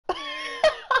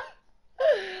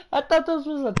I thought this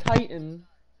was a Titan.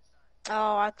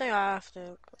 Oh, I think I have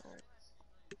to.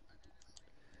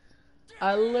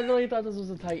 I literally thought this was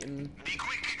a Titan.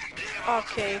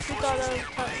 Okay, if you thought that was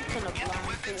cut, you couldn't have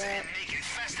blind for that.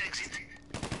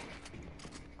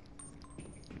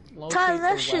 Titan, Locate the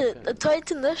that shit, the weapon.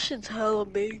 Titan, that shit's hella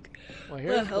big. Well, Not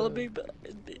here's hella the... big, but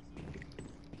it's big.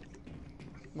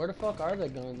 Where the fuck are the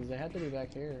guns? They have to be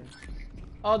back here.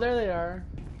 Oh, there they are.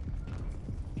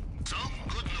 So,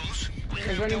 good news. We Is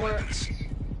have there any the more? weapons.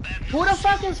 Bad Who the news.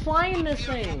 fuck is flying You this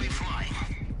appear to be thing? flying.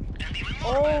 And even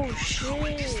more bad Oh news,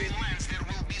 when this shit. thing lands, there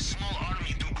will be a small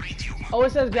army to greet you. Oh,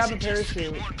 it says I grab a suggest a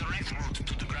parachute. more direct route to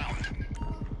the ground.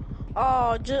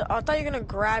 Oh, I thought you were gonna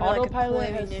grab it like a Autopilot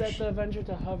quick has set the initiative. Avenger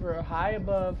to hover high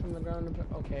above from the ground.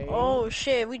 Okay. Oh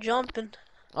shit, we jumping.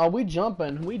 Oh, we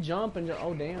jumping. We jumping.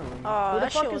 Oh, damn. Oh, Who the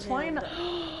that shit fuck is wasn't flying? even that.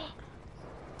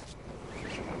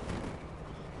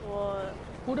 What?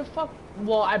 Who the fuck?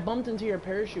 Well, I bumped into your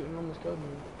parachute and almost killed me.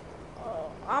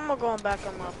 I'm gonna go back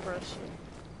on my person.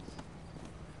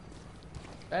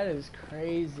 That is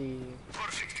crazy.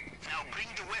 Perfect. Now bring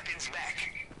the weapons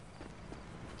back.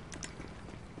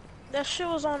 That shit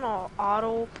was on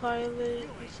autopilot,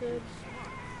 you said?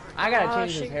 I gotta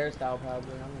change Shit. his hairstyle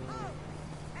probably. I don't know.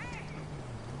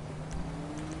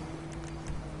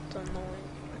 It's annoying.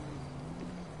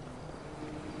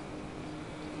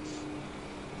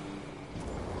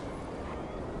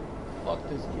 Fuck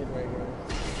this kid right here.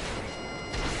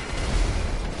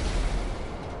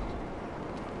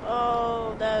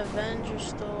 Oh, that Avenger's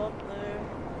still up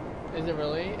there. Is it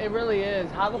really? It really is.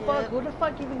 How the fuck? Yep. Who the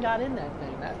fuck even got in that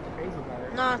thing? That's the crazy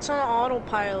part. Nah, it's on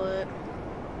autopilot.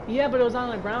 Yeah, but it was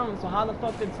on the ground, so how the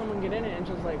fuck did someone get in it and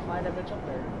just like fly that bitch up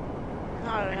there?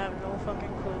 I have no fucking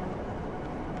clue.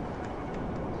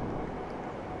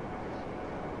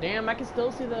 Damn, I can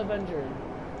still see the Avenger.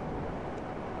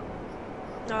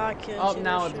 No, I can't Oh, see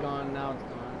now that it's shit. gone. Now it's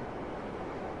gone.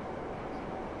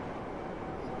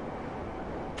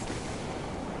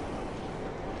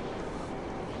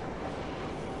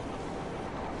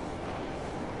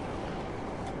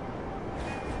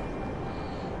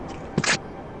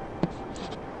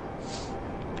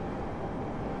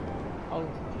 Oh.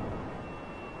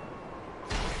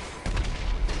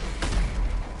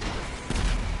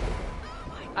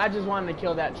 I just wanted to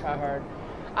kill that tryhard.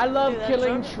 I love Dude, that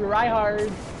killing Juggernaut-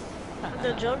 tryhards.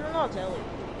 The Juggernaut's hella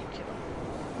easy to kill.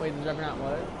 Wait, the Juggernaut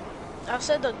what? I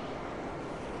said the...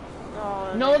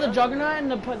 Oh, No, the Juggernaut and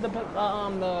the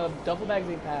duffel bags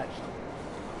ain't patched.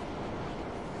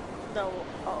 The,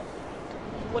 oh,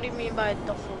 what do you mean by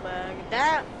duffel bag?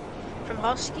 That from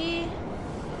Husky?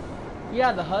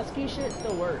 Yeah, the Husky shit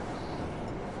still works.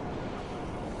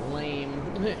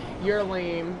 Lame. You're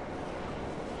lame.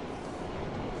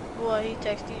 What, he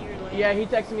texted you lame? Yeah, he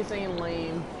texted me saying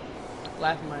lame.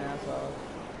 Laughing my ass off.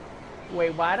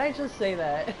 Wait, why'd I just say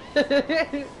that?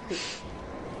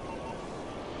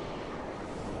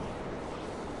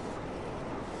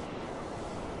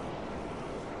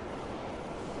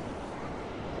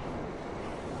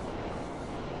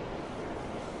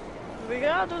 We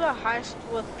gotta do the heist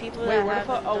with people Wait, that where the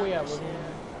haven't fuck? Oh, done yeah, this we're yet.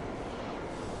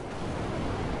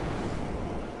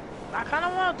 I kinda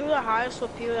wanna do the heist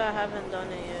with people that haven't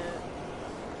done it yet.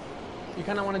 You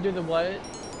kind of want to do the what?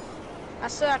 I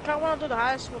said I kinda wanna do the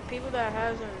heist with people that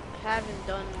haven't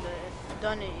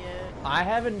done it yet. I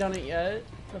haven't done it yet.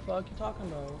 The fuck you talking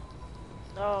about?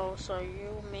 Oh, so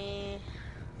you, me,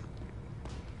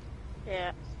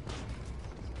 yeah.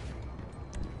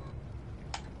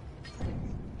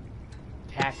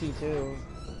 Tacky too.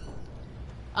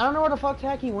 I don't know where the fuck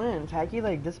Tacky went. Tacky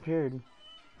like disappeared.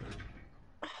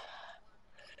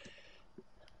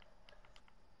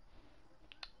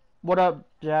 What up,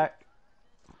 Jack?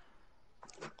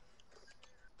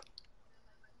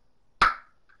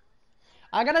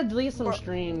 I gotta delete some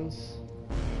streams.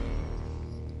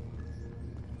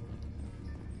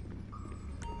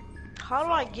 How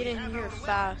do I get in here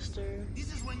faster?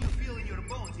 This is when you feel in your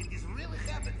bones it is really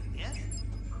happening, yes?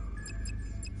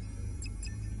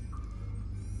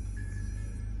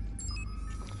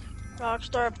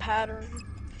 Rockstar pattern.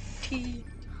 T.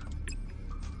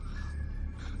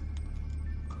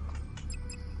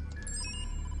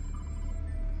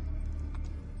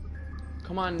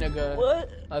 Come on, nigga. What?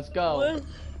 Let's go.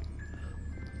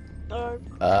 What?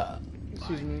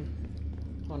 Excuse me.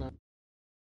 Hold on.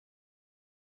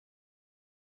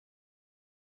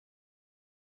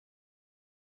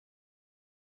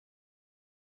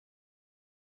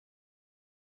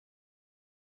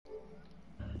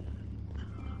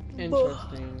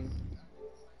 Interesting.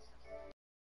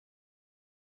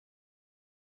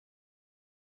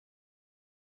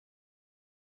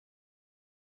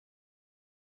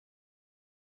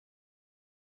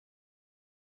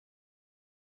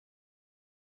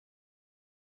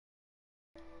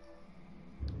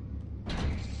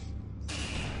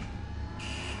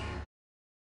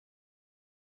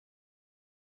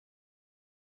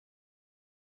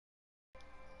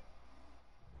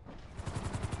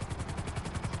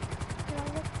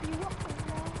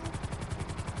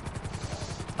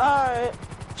 Alright.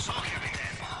 So, Captain,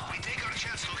 we take our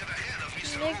chance to get ahead of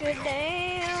Mr. Nigga, Rubio.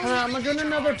 damn. I'm gonna do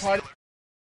another party.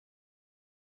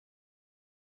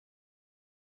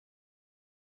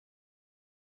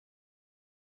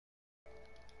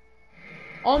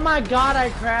 Oh my god, I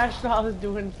crashed while I was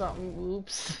doing something.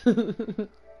 Oops.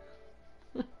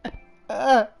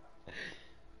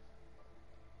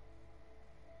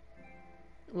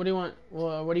 What do you want?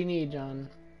 What do you need, John?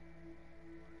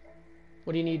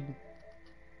 What do you need?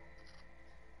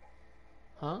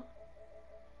 Huh?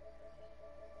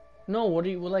 No, what do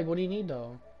you like? What do you need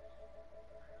though?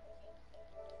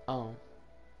 Oh,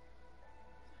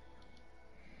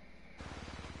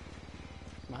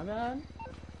 my bad.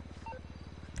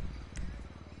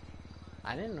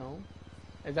 I didn't know.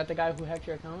 Is that the guy who hacked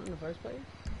your account in the first place?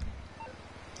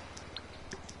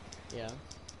 Yeah,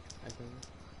 I think.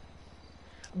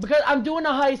 Because I'm doing a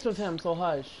heist with him, so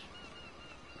hush.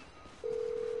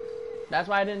 That's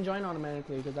why I didn't join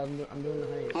automatically, because I'm doing the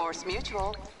heist. Morse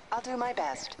Mutual. I'll do my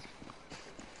best.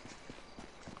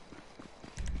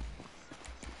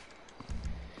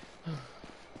 I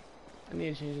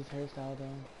need to change his hairstyle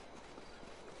though.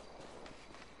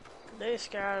 They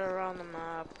scattered around the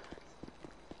map.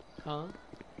 Huh?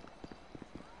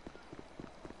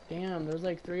 Damn, there's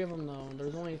like 3 of them though.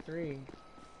 There's only 3.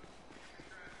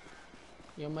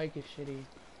 Your mic is shitty.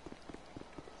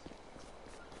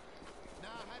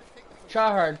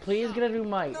 Tryhard, please get a new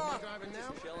mic.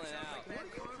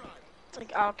 It's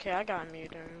like, okay, I got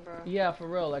muted him, bro. Yeah, for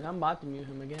real. Like, I'm about to mute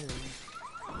him again.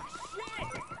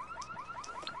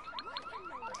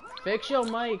 Fix your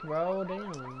mic, bro.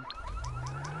 Damn.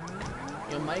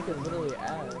 Your mic is literally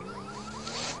ass.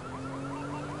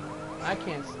 I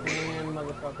can't stand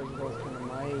motherfuckers with those kind of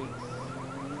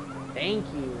mics. Thank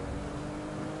you.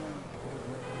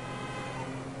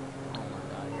 Oh my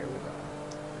god, here we go.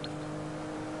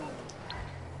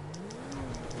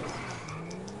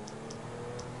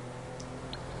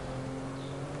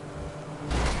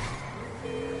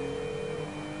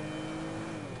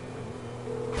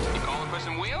 You calling for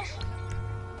some wheels?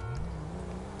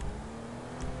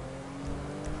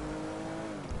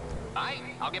 Aight,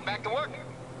 I'll get back to work.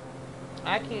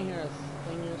 I can't hear a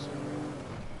thing you're saying.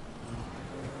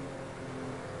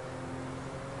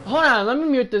 Hold on, let me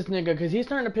mute this nigga, cause he's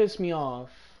starting to piss me off.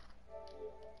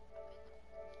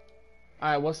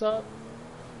 Alright, what's up?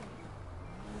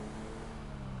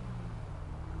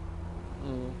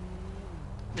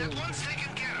 That one's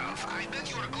taken care of. I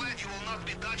bet you are glad you will not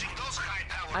be dodging those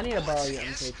high-powered I need to borrow bullets, your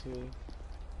yes? MK2.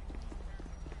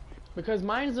 Because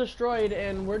mine's destroyed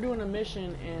and we're doing a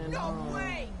mission and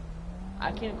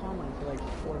I can't call mine for like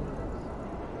 4 minutes.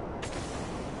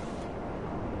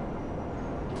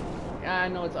 Yeah, I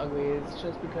know it's ugly. It's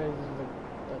just because it's like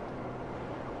the thing.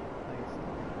 Nice.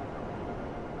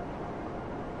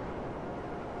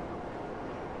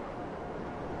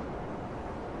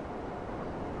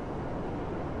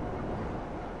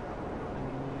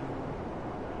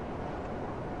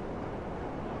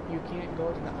 You can't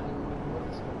go to the island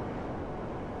with this.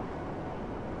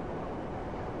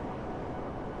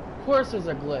 Of course there's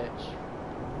a glitch.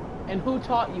 And who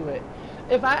taught you it?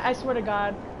 If I swear to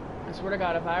God, if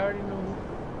I already knew,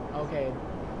 okay,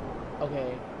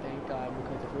 thank God,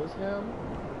 because if it was him,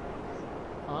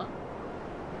 huh?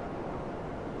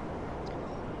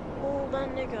 Oh, that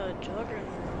nigga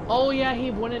Juggernaut. Oh yeah,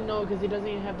 he wouldn't know because he doesn't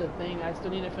even have the thing. I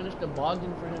still need to finish the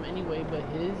Bogdan for him anyway, but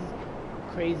his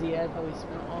crazy ass probably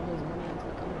spent all his money into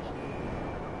the other shit.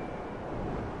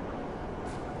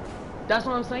 That's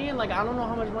what I'm saying, like, I don't know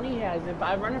how much money he has. If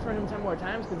I run it for him 10 more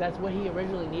times, because that's what he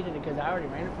originally needed it, because I already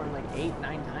ran it for him like 8,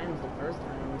 9 times the first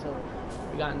time until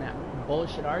we got in that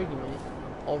bullshit argument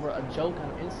over a joke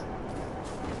on Instagram.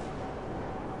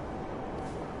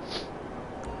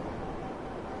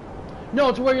 No,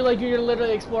 it's where you're like, you're gonna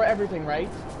literally explore everything, right?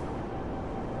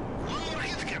 One more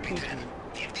hit, Captain.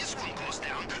 If this one goes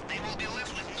down, they will be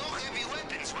left with no heavy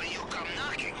weapons when you come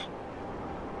knocking.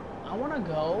 I wanna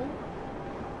go.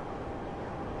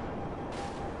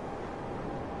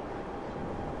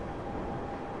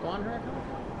 Go on her account.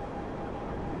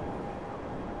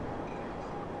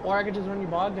 Or I could just run you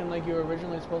Bogdan like you were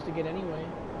originally supposed to get anyway.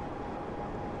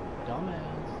 Dumbass.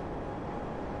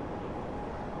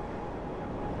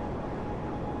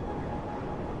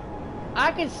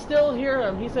 I could still hear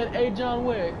him. He said, "Hey, John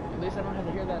Wick." At least I don't have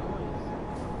to hear that noise.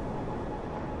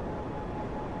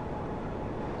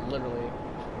 Literally.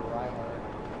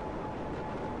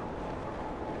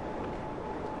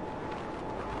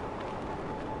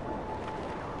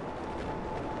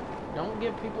 Don't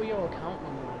give people your account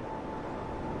number.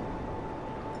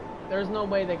 There's no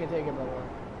way they can take it, brother.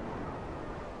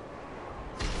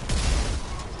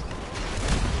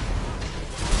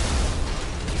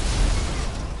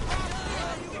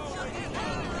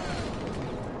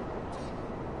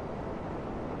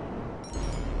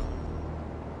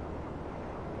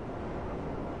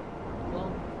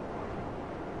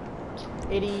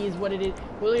 It is what it is.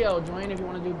 Julio, join if you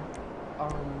want to do,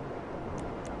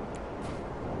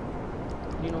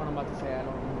 you know what I'm about to say, I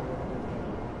don't remember what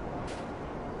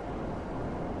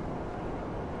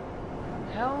it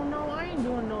is. Hell no, I ain't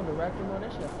doing no director mode,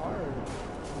 that shit hard.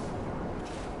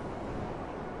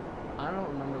 I don't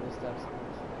remember the steps.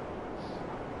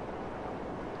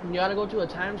 You gotta go to a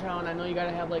time trial, and I know you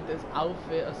gotta have like this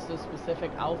outfit, a specific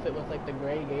outfit with like the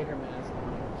gray gator mask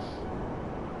on it.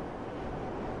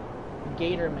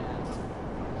 Gator mask.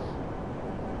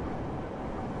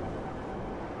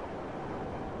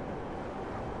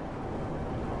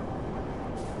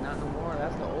 Not no more.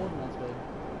 That's the old method.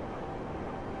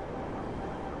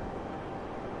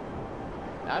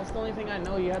 That's the only thing I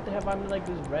know. You have to have on like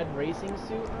this red racing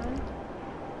suit on.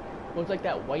 Looks like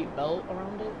that white belt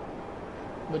around it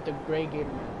with the gray gator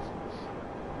mask.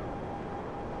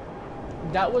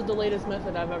 That was the latest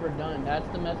method I've ever done. That's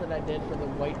the method I did for the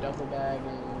white duffel bag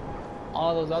and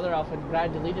all those other outfits, but I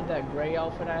deleted that gray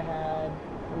outfit I had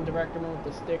from director mode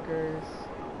with the stickers.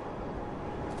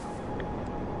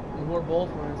 And we're both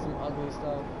wearing some ugly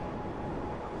stuff.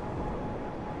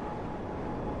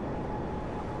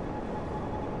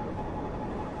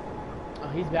 Oh,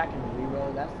 he's back in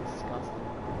reroll. That's disgusting.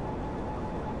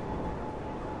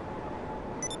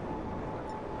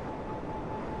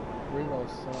 Reroll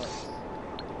sucks.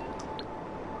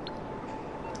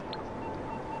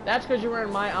 That's because you're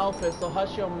wearing my outfit, so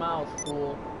hush your mouth,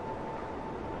 fool.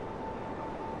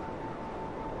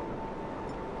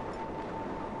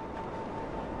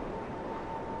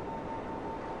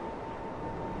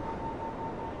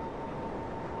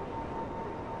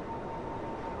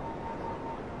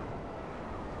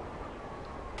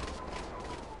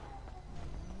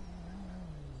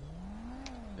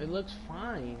 It looks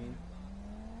fine.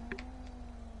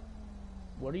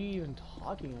 What are you even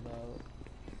talking about?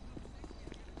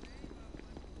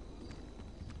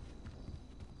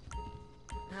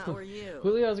 How are you?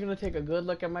 Julio's gonna take a good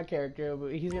look at my character,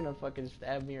 but he's gonna fucking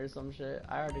stab me or some shit.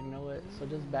 I already know it, so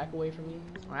just back away from me.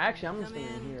 Or actually, I'm just Come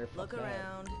gonna in, here. look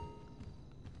around.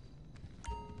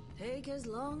 Take as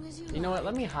long as you You know what?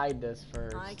 Let like. me hide this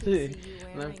first. I can see you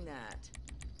wearing that.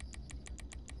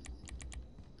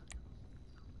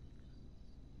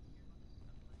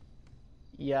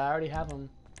 Yeah, I already have him.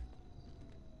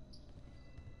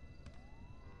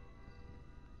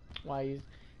 Why?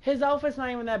 His outfit's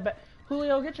not even that bad.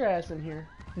 Julio, get your ass in here.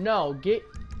 No, get.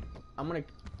 I'm gonna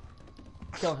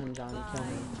kill him, Johnny. Kill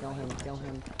him. Kill him. Kill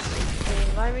him. Hey,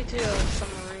 invite me to a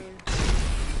submarine.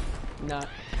 Nah.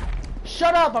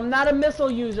 Shut up! I'm not a missile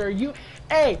user. You.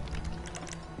 Hey.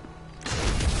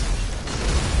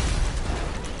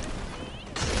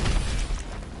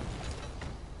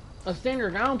 A stand your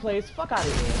ground place? Fuck out of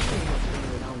here. I ain't no stand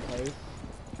your ground place.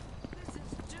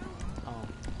 Oh.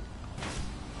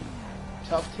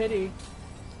 Tough titty.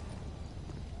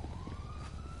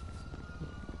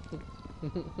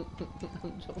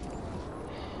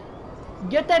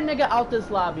 Get that nigga out this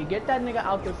lobby. Get that nigga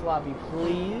out this lobby,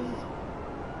 please.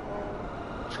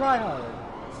 Try hard.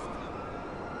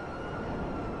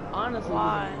 Honestly,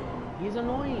 Why? he's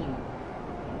annoying.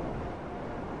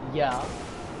 Yeah.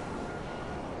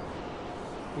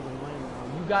 He's annoying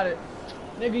now. You got it.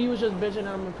 Nigga, you was just bitching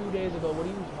at him a few days ago. What are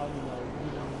you talking about?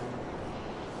 He's annoying.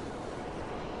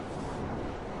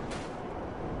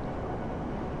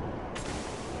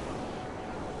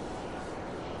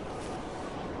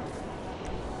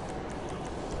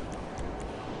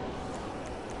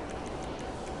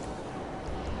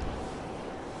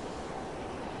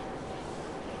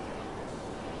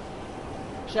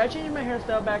 Should I change my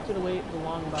hairstyle back to the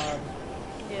long bob?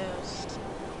 Yes.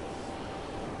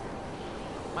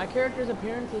 My character's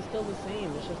appearance is still the same.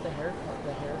 It's just the haircut,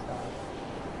 the hairstyle.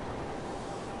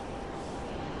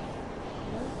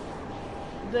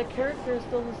 The character is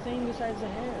still the same besides the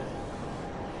hair.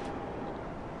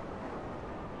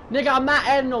 Nigga, I'm not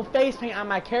adding no face paint on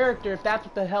my character if that's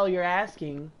what the hell you're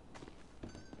asking.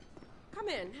 Come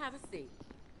in, have a seat.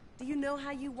 Do you know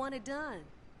how you want it done?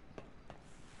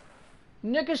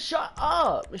 Nigga, shut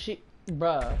up.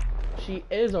 Bruh, she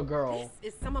is a girl.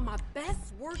 This is some of my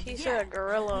best work She yet. said a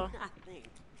gorilla. I think.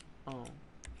 Oh.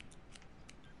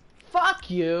 Fuck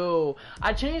you.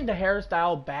 I changed the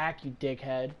hairstyle back, you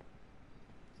dickhead.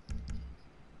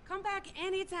 Come back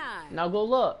anytime. Now go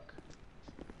look.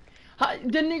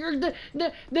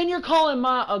 Then you're calling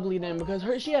Ma ugly then because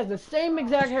she has the same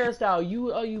exact hairstyle.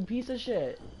 You piece of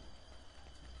shit.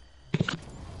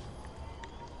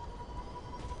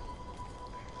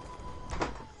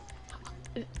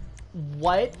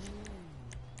 What?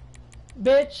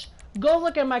 Bitch, go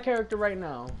look at my character right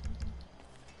now.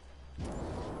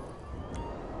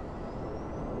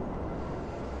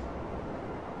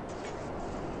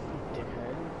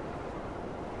 Dickhead.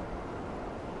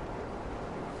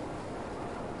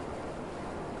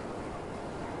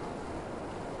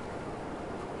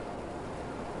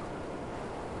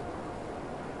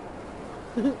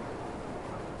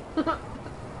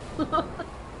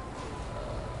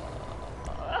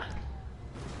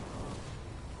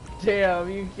 Damn,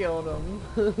 you killed him.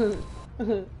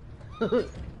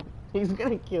 He's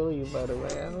gonna kill you, by the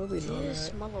way. I hope he knows This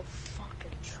that.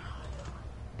 motherfucking tryhard.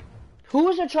 Who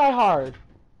was a tryhard?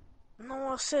 No,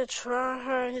 I said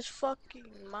tryhard. His fucking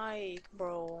mic,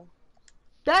 bro.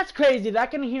 That's crazy. I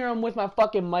can hear him with my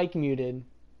fucking mic muted.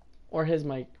 Or his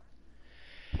mic.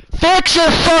 Fix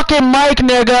your fucking mic,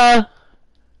 nigga!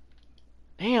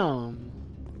 Damn.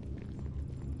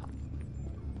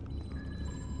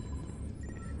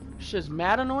 Shit's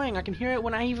mad annoying. I can hear it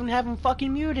when I even have him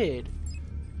fucking muted.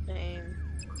 Damn.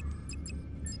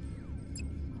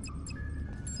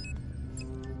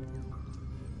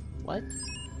 What?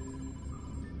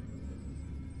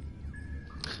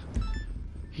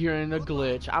 Hearing a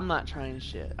glitch. I'm not trying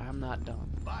shit. I'm not dumb.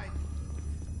 Bye.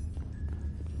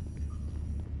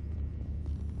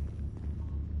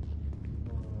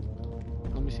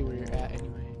 Let me see where you're at anyway.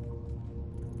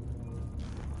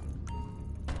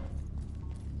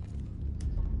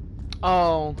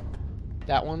 Oh,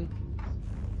 that one.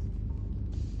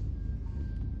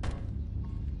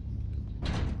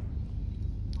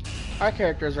 Our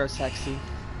characters are sexy.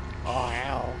 Oh,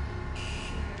 hell.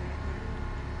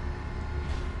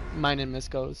 Mine and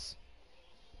Misko's.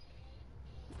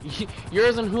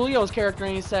 Yours and Julio's character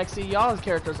ain't sexy. Y'all's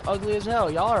character's ugly as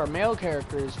hell. Y'all are male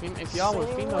characters. If y'all were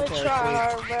female characters.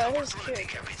 Tryhard, bro. His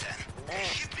character.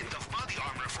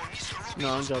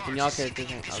 No, I'm joking. Y'all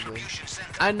characters ain't ugly.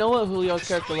 I know what Julio's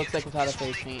character looks like without a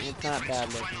face paint. It's not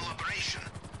bad looking.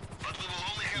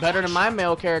 Better than my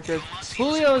male characters.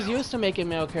 Julio's used to making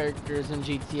male characters in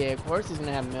GTA. Of course he's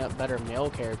gonna have better male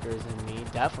characters than me.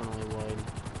 Definitely would.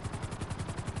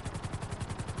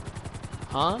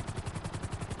 Huh?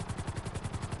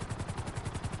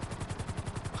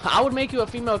 I would make you a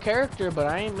female character, but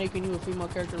I ain't making you a female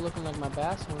character looking like my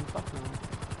bass one. Fuck no.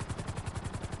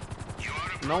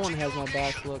 No one has my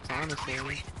bass looks, honestly.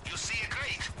 You see a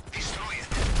crate? Destroy it.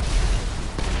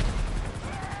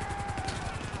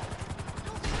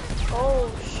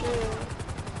 Oh shit.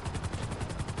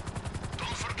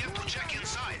 Don't forget to check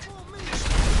inside.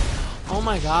 Oh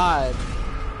my god.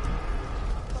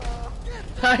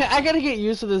 I gotta get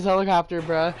used to this helicopter,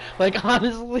 bruh. Like,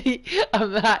 honestly,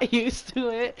 I'm not used to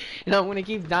it. And I'm gonna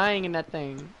keep dying in that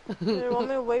thing. You want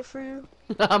me to wait for you?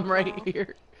 I'm right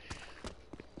here.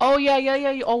 Oh,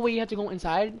 yeah. Oh, wait, you have to go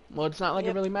inside? Well, it's not like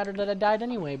it really mattered that I died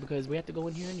anyway, because we have to go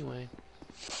in here anyway.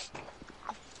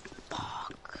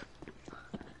 Fuck.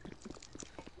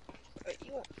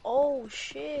 Oh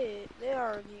shit. They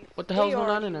already. What the hell's going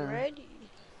on in there? Ready.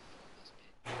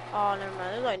 Oh, never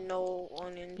mind. There's like no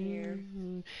one in here.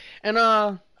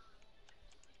 And,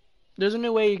 there's a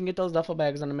new way you can get those duffel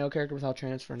bags on the male character without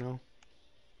transfer now.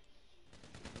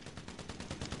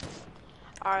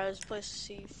 Alright, let's play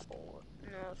C4.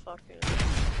 No, fuck it.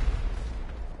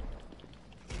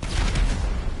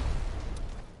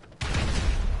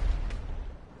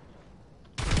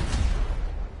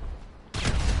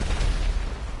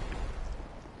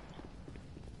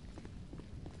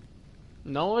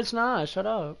 No, it's not. Shut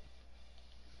up.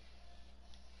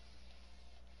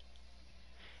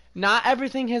 Not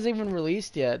everything has even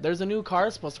released yet. There's a new car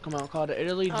supposed to come out called the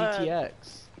Italy GTX.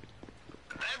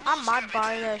 I might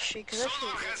buy that shit, cause that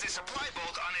shit.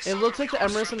 It looks like the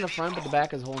Emirates in the front, but the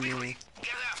back is whole new. Get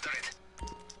after it.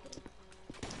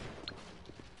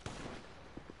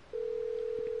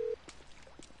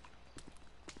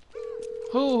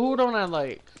 Who don't I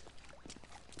like?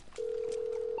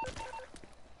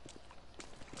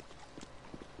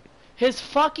 His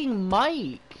fucking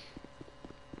mic.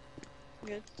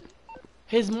 Good.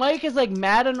 His mic is like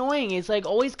mad annoying. It's like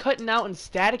always cutting out and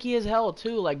staticky as hell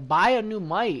too. Like buy a new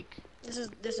mic. This is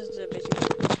the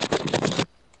bitch.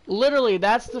 Literally,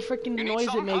 that's the freaking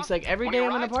noise it makes. Like every day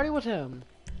I'm in a party with him.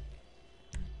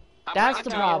 That's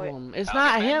the problem. It's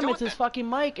not him. It's his fucking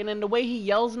mic, and then the way he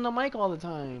yells in the mic all the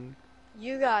time.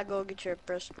 You gotta go get your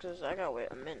press, cause I gotta wait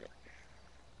a minute.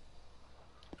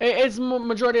 Hey, it's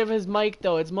majority of his mic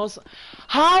though. It's most.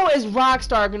 How is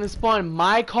Rockstar gonna spawn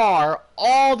my car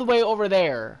all the way over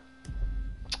there?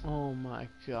 Oh my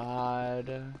god.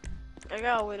 I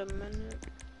gotta wait a minute.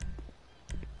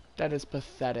 That is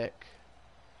pathetic.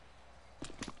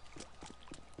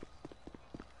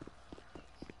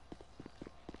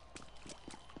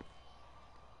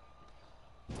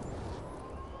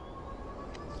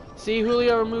 See,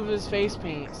 Julio removed his face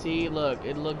paint. See, look,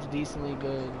 it looks decently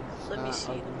good. Let me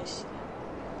see. Let me see.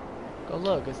 Go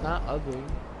look, it's not ugly.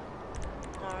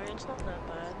 Alright, it's not that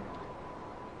bad.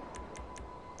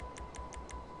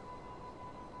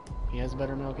 He has a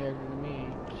better male character than me.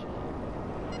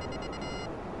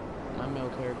 My male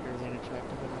character ain't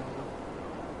attractive at all.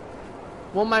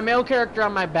 Well, my male character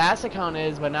on my Bass account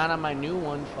is, but not on my new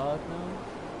one. Fuck no.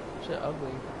 Shit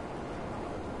ugly.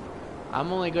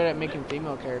 I'm only good at making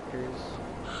female characters.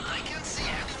 I can see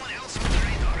everyone else on the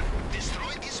radar.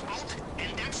 Destroy this boat,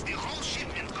 and that's the whole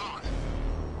shipment gone.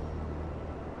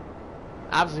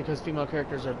 Obviously, because female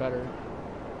characters are better.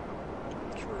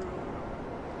 True.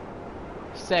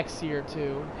 Sexier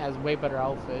too. Has way better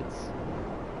outfits.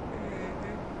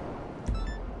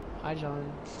 Hi,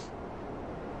 John.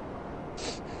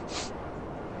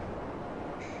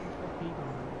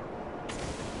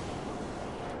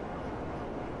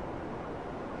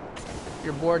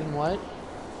 You're bored and what?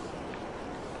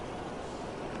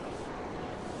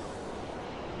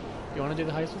 You want to do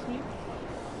the heist with me?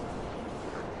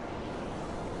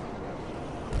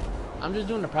 I'm just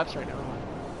doing the preps right now.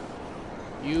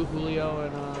 You, Julio,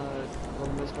 and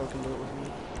Little Misco can do it with me.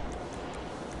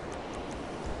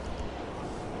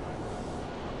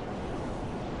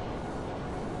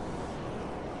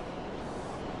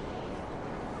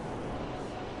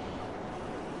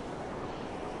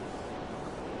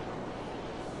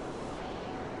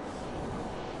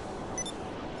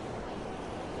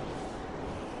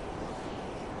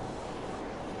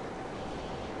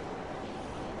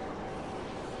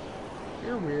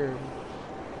 You're weird.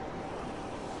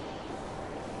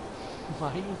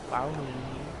 Why are you following me?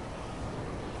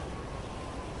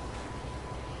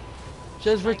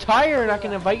 Just retire and I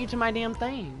can invite you to my damn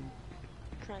thing.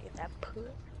 Trying to get that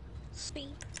put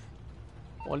speed.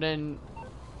 Well then,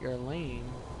 you're lame.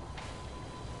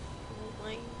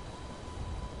 Lame.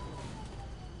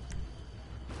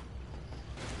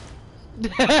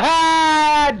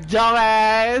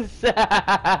 Dumbass!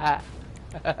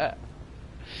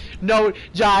 No,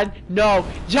 John, no,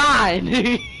 John!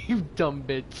 You dumb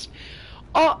bitch.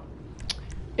 Oh!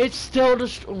 It's still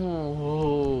just.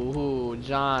 Oh,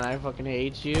 John, I fucking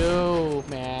hate you,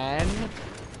 man.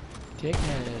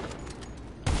 Dickhead.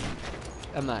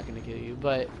 I'm not gonna kill you,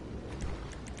 but.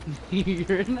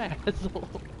 You're an asshole.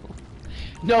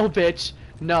 No, bitch.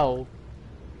 No.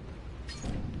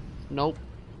 Nope.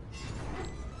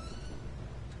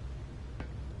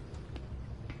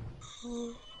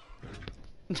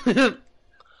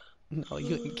 No,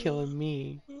 you ain't killing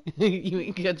me. You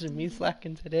ain't catching me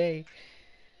slacking today.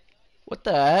 What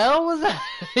the hell was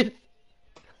that?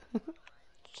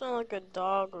 Sound like a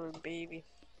dog or a baby.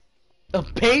 A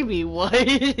baby? What?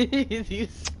 You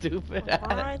stupid ass.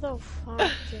 Why the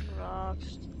fuck did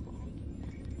rocks?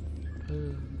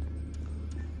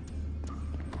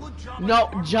 No,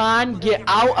 John, get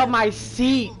out of my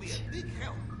seat.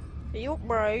 Are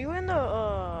you in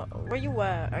the, where you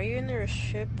at? Are you in your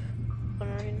ship?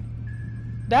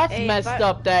 That's Hey, messed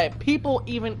up that people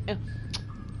even...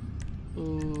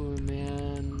 Ooh,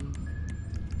 man.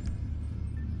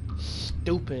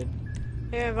 Stupid.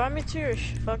 Yeah, invite me to your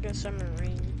fucking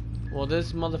submarine. Well,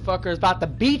 this motherfucker is about to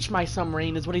beach my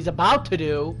submarine is what he's about to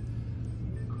do.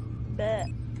 Bet.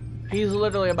 He's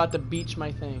literally about to beach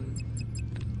my thing.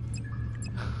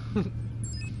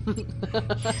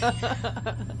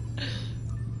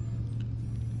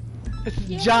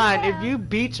 John, if you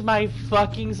beach my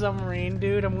fucking submarine,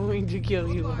 dude, I'm going to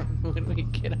kill you when we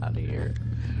get out of here.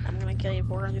 I'm gonna kill you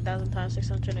 400,000 times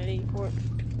 684.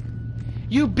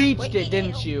 You beached it,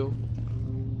 didn't you?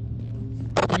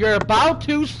 You're about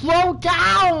to slow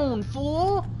down,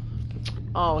 fool!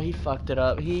 Oh, he fucked it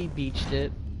up. He beached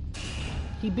it.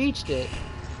 He beached it.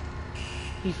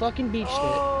 He fucking beached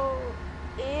it.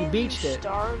 He beached it.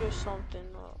 Start or something.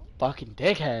 Fucking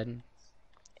dickhead.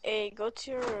 Hey, go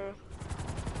to your...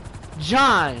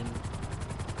 John!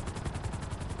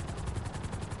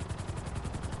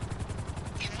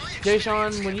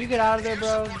 Deshaun, when you get out of there,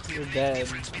 bro, you're dead.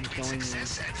 I'm killing you.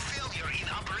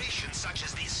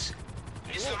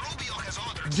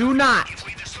 Do not!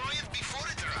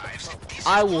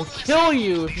 I will kill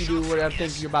you if you do what I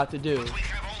think you're about to do.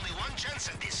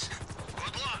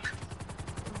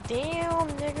 Damn,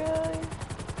 nigga.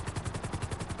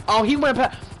 Oh, he went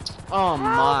past. Oh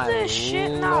How's my this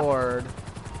shit not? lord.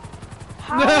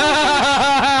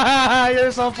 How is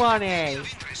You're so funny.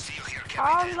 Of interest to you here,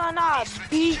 how is Captain. I not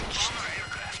Strategic beached? bomber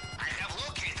aircraft. I have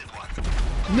located one.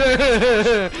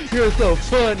 You're so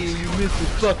funny, you Mr.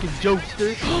 fucking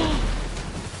jokester.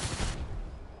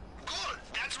 Good,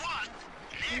 that's one.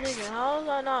 Next. Nigga, how is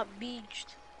I not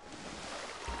beached?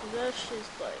 That shit's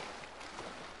like.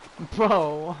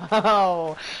 Bro,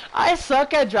 wow. I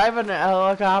suck at driving a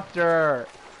helicopter.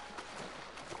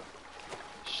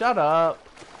 Shut up.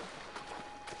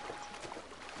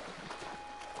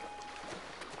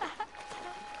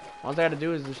 All I gotta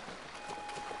do is just...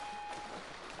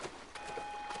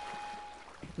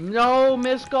 No,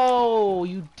 Misco!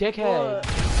 You dickhead.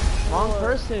 What? Wrong What?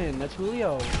 person. That's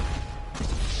Julio.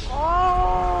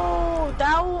 Oh,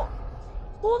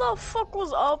 who the fuck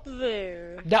was up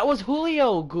there? That was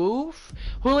Julio, goof.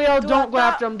 Julio, Dude, don't go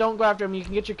after him. Don't go after him. You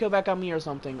can get your kill back on me or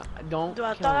something. Don't Dude,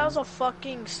 I kill thought that him. was a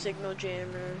fucking signal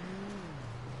jammer.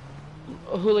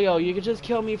 Julio, you could just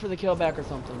kill me for the kill back or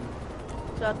something.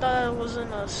 Dude, I thought it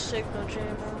wasn't a signal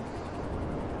jammer.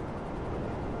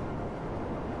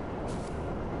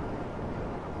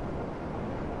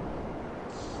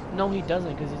 No, he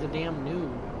doesn't, because he's a damn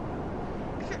noob.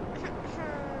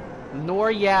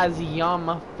 Nor Yaz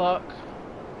yum fuck.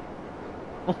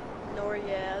 Nor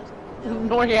yes.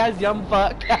 Nor Yaz yum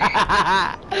fuck.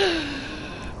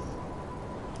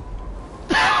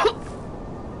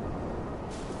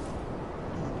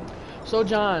 So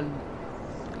John,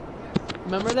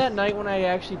 remember that night when I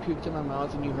actually puked in my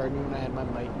mouth and you heard me when I had my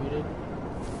mic muted?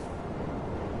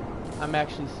 I'm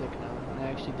actually sick now. I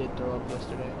actually did throw up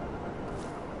yesterday.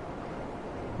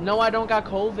 No, I don't got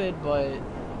COVID, but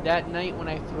that night when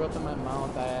I threw up in my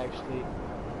mouth, I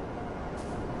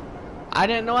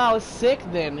didn't know I was sick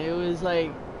then. It was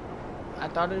like, I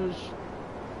thought it was...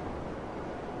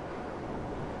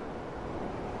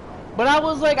 But I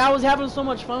was having so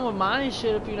much fun with mine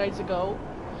shit a few nights ago.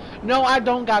 No, I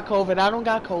don't got COVID. I don't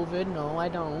got COVID. No, I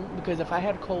don't. Because if I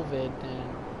had COVID,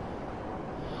 then...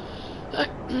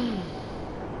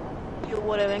 You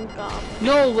would have been gone.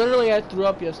 No, literally, I threw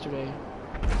up yesterday.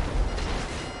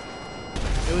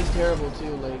 It was terrible,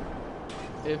 too. Like,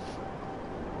 if...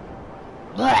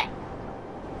 Blech!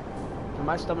 And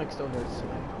my stomach still hurts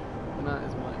today. But not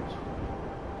as much.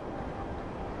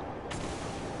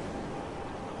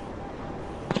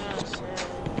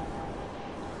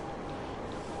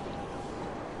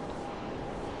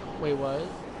 Wait, what?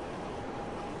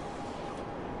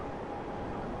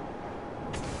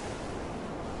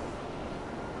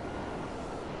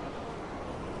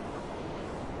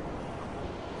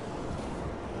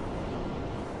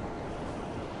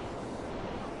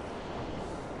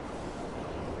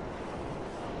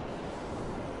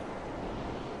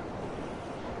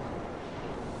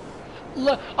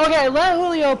 Look, okay, let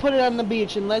Julio put it on the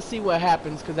beach and let's see what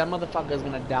happens, because that motherfucker's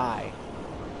gonna die.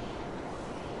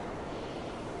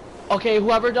 Okay,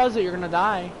 whoever does it, you're gonna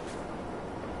die.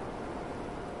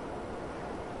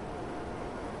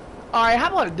 Alright, how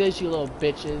about this, you little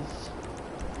bitches?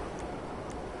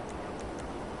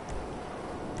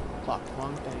 Fuck,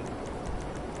 wrong thing.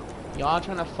 Y'all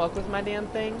trying to fuck with my damn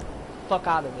thing? Fuck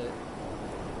out of it.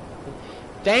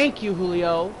 Thank you,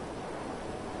 Julio.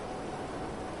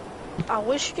 I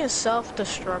wish you can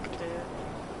self-destruct it.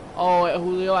 Oh,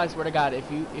 Julio, I swear to God,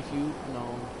 if you,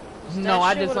 no. No,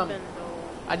 I did something.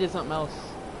 I did something else.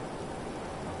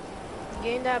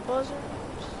 Gain that buzzer?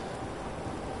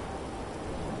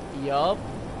 Yup.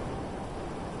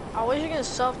 I wish you can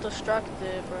self-destruct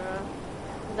it, bro.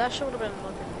 That shit would have been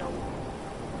looking dope.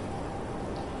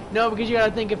 No, because you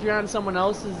gotta think if you're on someone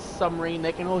else's submarine,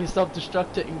 they can always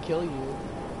self-destruct it and kill you.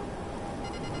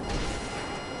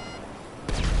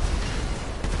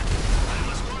 I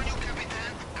must warn you,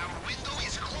 Capitan. Our window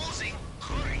is closing.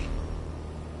 Hurry.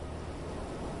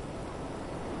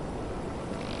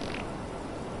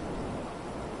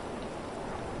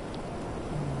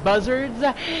 Buzzards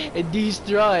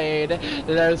destroyed.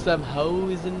 There's some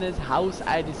hoes in this house.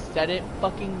 I just said it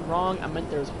fucking wrong. I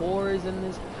meant there's whores in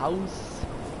this house.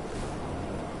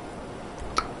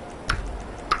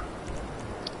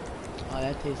 Oh,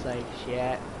 that tastes like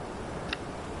shit.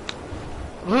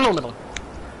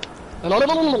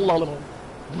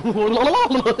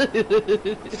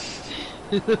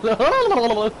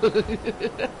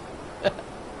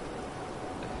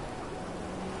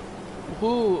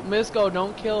 Who? Misco,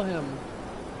 don't kill him.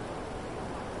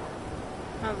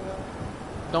 I will.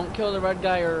 Don't kill the red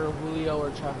guy or Julio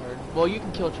or Chahard. Well, you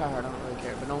can kill Chahard, I don't really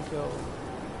care, but don't kill...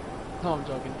 No, I'm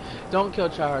joking. Don't kill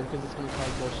Chahard, because it's gonna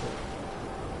cause bullshit.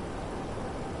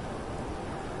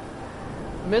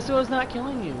 Misko is not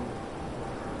killing you.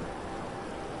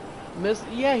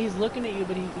 Yeah, he's looking at you,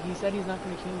 but he said he's not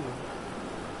gonna kill you.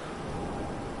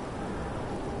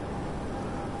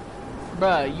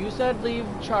 Bruh, you said leave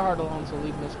Tryhard alone, so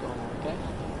leave Misko alone, okay?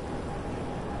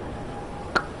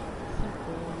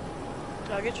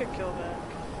 I'll get your kill back.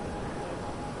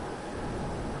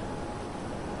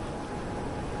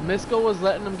 Misko was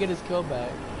letting him get his kill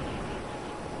back.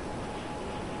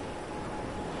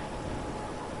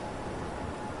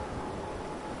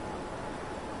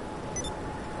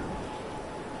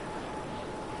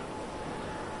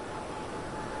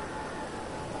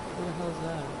 Who the hell is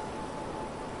that?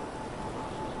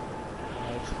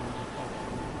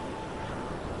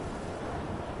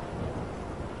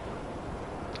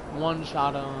 One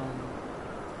shot on.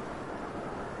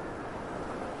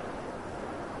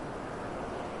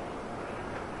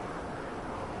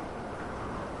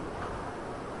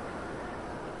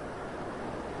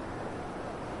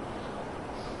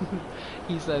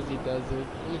 He says he does it.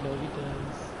 You know he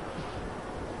does.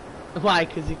 Why?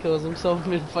 Because he kills himself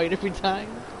mid-fight every time?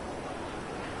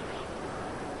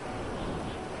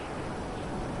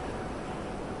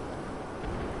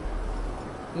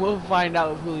 We'll find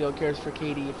out if Julio cares for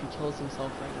Katie if he kills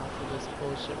himself right now for this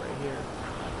bullshit right here.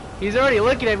 He's already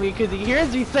looking at me because he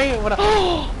hears me saying what I...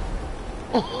 Oh!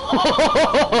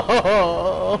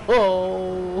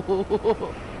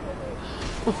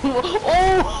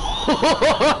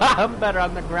 I'm better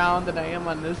on the ground than I am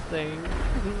on this thing.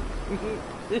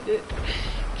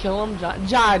 Kill him, John.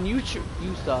 John, you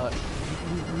suck.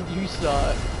 You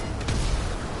suck.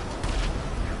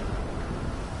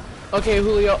 Okay,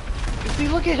 Julio. See,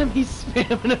 look at him. He's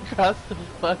spamming across the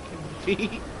fucking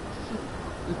beat.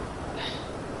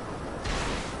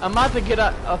 I'm about to get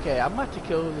up. Okay, I'm about to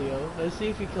kill Julio. Let's see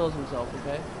if he kills himself,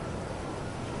 okay?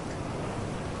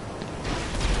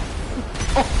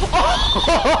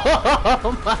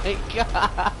 Oh my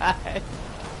god!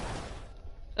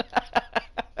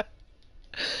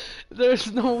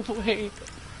 There's no way.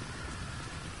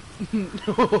 No.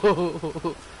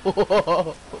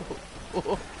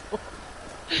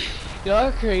 Y'all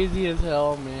are crazy as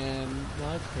hell, man.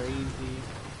 Y'all are crazy.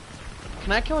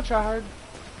 Can I kill Tryhard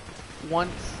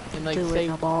once and like say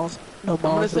no balls? No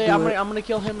balls. I'm gonna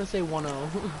kill him and say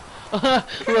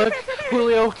 1-0. Look,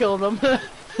 Julio killed him.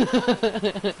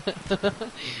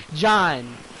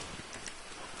 John.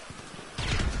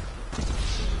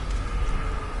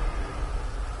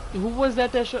 Who was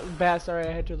that Bass, sorry,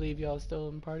 I had to leave. Y'all still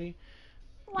in party?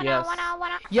 Yes.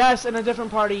 Yes, in a different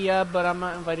party, yeah, but I'm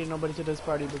not inviting nobody to this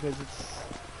party because it's...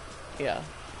 Yeah.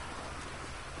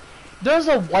 There's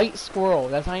a white squirrel.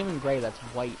 That's not even gray, that's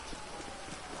white.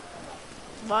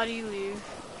 Why do you leave?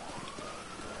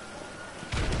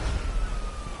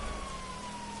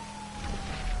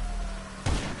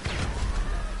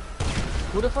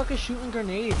 Who the fuck is shooting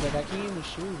grenades? Like, I can't even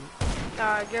shoot.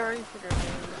 Get ready for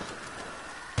grenades.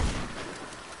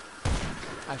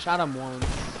 I shot him once.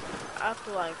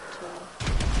 After like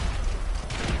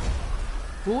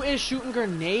 2. Who is shooting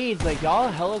grenades? Like, y'all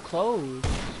hella close.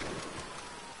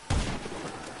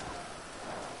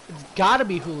 It's gotta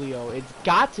be Julio. It's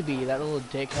got to be that little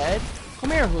dickhead. Come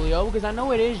here, Julio, because I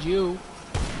know it is you.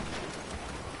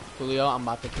 Julio, I'm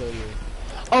about to kill you.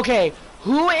 Okay,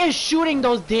 who is shooting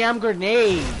those damn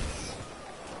grenades?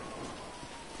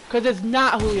 Because it's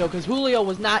not Julio, because Julio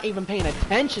was not even paying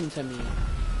attention to me.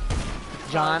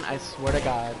 John, I swear to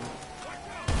God.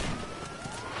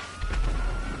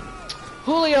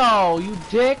 Julio, you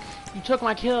dick! You took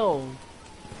my kill.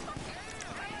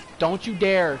 Don't you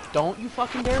dare. Don't you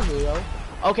fucking dare, Julio.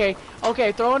 Okay,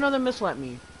 okay, throw another missile at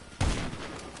me.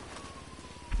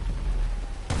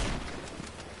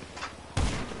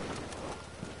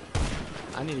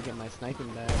 I need to get my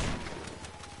sniping back.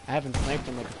 I haven't sniped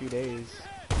in like a few days.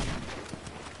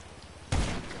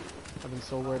 I've been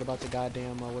so worried about the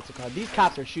goddamn, what's it called? These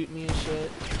cops are shooting me and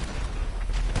shit.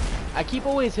 I keep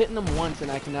always hitting them once and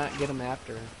I cannot get them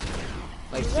after.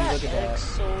 Like, see, look at that.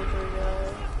 Soldier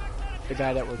guy. The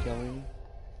guy that we're killing.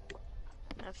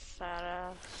 That fat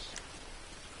ass.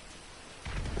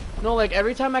 No, like,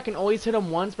 every time I can always hit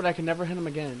him once, but I can never hit him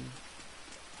again.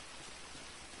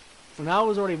 And I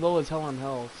was already low as hell on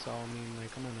health, so, I mean,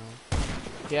 like, come on now.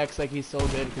 He acts like he's so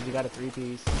good because he got a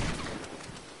 3-piece.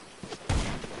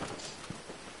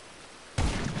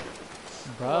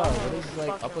 Bro, what is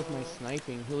like up with my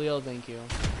sniping? Julio, thank you.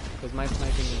 Because my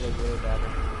sniping is like really bad.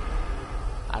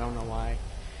 I don't know why.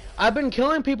 I've been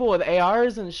killing people with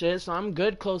ARs and shit, so I'm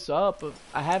good close up, but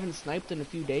I haven't sniped in a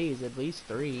few days, at least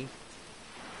 3.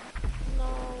 No.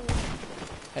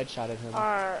 Headshot at him.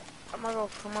 Alright, I'm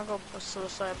gonna go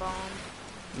suicide bomb.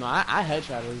 No, I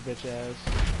headshot his bitch ass.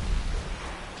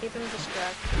 Keep him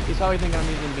distracted. He's probably thinking I'm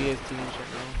using BST and shit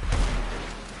now.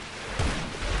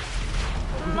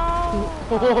 No!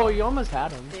 Oh, you almost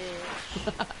had him.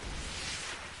 Bitch.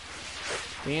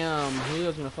 Damn,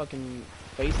 Julio's gonna fucking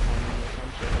FaceTime me or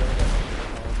some shit. Whatever that shit's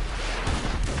called.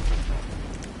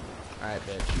 Alright,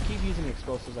 bitch. You keep using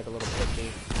explosives like a little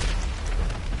pussy.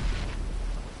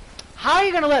 How are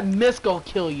you gonna let Misco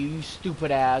kill you, you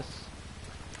stupid ass?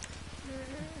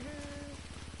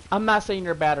 I'm not saying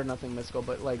you're bad or nothing, Misco,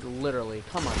 but like literally,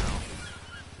 come on now.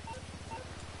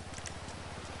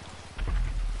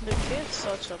 The kid's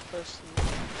such a pussy.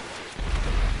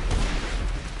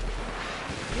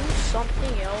 Use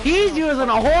something else. He's using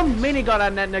a whole minigun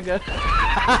on that nigga.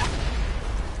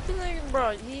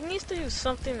 Bro, he needs to use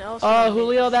something else.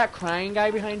 Julio, that crying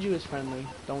guy behind you is friendly.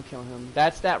 Don't kill him.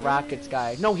 That's that Rockets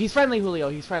guy. No, he's friendly, Julio.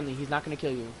 He's friendly. He's not gonna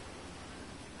kill you.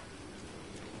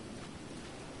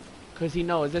 Cause he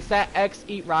knows it's that X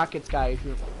Eat Rockets guy. If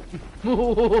you,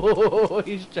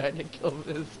 he's trying to kill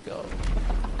Misco.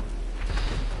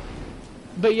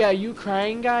 But yeah, you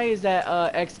crying guy is that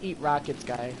X Eat Rockets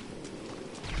guy.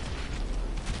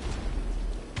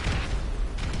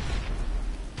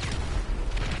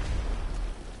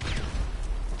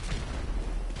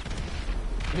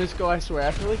 Misco, I swear,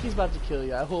 I feel like he's about to kill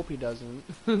you. I hope he doesn't.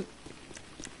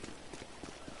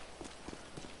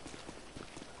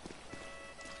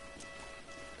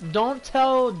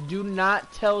 Do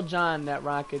not tell John that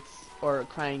Rockets or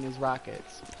crying is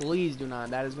Rockets. Please do not.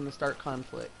 That is going to start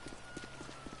conflict.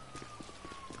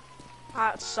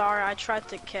 Sorry, I tried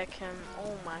to kick him.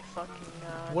 Oh my fucking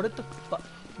god. What the fuck?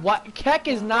 What? Keck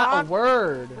is not a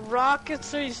word.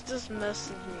 Rockets, he's just messaged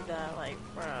me that, like,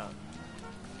 bro.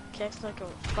 Keck's like a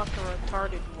fucking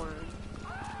retarded word.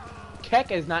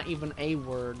 Keck is not even a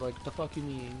word. Like, the fuck you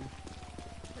mean?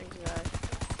 Exactly.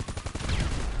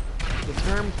 The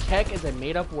term keck is a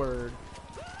made-up word.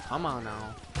 Come on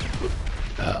now.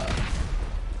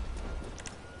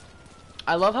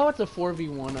 I love how it's a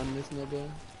 4v1 on this nigga.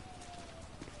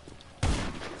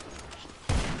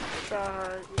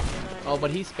 Oh,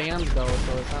 but he spams though,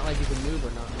 so it's not like he's a noob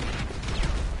or nothing.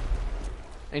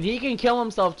 And he can kill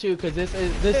himself too, cause this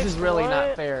is really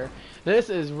not fair. This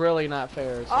is really not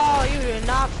fair. So. Oh, you did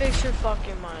not fix your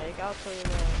fucking mic. I'll tell you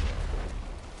that.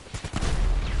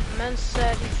 Men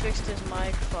said he fixed his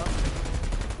mic. Fuck.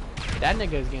 That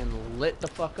nigga is getting lit the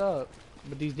fuck up.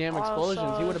 But these damn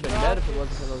explosions, he would have been dead if it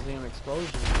wasn't for those damn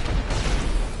explosions.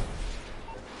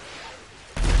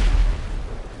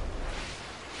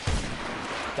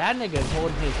 That nigga is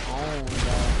holding his own,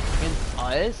 against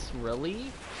us?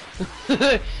 Really?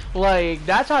 Like,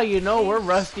 that's how you know we're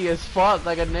rusty as fuck.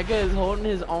 Like, a nigga is holding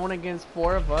his own against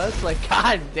 4 of us? Like,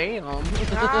 god damn.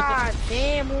 God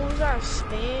damn, who's that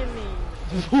spamming?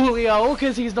 Julio,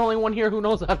 because he's the only one here who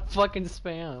knows how to fucking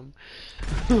spam.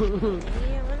 Damn,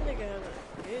 that nigga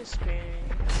is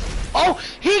spamming. Oh,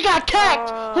 he got kecked!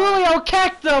 Julio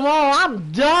kecked him! Oh, I'm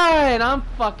done! I'm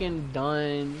fucking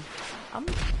done.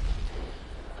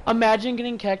 Imagine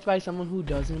getting kecked by someone who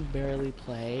doesn't barely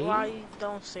play. Why you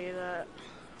don't say that?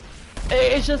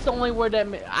 It's just the only word that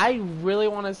I really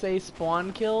want to say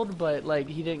spawn killed, but like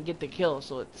he didn't get the kill,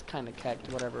 so it's kind of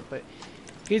kecked, whatever. But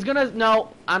he's gonna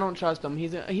I don't trust him.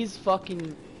 He's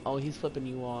fucking. Oh, he's flipping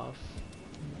you off.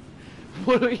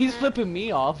 He's flipping me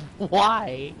off.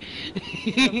 Why?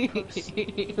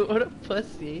 What a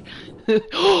pussy.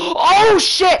 Oh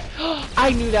shit!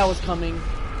 I knew that was coming.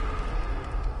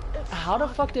 How the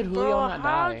fuck did Julio not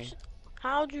die?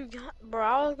 How'd you get, bro?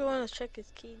 I was going to check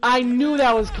his key. I knew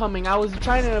that was coming. I was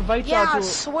trying to invite y'all to. I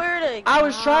swear to God. I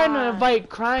was trying to invite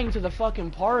crying to the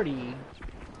fucking party.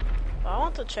 I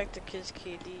want to check the kid's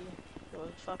KD.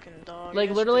 Fucking dog. Like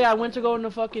literally, I went to go in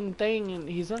the fucking thing, and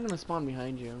he's not gonna spawn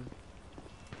behind you.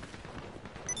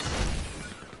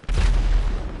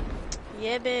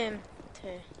 Yeah, bam.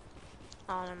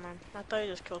 Oh, never mind. I thought he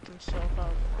just killed himself. I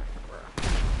was like, bro.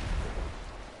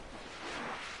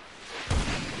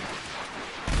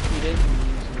 He didn't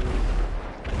use me.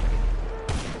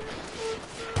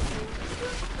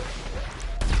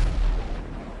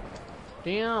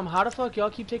 Damn, how the fuck y'all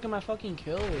keep taking my fucking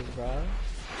kills, bro?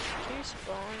 He's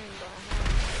spawning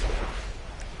behind.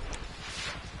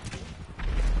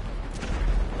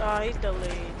 Ah, he's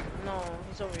delayed. No,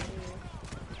 he's over here.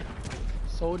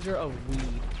 Soldier of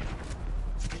weed.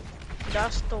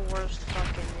 That's the worst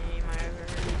fucking name I ever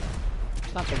heard.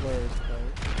 It's not the worst, but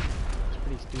it's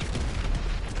pretty stupid.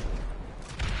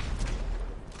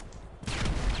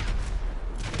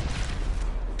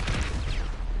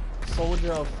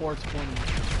 Soldier of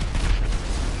 420.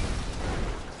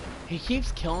 He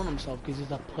keeps killing himself because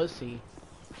he's a pussy.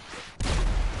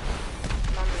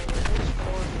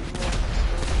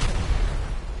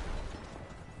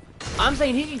 I'm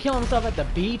saying he can kill himself at the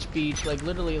beach, like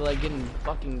literally, like getting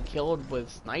fucking killed with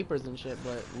snipers and shit.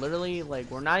 But literally, like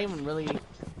we're not even really.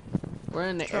 We're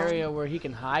in the area where he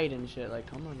can hide and shit. Like,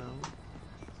 come on now.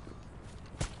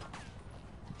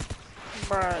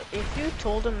 Bruh, if you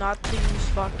told him not to use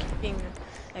fucking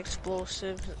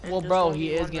explosives, and Well, just bro, only he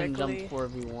is run getting regularly,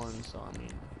 jumped 4v1, so I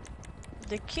mean.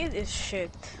 the kid is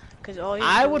shit. Cause all he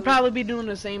I do would probably be doing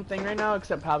the same thing right now,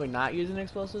 except probably not using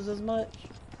explosives as much.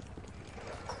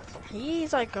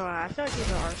 he's like, I feel like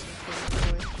he's an arson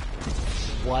kid.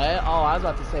 What? Oh, I was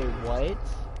about to say what?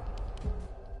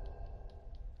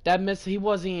 He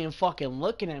wasn't even fucking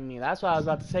looking at me. That's what I was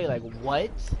about to say. Like what?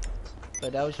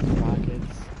 But that was from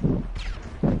rockets.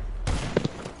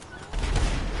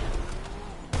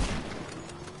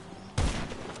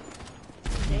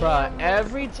 Bruh,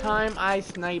 every time I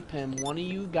snipe him, one of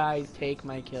you guys take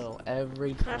my kill.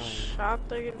 Every I time. shot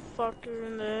the fucker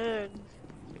in the head.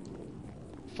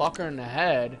 Fuck her in the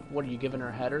head? What, are you giving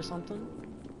her head or something?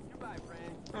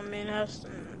 I mean, that's...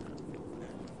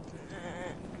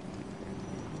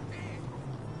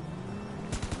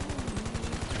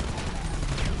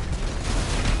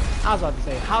 I was about to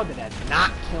say, how did that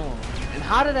not kill him? And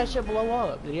how did that shit blow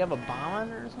up? Did he have a bomb on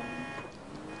it or something?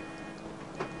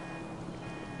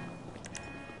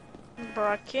 Bro,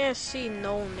 I can't see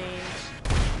no names.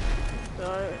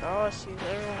 So all I see is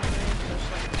everyone's names.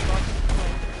 That's like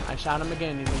fucking I shot him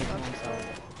again, he's gonna kill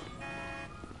himself.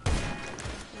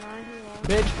 Nah, he won't.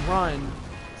 Bitch, run.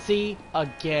 See?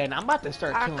 Again. I'm about to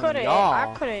start I killing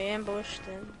y'all. could've ambushed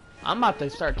him. I'm about to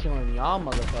start killing y'all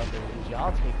motherfuckers.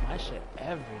 Y'all take my shit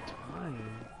every time.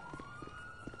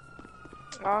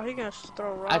 Oh, he gonna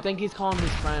throw rocks. I think he's calling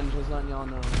his friend, just letting y'all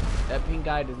know. That pink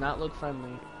guy does not look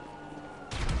friendly.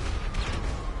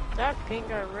 That pink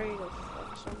guy ready to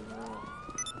fuck something up.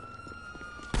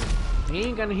 He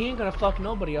ain't gonna fuck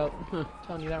nobody up.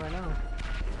 Telling you that right now.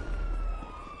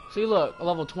 See, look, a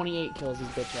level 28 kills his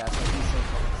bitch ass. Like, he's so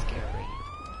fucking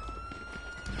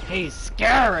scary. He's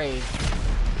scary.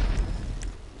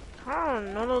 How are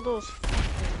none of those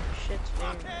fucking shits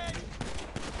there?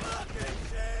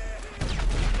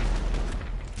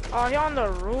 Oh, he on the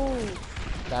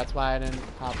roof. That's why I didn't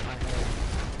pop my head.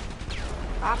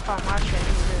 I found my shit.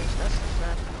 Who this? That's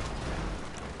exactly.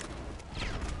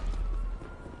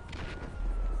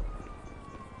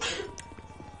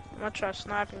 I'm gonna try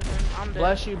sniping him. I'm dead.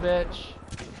 Bless you, bitch.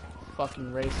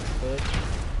 Fucking racist bitch.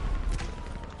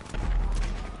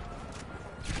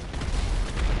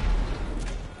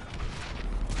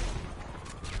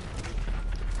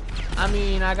 I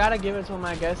mean, I gotta give it to him.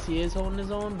 I guess he is holding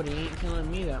his own, but he ain't killing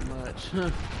me that much. He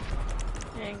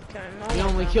ain't killing no He one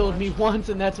only that killed much. me once,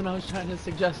 and that's when I was trying to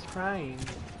suggest trying.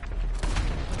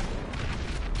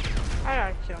 I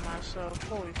gotta kill myself.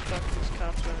 Holy fuck, these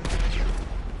cops are in.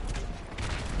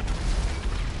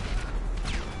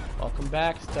 Welcome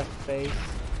back, stuffed face.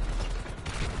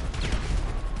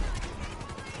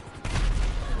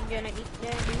 I'm gonna eat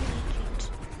that booty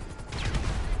cheeks.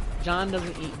 John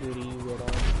doesn't eat booty, you little.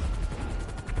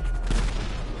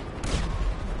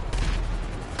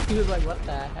 He was like, what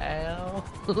the hell?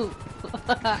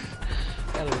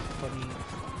 That was funny.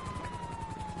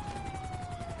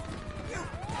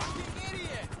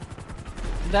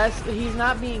 He's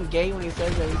not being gay when he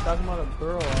says that. He's talking about a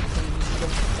girl. I'm saying he's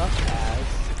just suck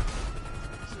ass.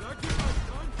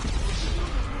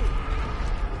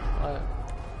 What?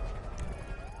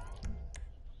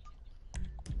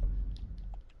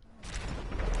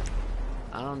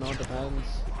 I don't know, it depends.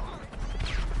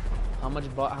 How many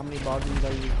bargains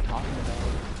are you talking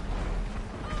about?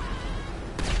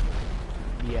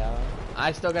 Yeah.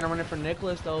 I still gotta run it for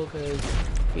Nicholas though, cause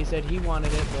he said he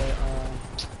wanted it, but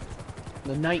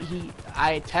the night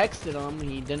I texted him,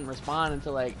 he didn't respond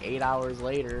until like 8 hours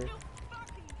later.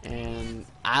 And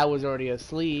I was already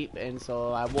asleep, and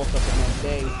so I woke up the next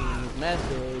day seeing his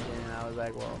message, and I was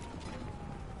like, well.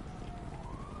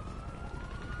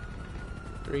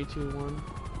 3, 2, 1.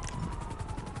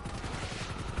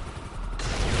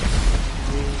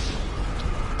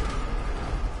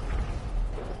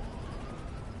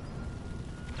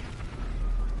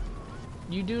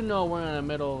 You do know we're in the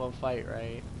middle of a fight,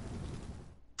 right?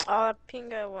 Oh, that pink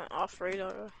guy went off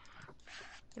radar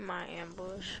in my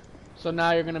ambush. So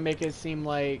now you're gonna make it seem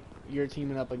like you're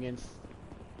teaming up against,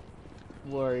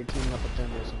 or you're teaming up with them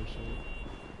or some shit.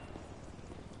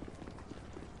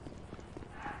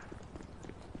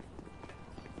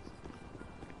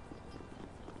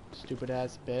 Stupid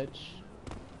ass bitch.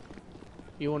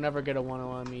 You will never get a 1-0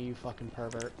 on me, you fucking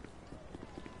pervert.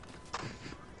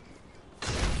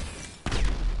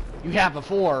 You have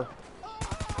before.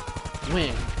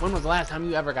 When? When was the last time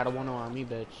you ever got a 1-0 on me,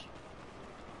 bitch?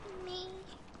 Me.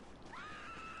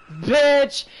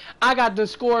 Bitch! I got the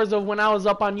scores of when I was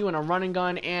up on you in a running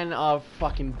gun and a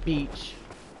fucking beach.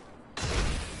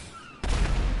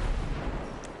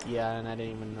 Yeah, and I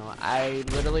didn't even know. I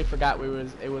literally forgot it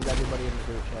was everybody in the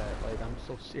group chat. Like, I'm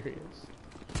so serious.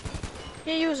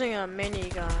 You're using a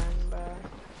minigun, bro.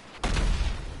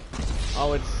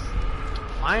 Oh, it's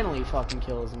finally fucking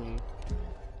kills me.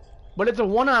 But it's a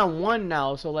one-on-one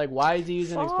now, so like, why is he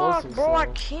using explosives? Bro, I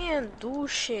So? can't do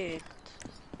shit.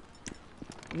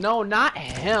 No, not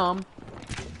him.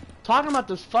 Talking about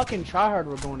this fucking tryhard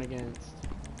we're going against.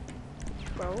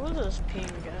 Bro, who's this ping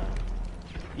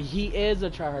guy? He is a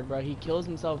tryhard, bro. He kills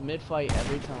himself mid-fight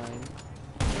every time.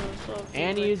 So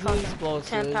And he uses explosives.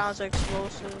 10 pounds of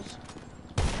explosives.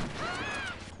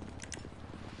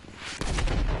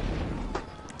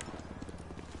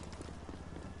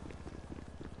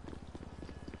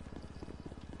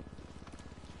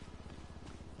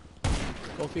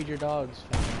 Go feed your dogs,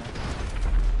 fat ass.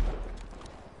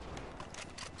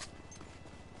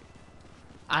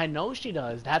 I know she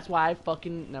does. That's why I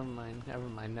fucking... Never mind. Never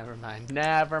mind. Never mind.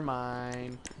 Never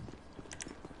mind.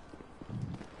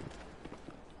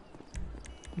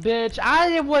 Bitch,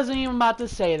 I wasn't even about to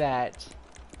say that.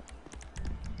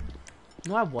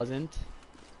 No, I wasn't.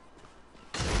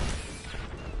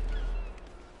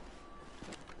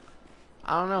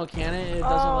 I don't know, can it? It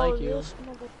doesn't like you.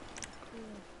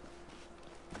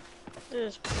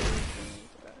 This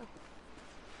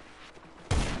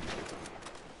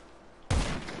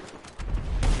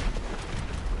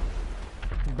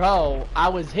Bro, I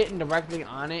was hitting directly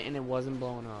on it and it wasn't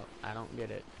blowing up. I don't get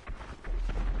it.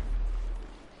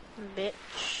 bitch.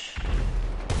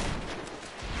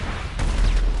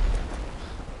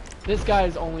 This guy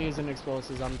is only using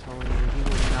explosives, I'm telling you. He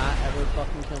will not ever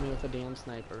fucking kill me with a damn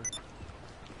sniper.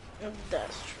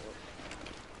 That's true.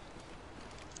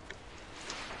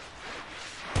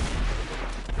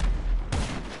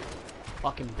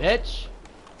 Fucking bitch.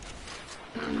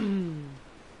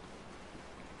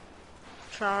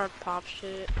 Try to pop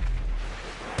shit.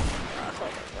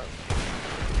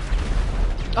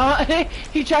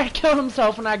 He tried to kill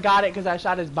himself and I got it because I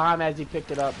shot his bomb as he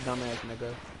picked it up, dumbass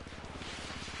nigga.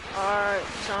 Alright,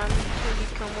 time to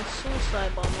become a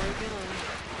suicide bomber again.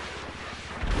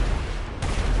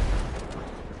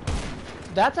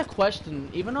 That's a question.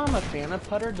 Even though I'm a fan of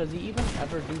putter, does he even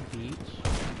ever do beach?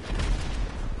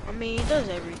 I mean, he does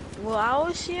every. Well, I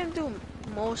always see him do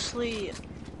mostly.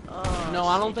 No,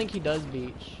 I don't think he does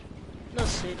beach. No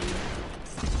city.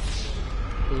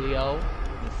 Julio.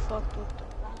 He fucked with the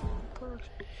wrong person.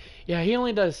 Yeah, he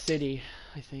only does city,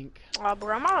 I think.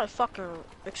 Bro, I'm gonna fucking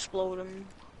explode him.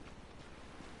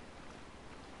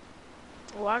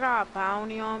 Oh, I got a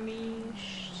bounty on me.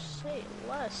 Say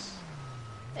less.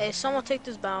 Hey, someone take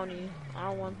this bounty. I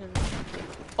don't want him.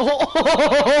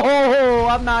 Oh,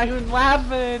 I'm not even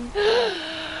laughing.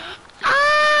 Ah!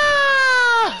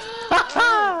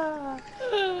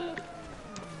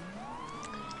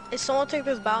 Hey, someone take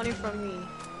this bounty from me.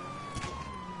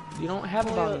 You don't have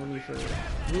a bounty on you for it.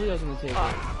 Julio's gonna take it.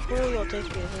 Julio, take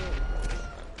it.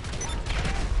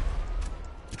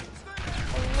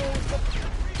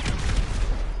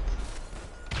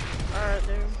 Alright,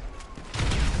 dude.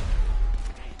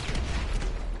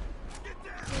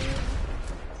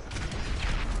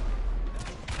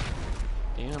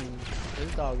 Damn,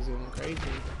 this dog's going crazy.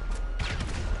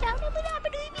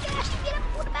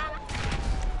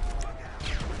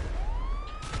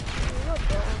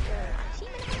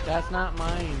 That's not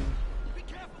mine.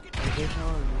 They're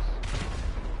John's.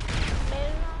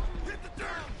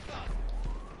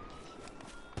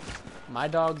 My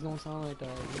dogs don't sound like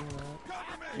dogs, you know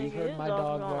that? You heard my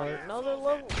dog bark. Another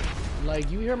level.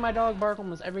 Like, you hear my dog bark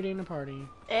almost every day in the party.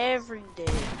 Every day.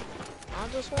 I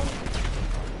just want to.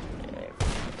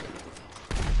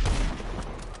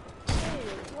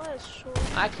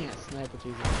 I can't snipe with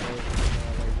these explosions,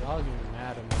 bro. Like, y'all getting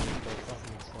mad at me with those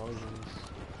fucking explosions.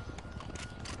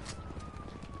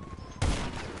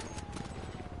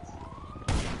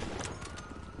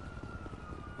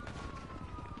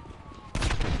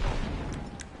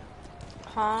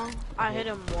 Huh? I hit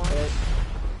him once.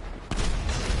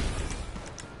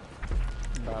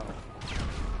 Bro.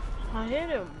 I hit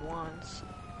him once.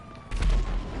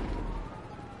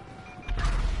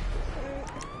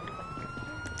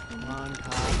 Come on,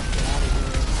 cops, get out of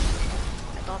here.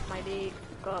 I got my D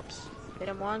cups. Hit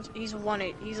him once. He's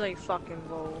 1-8. He's like fucking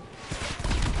low.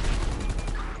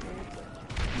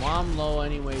 Well, I'm low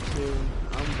anyway, too.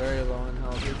 I'm very low in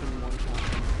health. You can one shot me.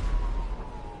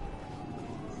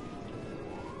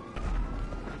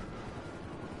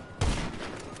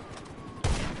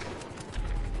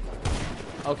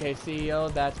 Okay,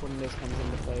 CEO, that's when this comes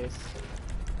into place.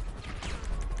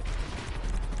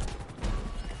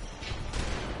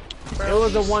 It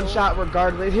was a one shot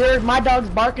regardless. Here, my dog's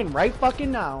barking right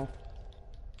fucking now.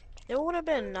 It would have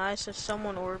been nice if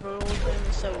someone orbitaled him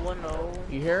instead of 1-0.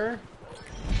 You hear her?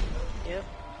 Yep.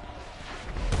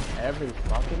 Every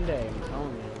fucking day, I'm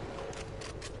telling you.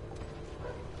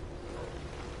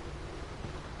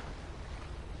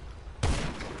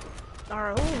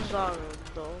 Alright, who's Zaga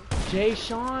though? Jay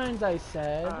Sean's, I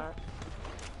said.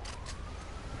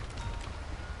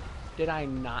 Did I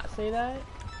not say that?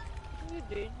 You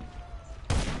did.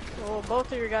 Well,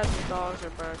 both of your guys' dogs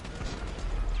are barking.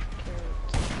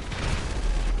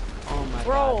 Oh my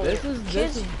Bro, god. This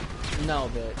is no,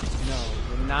 bitch. No.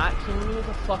 You're not killing me with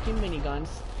a fucking minigun.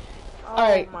 Oh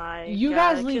Alright, my you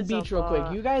God, guys leave kid's a beach real quick.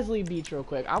 bot. You guys leave beach real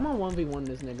quick. I'm gonna 1v1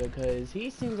 this nigga because he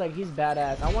seems like he's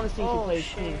badass. I want to see if he plays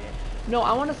clean. No,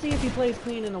 I want to see if he plays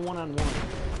clean in a one-on-one.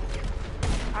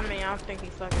 I mean, I don't think he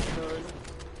fucking does.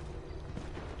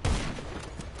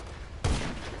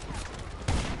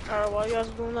 Alright, while you guys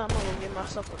are doing that, I'm gonna go get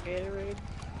myself a Gatorade.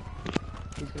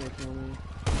 He's gonna kill me.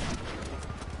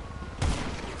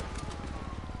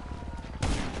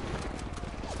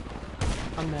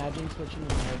 Imagine switching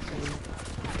the mag scene.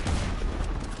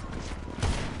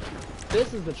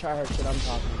 This is the tryhard shit I'm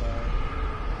talking about.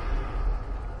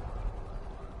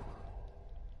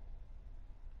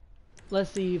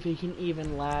 Let's see if he can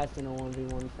even last in a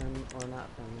 1v1 friendly, or not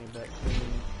friendly, but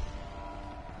clean.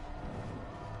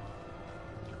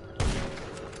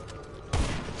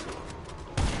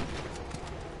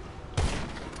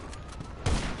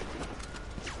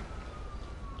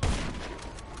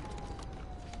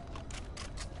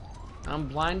 I'm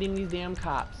blinding these damn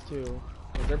cops too,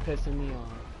 because they're pissing me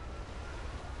off.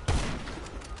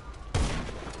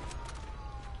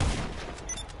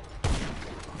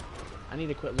 I need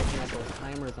to quit looking at those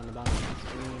timers on the bottom of the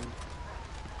screen.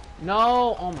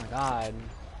 No! Oh my god.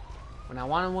 When I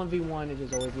want a 1v1, it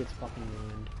just always gets fucking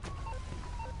ruined.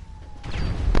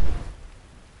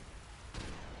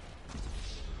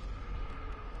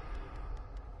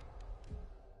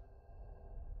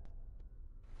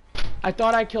 I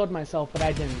thought I killed myself, but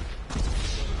I didn't.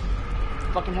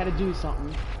 Fucking had to do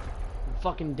something.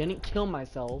 Fucking didn't kill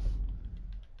myself.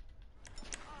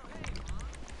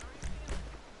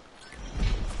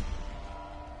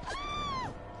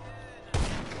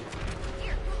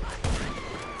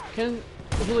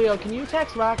 Julio, can you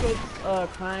text Rockets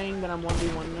crying that I'm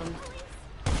 1v1 them?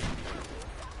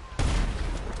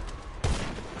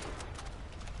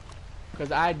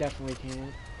 Because I definitely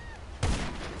can't.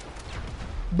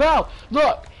 Bro,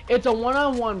 look! It's a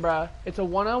one-on-one, bruh. It's a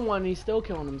one-on-one. He's still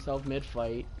killing himself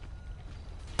mid-fight.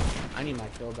 I need my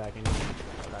kill back anyway.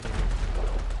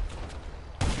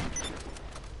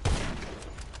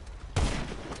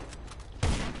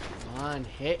 Come on,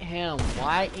 hit him.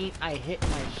 Why ain't I hitting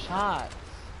my shots?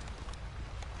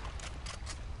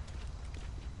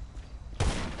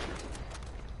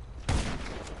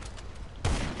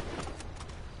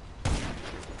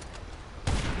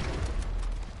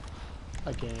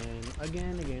 Again.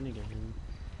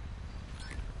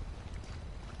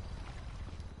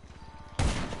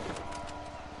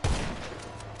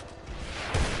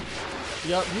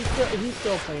 Yup, he's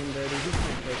still playing dirty. He's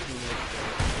still pushing it.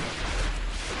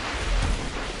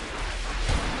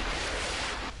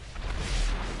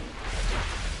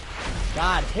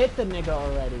 God, hit the nigga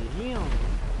already. Damn.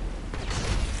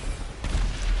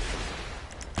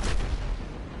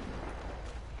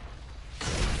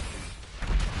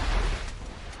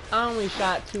 I only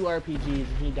shot 2 RPGs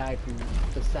and he died from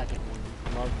the second one.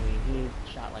 Lovely. He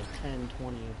shot like 10,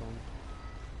 20 of them.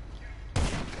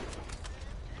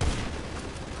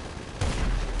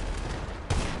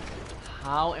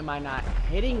 How am I not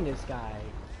hitting this guy?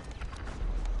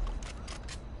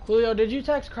 Julio, did you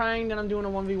text crying that I'm doing a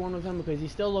 1v1 with him? Because he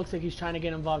still looks like he's trying to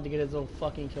get involved to get his little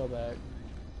fucking kill back.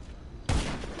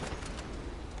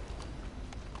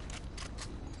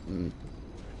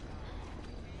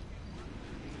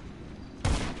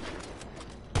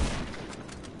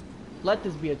 Let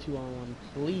this be a 2-on-1,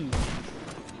 please.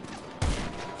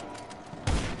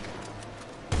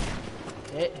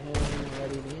 Hit him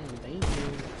already, damn. Thank you.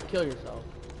 Kill yourself.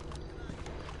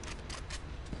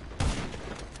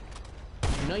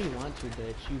 You know you want to,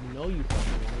 bitch. You know you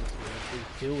fucking want to.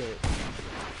 Just do it.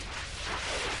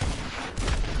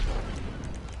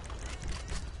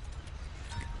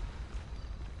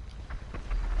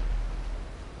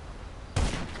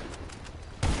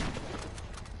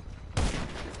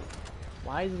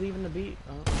 Why is he leaving the beat?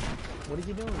 Oh, what is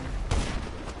he doing?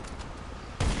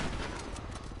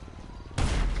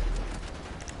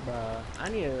 Bruh, I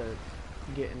need to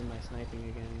get into my sniping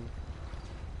again.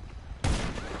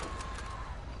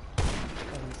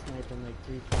 sniping like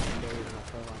 3 fucking days and I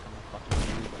feel like I'm a fucking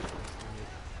noob at this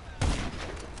snipe.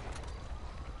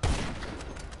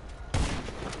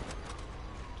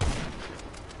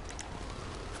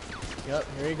 Yep,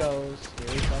 here he goes.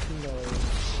 Here he fucking goes.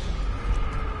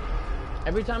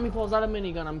 Every time he pulls out a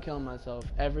minigun, I'm killing myself.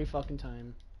 Every fucking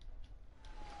time.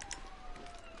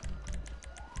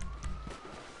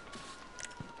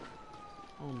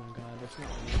 Oh my god, that's not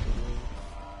what I need to do.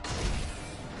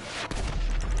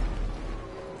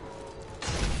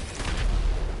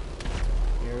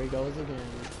 Here he goes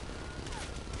again.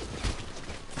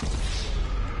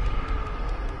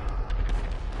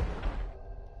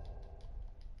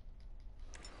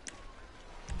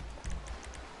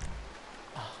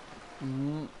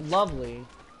 Lovely.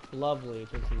 Lovely,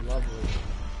 just lovely.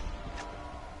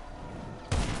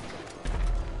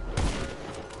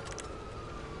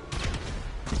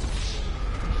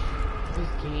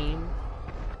 This game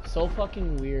so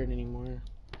fucking weird anymore.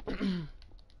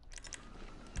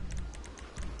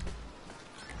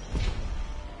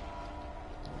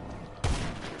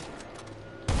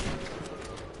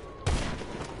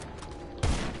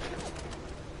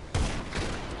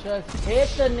 Just hit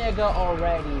the nigga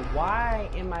already. Why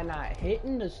am I not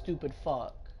hitting the stupid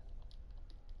fuck?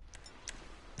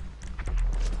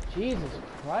 Jesus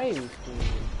Christ, dude.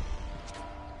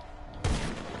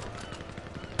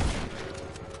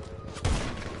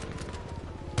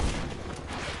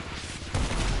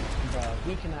 Bro,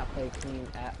 he cannot play clean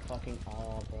at fucking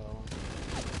all, bro.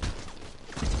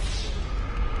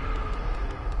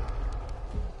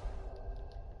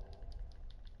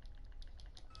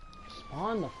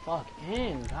 Spawn the fuck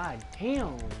in, god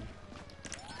damn.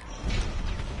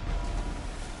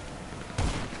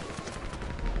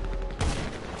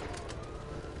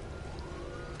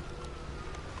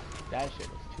 That shit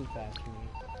was too fast for me.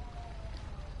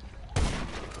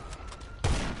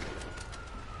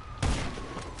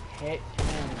 Hit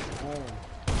him. Oh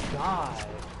god.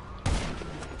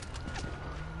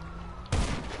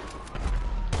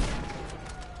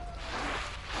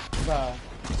 Bruh.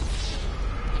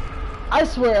 I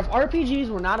swear, if RPGs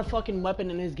were not a fucking weapon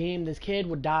in this game, this kid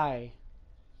would die.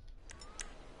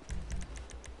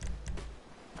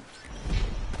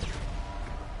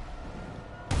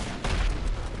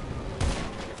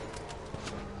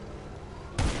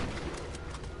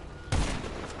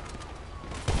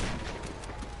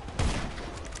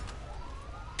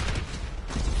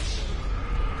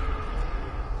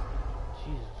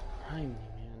 Jesus Christ,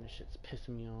 man, this shit's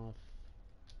pissing me off.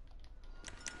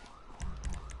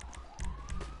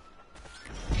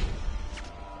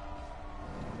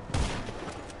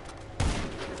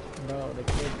 Bro, the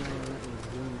kid's not even letting me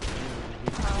zoom in.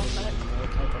 He's no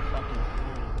type of fucking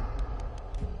time.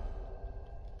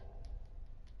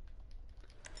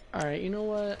 Alright, you know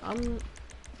what?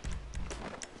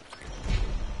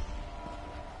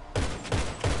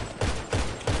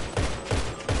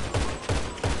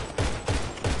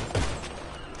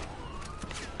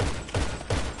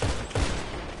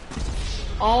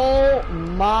 Oh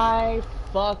my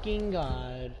fucking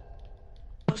god.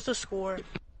 What's the score?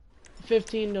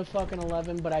 15 to fucking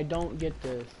 11, but I don't get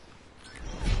this.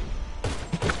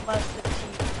 Less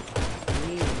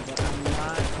 15. But I'm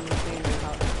not understanding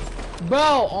how.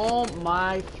 Bro, oh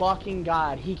my fucking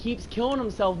god. He keeps killing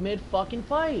himself mid fucking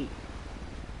fight.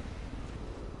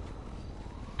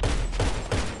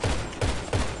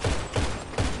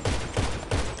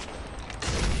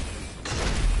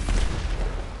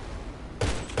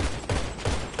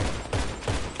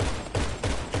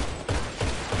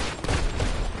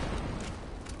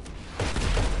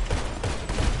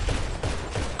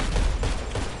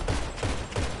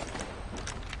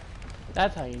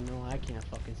 That's how you know I can't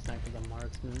fucking snipe as a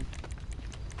marksman.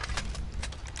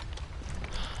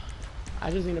 I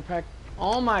just need to practice.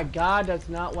 Oh my god, that's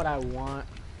not what I want.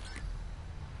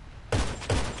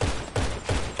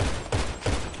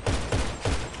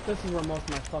 This is where most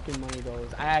of my fucking money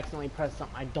goes. I accidentally pressed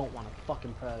something I don't want to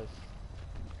fucking press.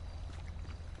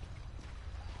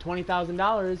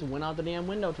 $20,000 went out the damn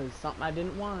window to something I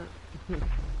didn't want.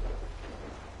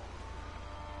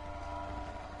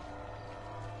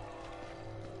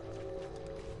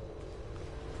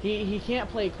 He can't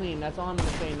play clean. That's all I'm gonna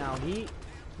say now.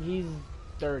 He's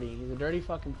dirty. He's a dirty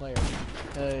fucking player.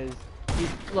 Cause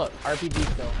look, RPG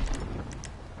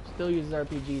still uses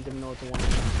RPGs even though it's a one.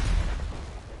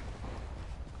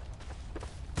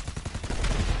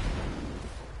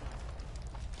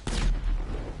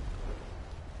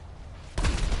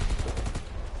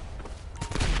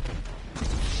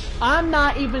 I'm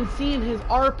not even seeing his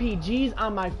RPGs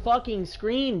on my fucking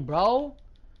screen, bro.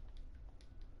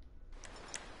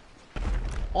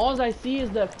 All I see is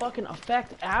the fucking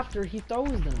effect after he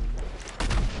throws them.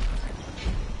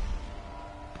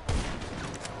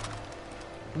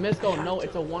 Misco, no,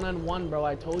 it's a one-on-one, bro.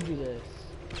 I told you this.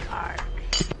 Alright.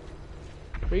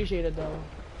 Appreciate it, though.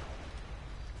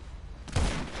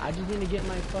 I just need to get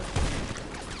my fucking...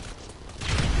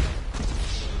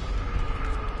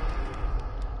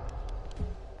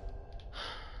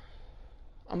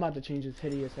 I'm about to change this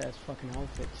hideous ass fucking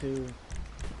outfit too.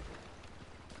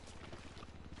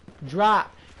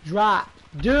 Drop! Drop!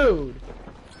 Dude!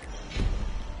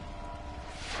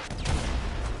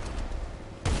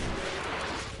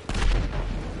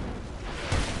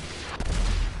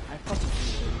 I fucking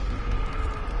hate it.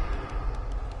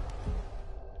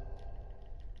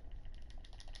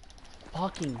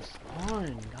 Fucking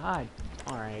spawn, God.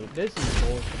 Alright, this is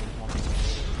bullshit I'm talking about.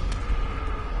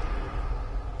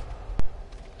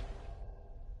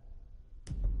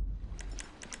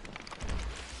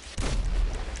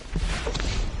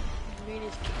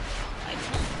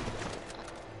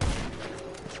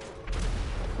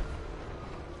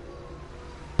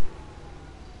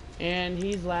 And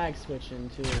he's lag switching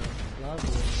too.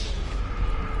 Lovely.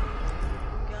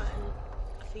 Got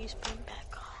a face paint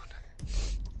back on.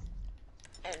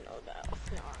 And no doubt.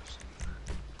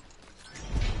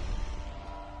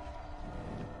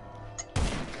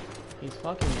 He's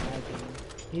fucking lagging.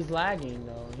 He's lagging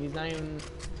though. He's not even...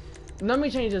 Let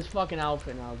me change his fucking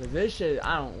outfit now, because this shit,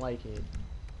 I don't like it.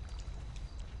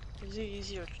 Is it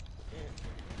easier?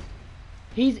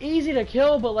 He's easy to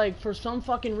kill, but like, for some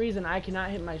fucking reason, I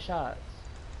cannot hit my shots.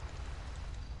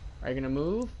 Are you gonna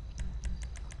move?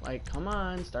 Like, come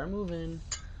on, start moving.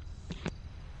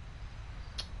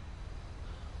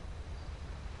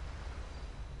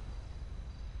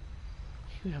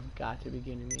 You have got to be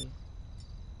kidding me.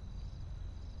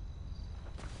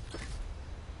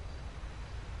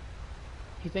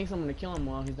 He thinks I'm gonna kill him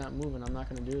while he's not moving. I'm not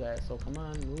gonna do that, so come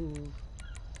on, move.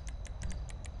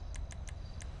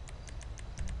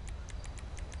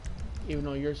 Even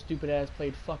though your stupid ass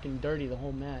played fucking dirty the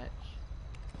whole match.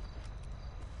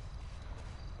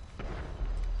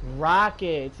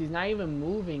 Rockets! He's not even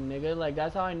moving, nigga. Like,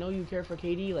 that's how I know you care for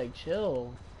KD. Like,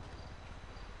 chill.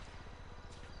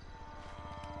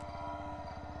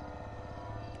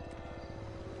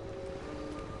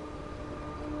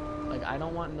 Like, I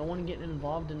don't want no one getting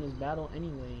involved in this battle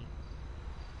anyway.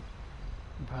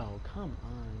 Bro, come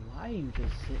on. Why are you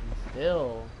just sitting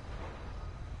still?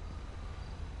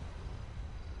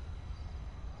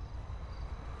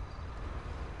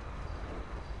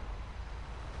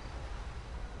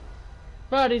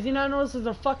 Bro, does he not notice there's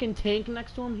a fucking tank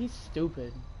next to him? He's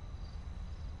stupid.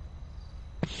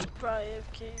 Probably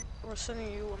AFK. We're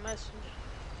sending you a message.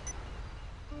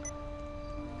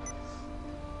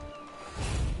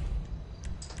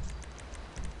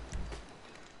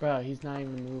 Bro, he's not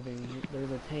even moving.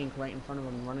 There's a tank right in front of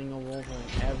him running all over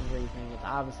and everything. It's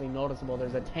obviously noticeable.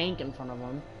 There's a tank in front of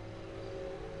him.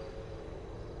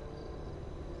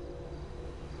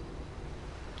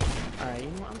 Alright, you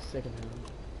know what? I'm sick of him.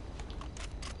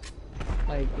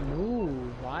 Like,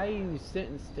 move. Why are you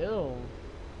sitting still?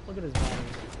 Look at his body.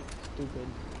 Stupid.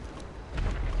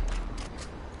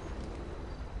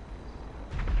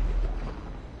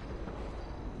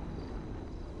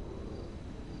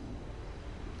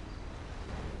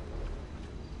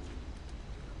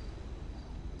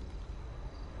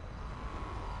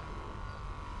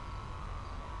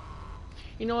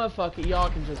 You know what? Fuck it. Y'all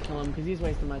can just kill him because he's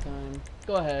wasting my time.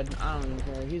 Go ahead. I don't even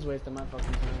care. He's wasting my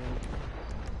fucking time.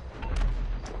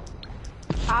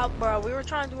 Ah, bro, we were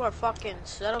trying to do our fucking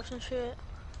setups and shit.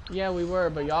 Yeah, we were,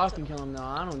 but y'all can kill him now.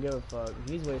 I don't give a fuck.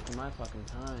 He's wasting my fucking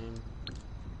time.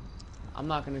 I'm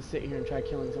not gonna sit here and try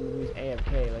killing someone who's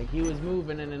AFK. Like, he was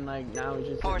moving and then, like, now he's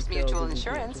just... Force Mutual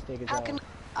Insurance. How out. can...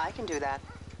 I can do that.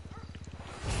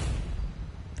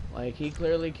 Like, he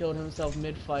clearly killed himself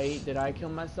mid-fight. Did I kill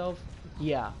myself?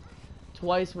 Yeah.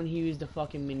 Twice when he used a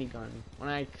fucking minigun. When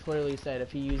I clearly said if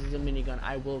he uses a minigun,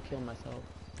 I will kill myself.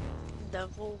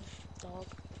 Devil dog.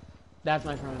 That's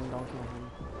my friend. Don't kill him.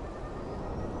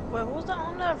 Wait, what was that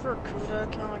on that for Kuda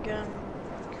account again?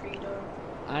 Krita.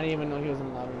 I didn't even know he was in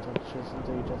the lobby until he just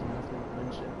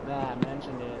mentioned it. Damn, I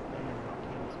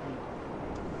can't speak.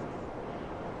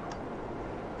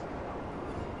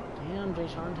 Damn, Jay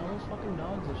Sean, tell those fucking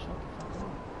dogs to shut the fuck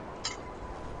up.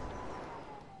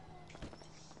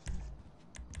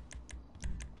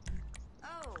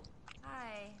 Oh,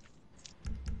 hi.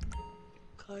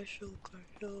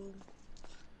 Cayo.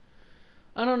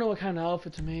 I don't know what kind of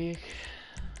outfit to make.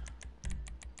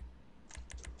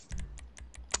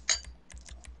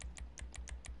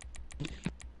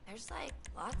 There's like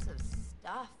lots of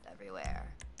stuff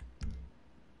everywhere.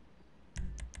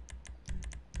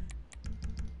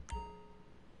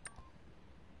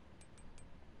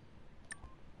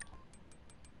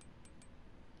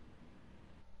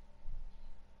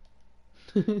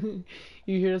 You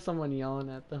hear someone yelling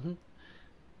at them.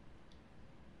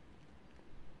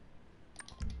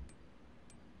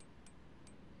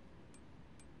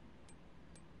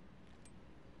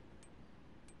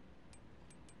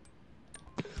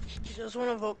 You just want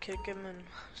to vote kick him and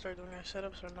start doing our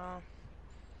setups or not?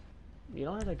 You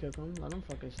don't have to cook him. Let him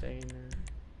fucking stay in there.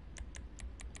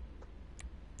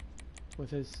 With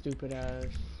his stupid ass.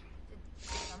 Did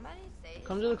somebody say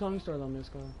Come to the clothing store though,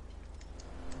 Misko.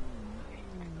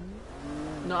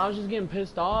 No, I was just getting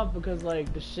pissed off because like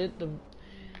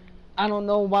I don't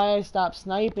know why I stopped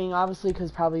sniping, obviously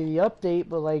because probably the update,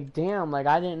 but like damn, like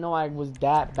I didn't know I was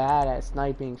that bad at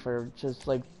sniping for just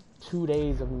like 2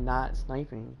 days of not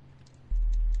sniping.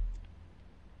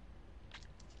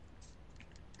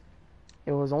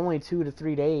 It was only 2 to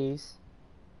 3 days.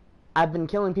 I've been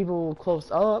killing people close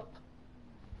up.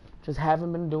 Just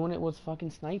haven't been doing it with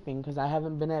fucking sniping because I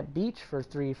haven't been at beach for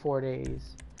 3-4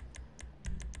 days.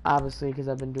 Obviously because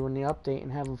I've been doing the update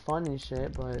and having fun and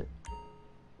shit, but...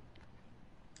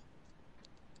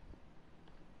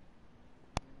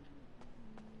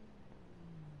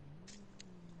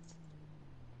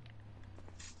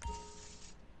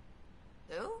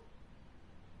 who?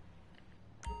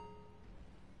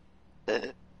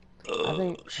 I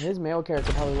think his male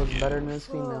character probably looks better than his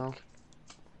female.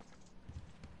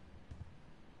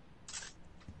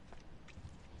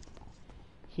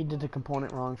 He did the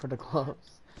component wrong for the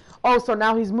gloves. Oh, so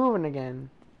now he's moving again.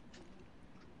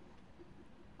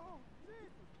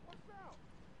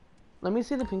 Let me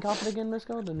see the pink outfit again,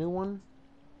 Misko, the new one.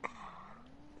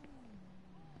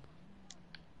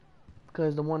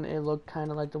 Because the one, it looked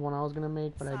kind of like the one I was going to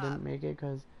make, but I didn't make it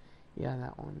because, yeah,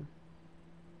 that one.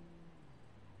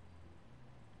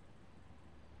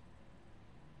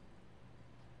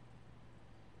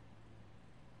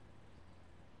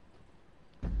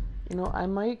 You know, I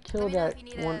might kill that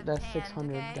one, that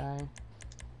 600 guy.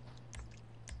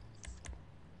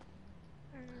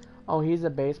 Oh, he's a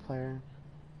bass player.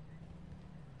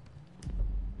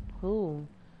 Who?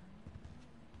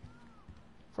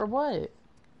 For what?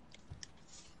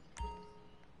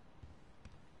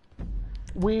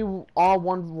 We all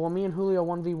well, me and Julio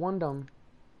 1v1'd him.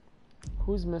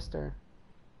 Who's Mister?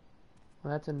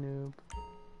 Well, that's a noob.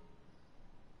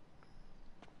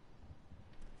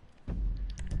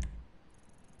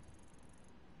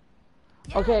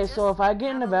 Yeah, okay, so if I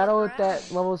get in a battle with that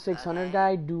around. level 600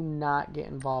 guy, do not get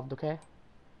involved, okay?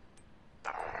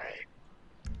 Alright.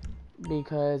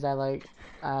 Because I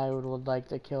would like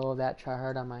to kill that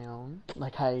tryhard on my own,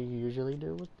 like I usually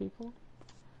do with people.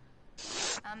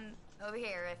 Over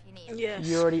here if you need. Yes.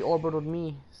 You already orbited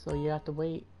me, so you have to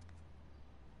wait.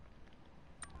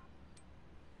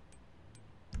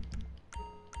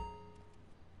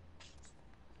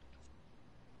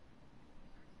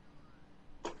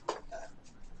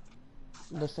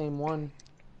 The same one.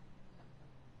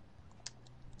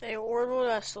 Hey, orbital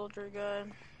that soldier guy.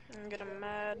 I'm getting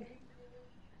mad.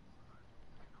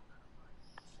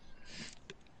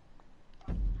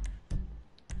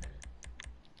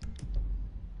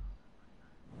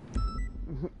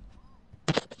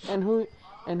 And who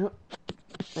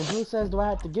says do I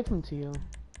have to give him to you?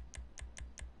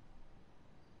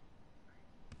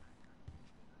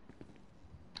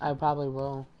 I probably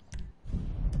will.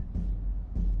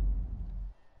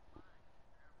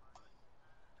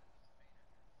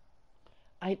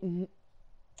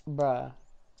 Bruh,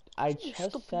 I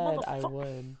just said I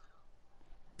would.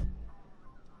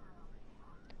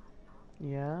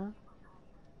 Yeah?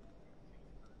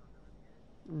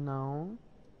 No.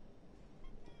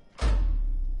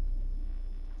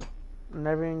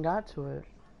 Never even got to it.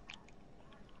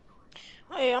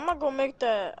 Hey, I'm gonna go make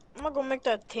that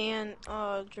tan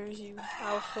jersey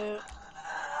outfit.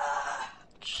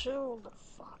 Chill the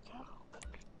fuck out.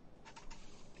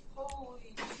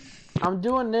 I'm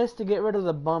doing this to get rid of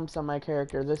the bumps on my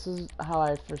character. This is how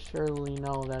I for surely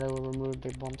know that it will remove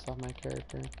the bumps off my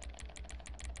character.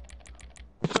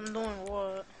 I'm doing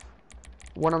what?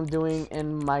 What I'm doing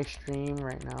in my stream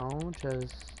right now,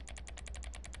 just...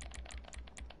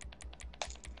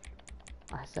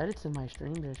 I said it's in my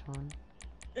stream, bitch, hon.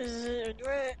 Is it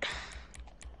right?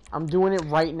 I'm doing it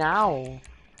right now.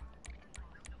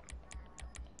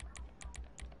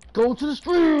 Go to the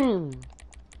stream!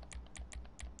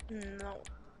 No.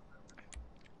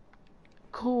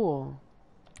 Cool.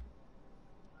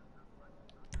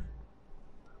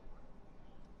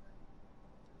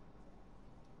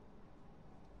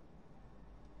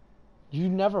 You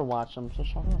never watch them, so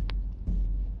shut up.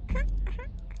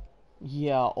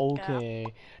 Yeah, okay.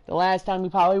 Yeah. The last time you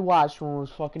probably watched one was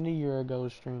fucking a year ago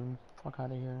stream. Fuck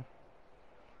out of here.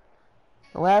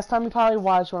 The last time you probably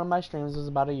watched one of my streams was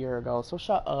about a year ago, so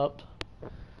shut up.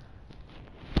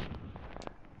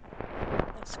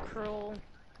 That's cruel.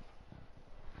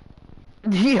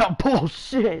 Yeah,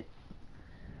 bullshit.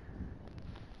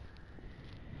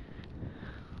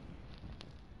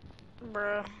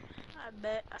 Bruh, I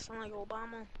bet I sound like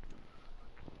Obama.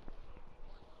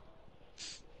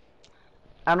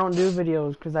 I don't do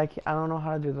videos because I don't know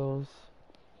how to do those.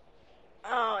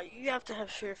 Oh, you have to have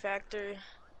Fear Factor.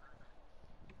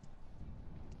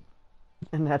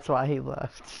 And that's why he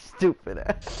left. Stupid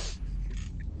ass.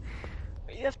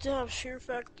 You have to have Sheer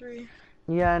Factory.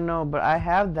 Yeah, I know, but I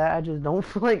have that. I just don't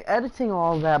feel like editing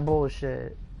all that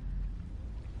bullshit.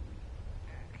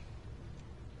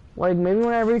 Like, maybe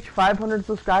when I reach 500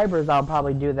 subscribers, I'll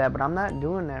probably do that, but I'm not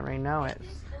doing that right now.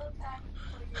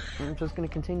 I'm just gonna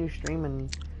continue streaming.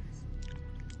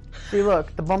 See,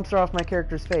 look, the bumps are off my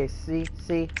character's face. See,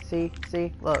 see, see,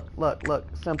 see? Look, look, look.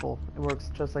 Simple. It works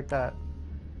just like that.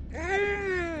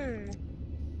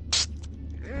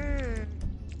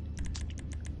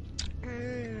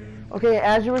 Okay,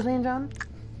 as you were saying, John?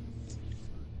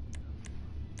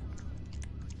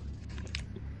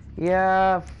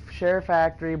 Yeah, share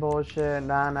factory bullshit.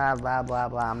 Nah, blah, blah,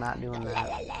 blah. I'm not doing that.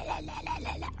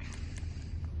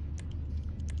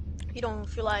 He don't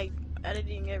feel like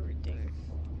editing everything.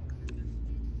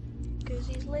 Cause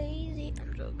he's lazy.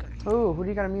 I'm joking. Who do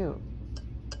you gotta mute?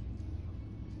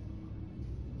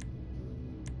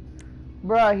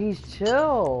 Bruh, he's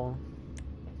chill.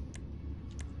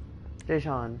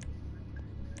 Jason.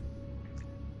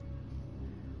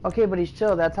 Okay, but he's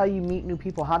chill. That's how you meet new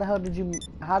people. How the hell did you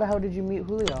meet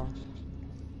Julio?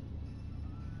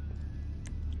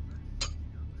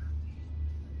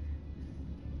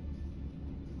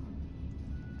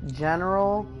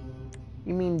 General?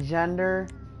 You mean gender?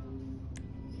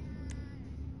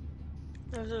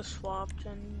 There's a swap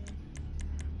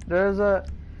gender.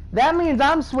 That means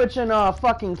I'm switching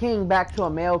fucking King back to a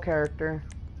male character.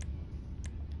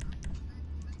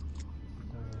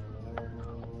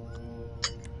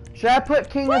 Should I put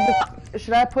King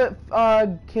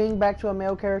King back to a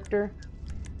male character?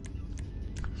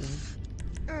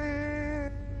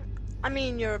 I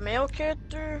mean, your male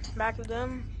character back to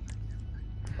them.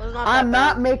 I'm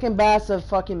not making Bass a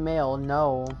fucking male.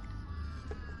 No.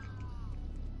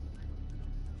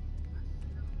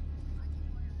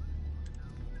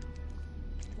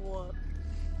 What?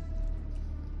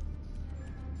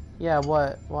 Yeah.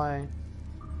 What? Why?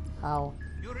 How?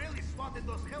 You really spotted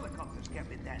those helicopters,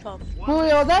 Captain Dan.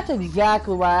 Julio, that's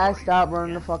exactly why I stopped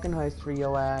running the fucking heist for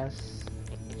your ass.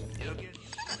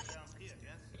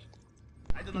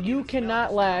 You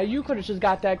cannot lie. You could have just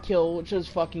got that kill, just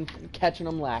fucking catching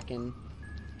them lacking.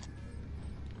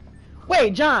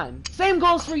 Wait, John. Same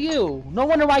goes for you. No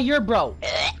wonder why you're broke.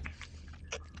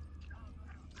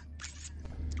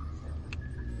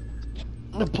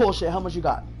 Bullshit. How much you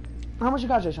got? How much you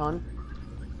got, Jason?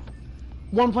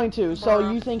 1.2.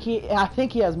 So you think I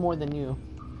think he has more than you.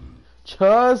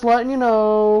 Just letting you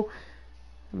know.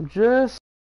 I'm just.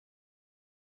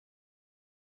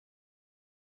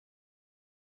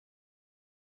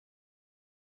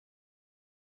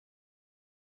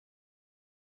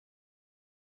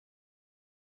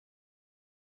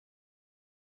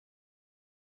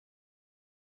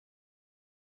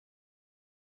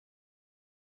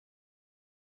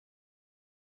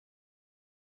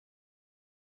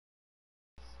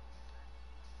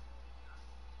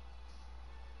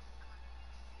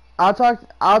 I'll talk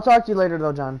to you later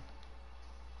though, John.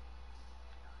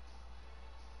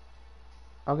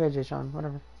 Okay, Jason,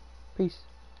 whatever. Peace.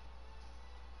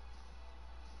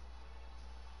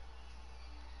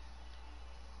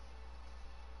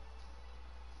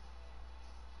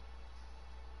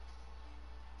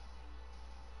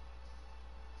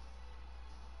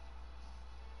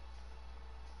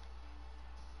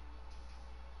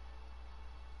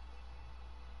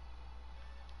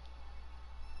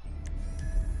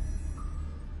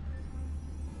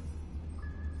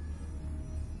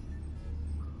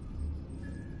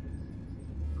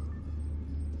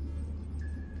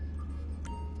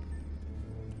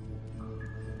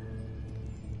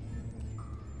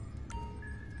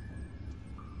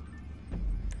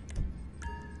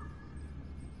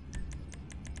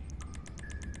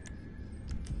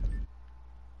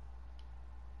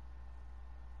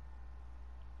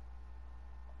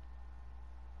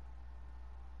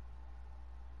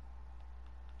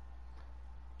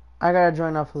 I gotta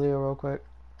join off Leo real quick.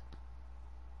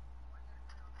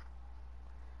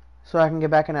 So I can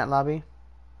get back in that lobby.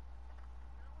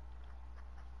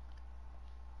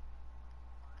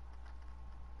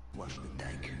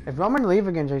 If you want me to leave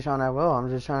again, Jason, I will. I'm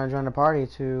just trying to join the party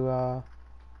to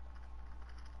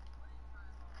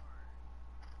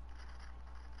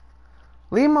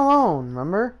Leave him alone,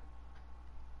 remember?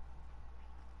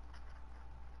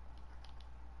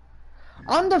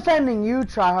 I'm defending you,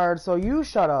 tryhard, so you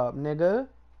shut up, nigga.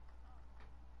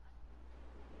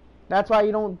 That's why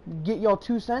you don't get your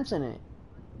 2 cents in it.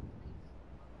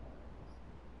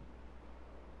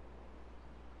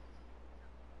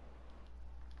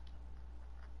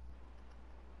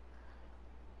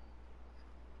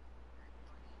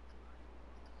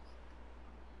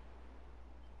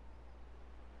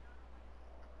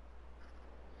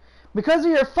 Because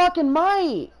of your fucking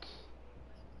mic.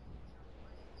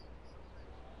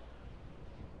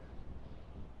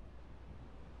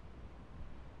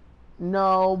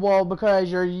 No, well,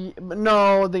 because you're...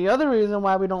 No, the other reason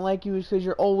why we don't like you is because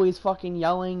you're always fucking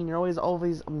yelling and you're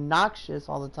always obnoxious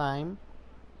all the time.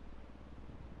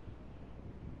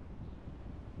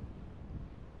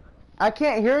 I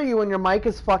can't hear you when your mic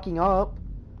is fucking up.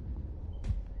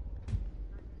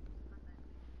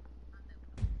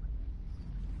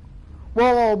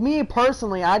 Well, me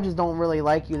personally, I just don't really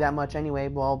like you that much anyway,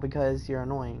 well, because you're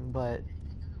annoying, but...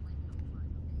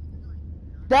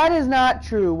 That is not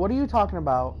true. What are you talking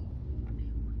about?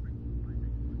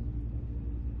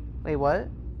 Wait, what?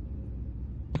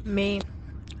 Me.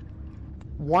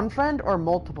 One friend or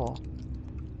multiple?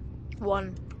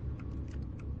 One.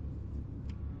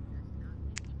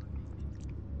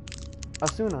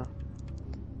 Asuna.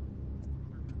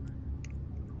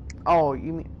 Oh,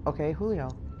 you mean... Okay, Julio.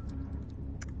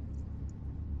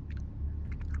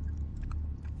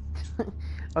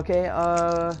 Okay,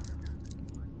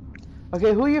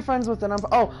 Okay, who are you friends with the number?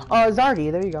 Oh,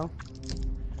 Zardy, there you go.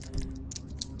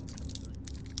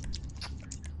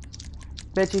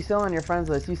 Bitch, he's still on your friends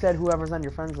list. You said whoever's on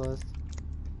your friends list.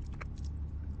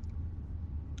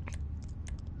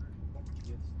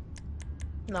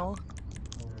 No.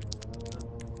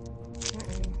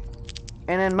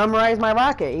 And then Memorize My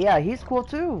Rocket. Yeah, he's cool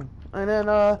too. And then,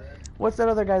 what's that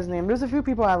other guy's name? There's a few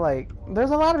people I like.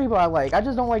 There's a lot of people I like. I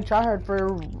just don't like Tryhard for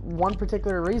one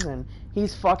particular reason.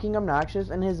 He's fucking obnoxious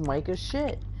and his mic is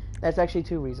shit. That's actually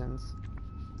 2 reasons.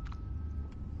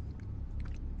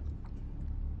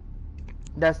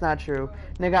 That's not true.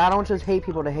 Nigga, I don't just hate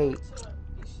people to hate.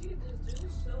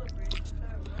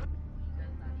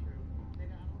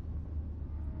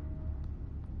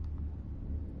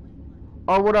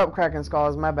 Oh, what up, Kraken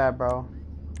Skulls? My bad, bro.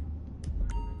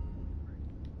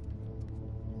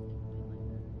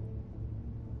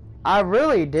 I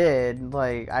really did.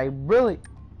 Like,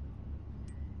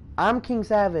 I'm King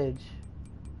Savage.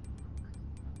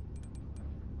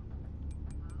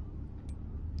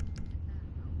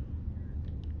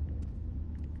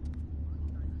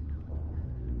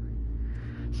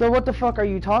 So what the fuck are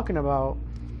you talking about?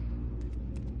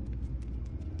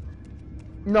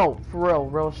 No, for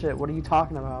real shit. What are you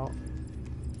talking about?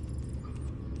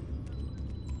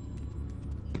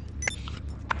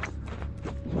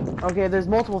 Okay, there's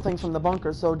multiple things from the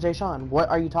bunker, so Jay Sean, what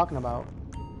are you talking about?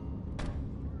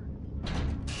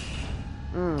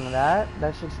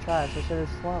 That shit's trash. That shit is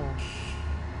slow.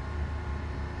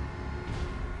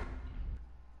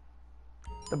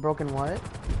 The broken what?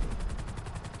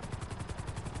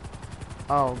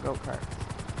 Oh, go-karts.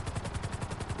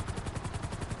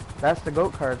 That's the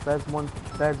go-karts.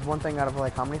 That's one thing out of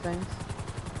like how many things?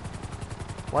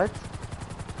 What?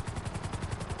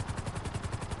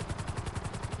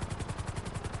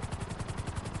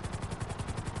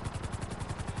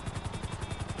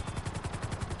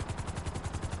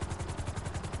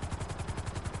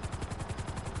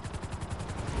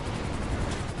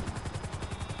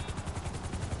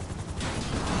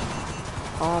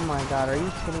 Oh my god, are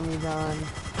you kidding me, John?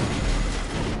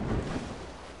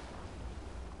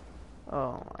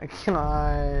 Oh my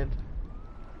god.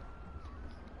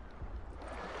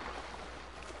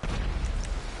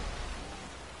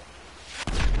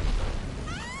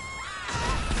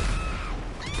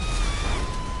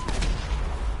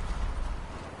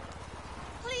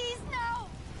 Please, no!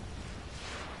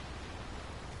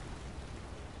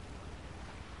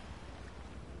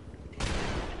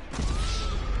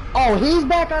 Oh, he's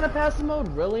back on a passive mode?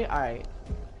 Really? Alright.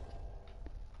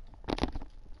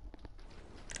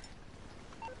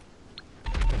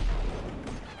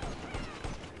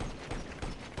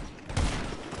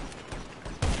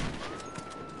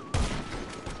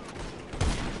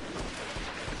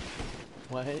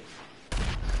 What?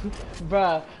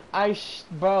 Bruh, I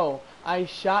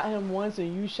shot him once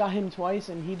and you shot him twice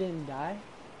and he didn't die?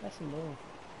 That's some bull.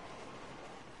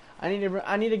 I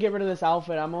need to get rid of this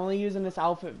outfit. I'm only using this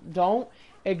outfit. Don't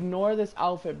ignore this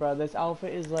outfit, bro. This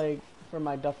outfit is like for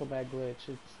my duffel bag glitch.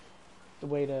 It's the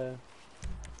way to...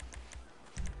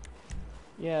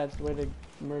 Yeah, it's the way to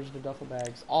merge the duffel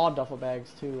bags. All duffel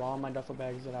bags too. All my duffel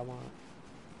bags that I want.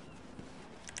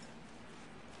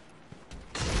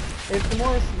 It's the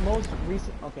most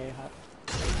recent. Okay,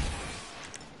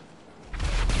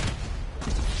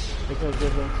 because they're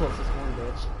the closest one,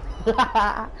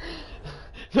 bitch.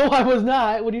 No, I was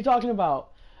not. What are you talking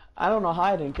about? I don't know how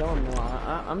I didn't kill him. No,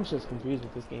 I'm just confused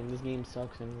with this game. This game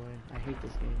sucks anyway. I hate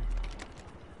this game.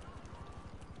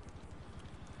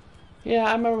 Yeah,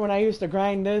 I remember when I used to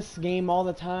grind this game all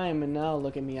the time, and now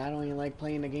look at me. I don't even like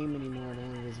playing the game anymore. The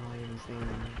only reason why I even stay in it.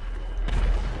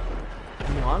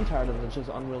 You know, I'm tired of the just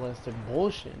unrealistic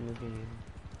bullshit in this game.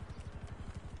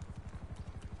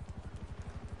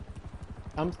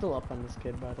 I'm still up on this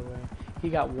kid, by the way. He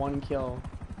got 1 kill.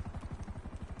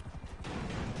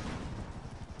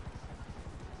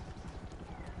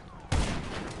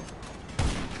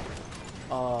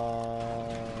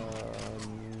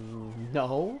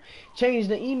 No. Change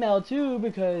the email too,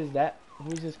 because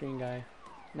who's this green guy?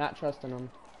 Not trusting him.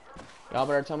 Y'all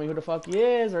better tell me who the fuck he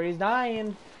is or he's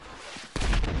dying.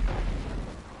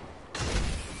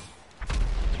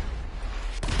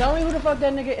 Tell me who the fuck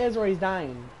that nigga is or he's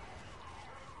dying.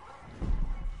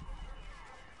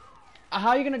 How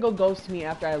are you gonna go ghost me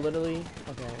after I literally...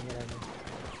 Okay, whatever.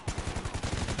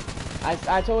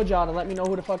 I told y'all to let me know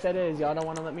who the fuck that is. Y'all don't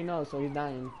want to let me know, so he's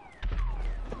dying.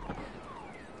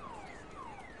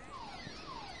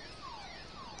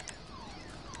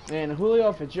 And Julio,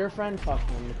 if it's your friend, fuck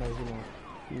him, because,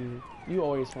 you know, you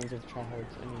always friends with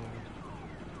tryhards anyway.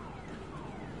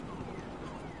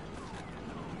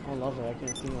 Oh, lovely, I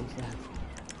can't see him snap.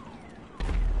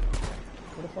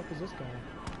 Where the fuck is this guy?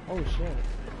 Oh, shit.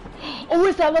 Oh,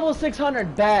 it's that level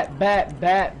 600! Bet,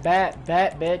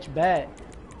 bitch, bet.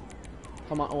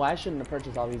 Come on. Oh, I shouldn't have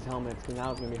purchased all these helmets, because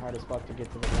now it's going to be hard as fuck to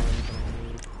get to the ones that I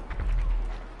need.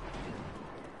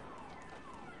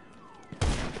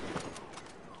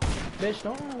 Bitch,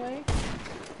 don't run away.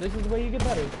 This is the way you get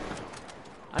better.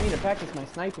 I need to practice my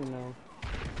sniping now.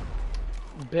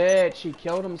 Bitch, he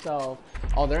killed himself.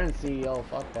 Oh, they're in CEO.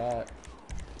 Fuck that.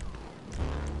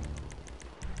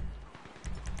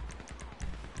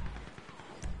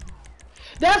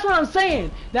 That's what I'm saying.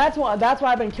 That's why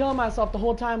I've been killing myself the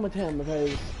whole time with him,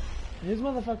 because his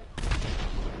motherfucker.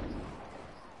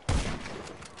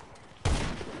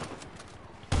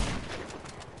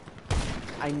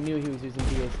 I knew he was using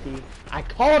DST. I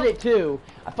called it too.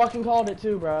 I fucking called it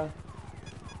too, bruh.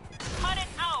 Cut it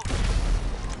out.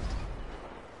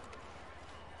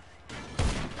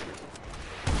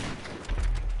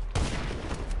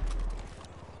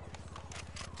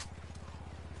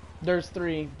 There's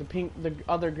 3. The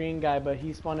other green guy, but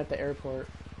he spawned at the airport.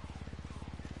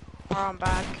 I'm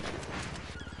back.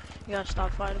 You gotta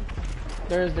stop fighting.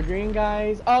 There's the green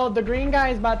guys. Oh, the green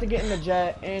guy's about to get in the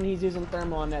jet, and he's using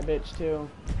thermal on that bitch too.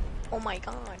 Oh my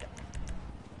god.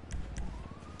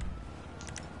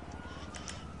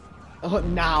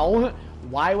 Now?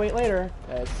 Why wait later?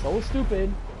 That's so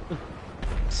stupid.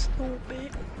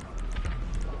 Stupid.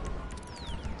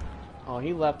 Oh,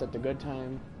 he left at the good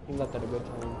time. He left at a good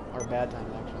time. Or bad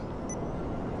time, actually.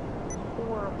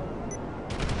 Horrible.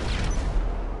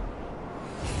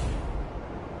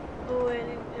 Oh, wait,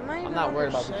 am I even I'm not worried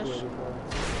about the sesh? 284.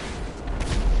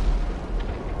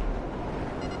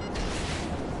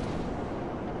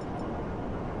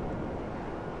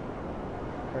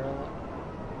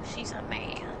 She's a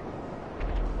man.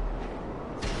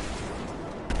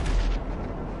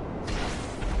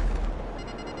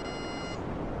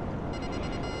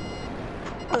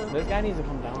 This guy needs to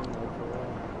come down, like, for real.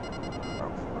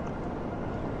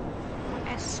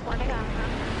 I swear to God.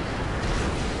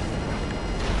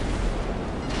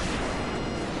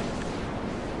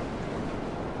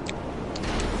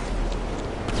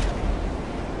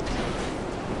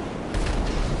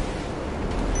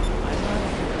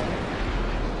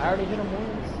 I already hit him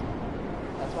once.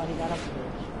 That's why he got up to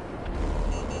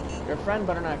this. Your friend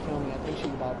better not kill me. I think she's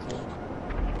about to.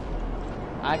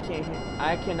 I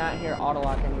cannot hear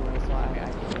auto-lock anyway, so I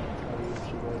can't tell you if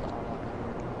she was auto-lock or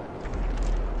not.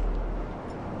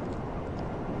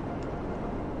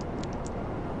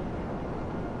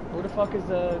 Who the fuck is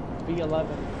the V11?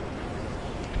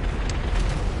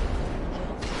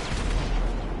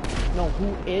 No,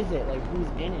 who is it? Like, who's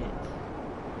in it?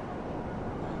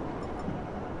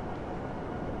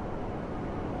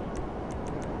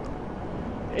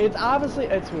 It's obviously,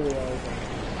 it's Julio.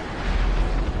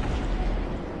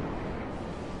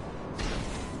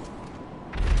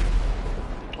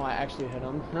 Oh, I actually hit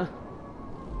him.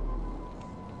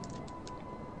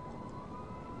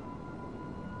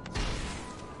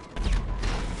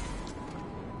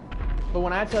 But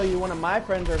when I tell you one of my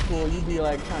friends are cool, you be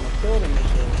like trying to kill them and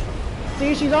shit.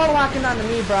 See, she's all locking onto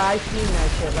me, bro. I seen that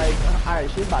shit. Like,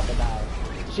 alright, she's about to die.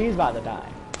 She's about to die.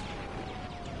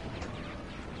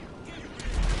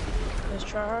 Let's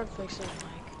try hard fix it,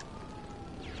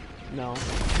 Mike. No.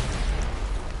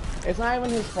 It's not even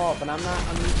his fault, but I'm using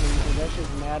him because that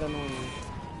shit's mad annoying.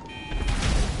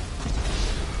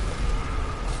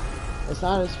 It's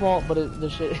not his fault, but the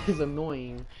shit is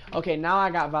annoying. Okay, now I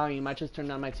got volume. I just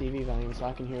turned on my TV volume so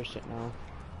I can hear shit now.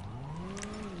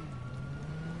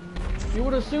 You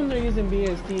would assume they're using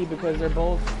BST because they're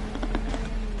both...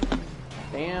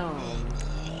 Damn.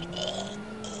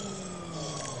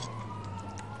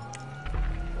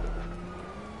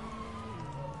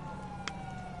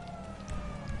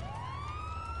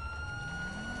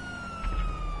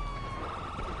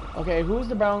 Okay, who's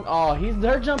the brown? Oh,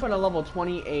 they're jumping to level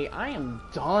 28. I am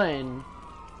done.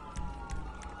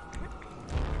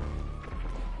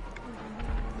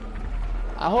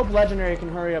 I hope Legendary can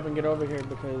hurry up and get over here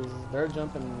because they're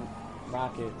jumping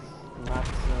rockets. And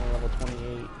rockets are level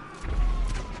 28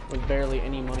 with barely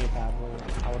any money probably,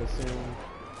 I would assume.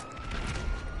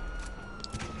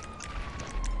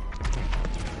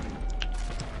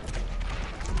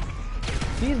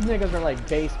 These niggas are like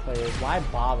base players. Why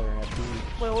bother at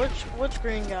these? Wait, which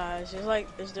green guys? Is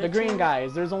there the green two?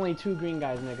 guys? There's only 2 green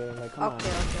guys, nigga. Like, come on. Okay.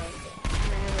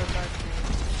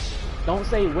 Don't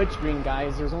say which green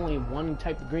guys. There's only one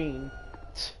type of green.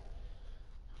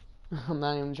 I'm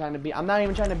not even trying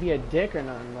to be a dick or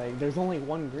nothing. Like, there's only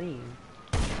one green.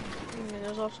 I mean,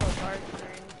 there's also a dark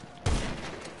green.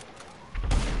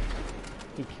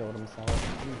 He killed himself.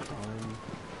 I'm done.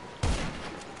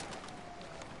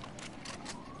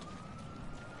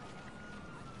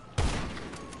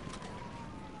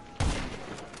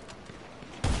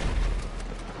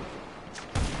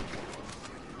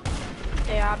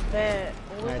 Yeah, I bet.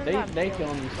 Alright, they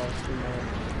killing themselves too much.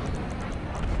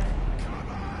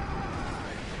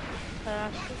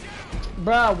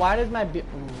 Bruh, why does my oh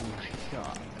my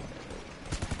god.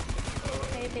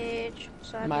 Hey bitch.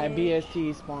 What's My up,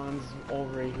 BST spawns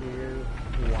over here.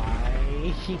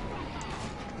 Why?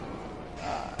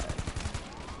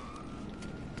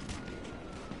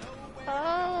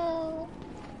 Oh.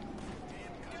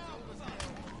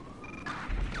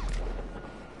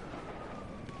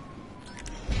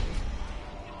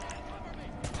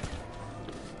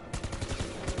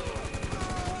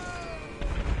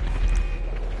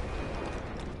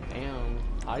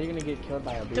 How are you gonna get killed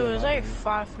by a Dude, there's like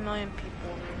 5 million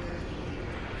people.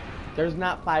 There's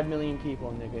not 5 million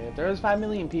people, nigga. If there was 5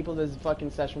 million people, this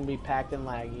fucking session would be packed and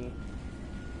laggy.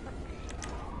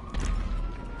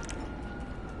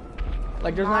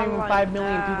 Like, there's not even 5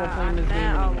 million people playing this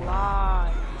game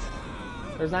anymore.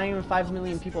 There's not even 5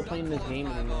 million people playing this game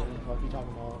anymore. What the fuck are you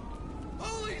talking about?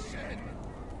 Holy shit!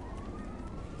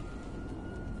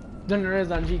 Than there is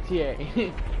on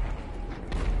GTA.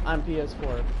 On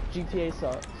PS4. GTA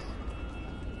sucks.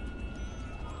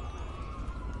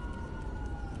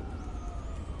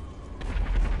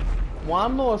 Well,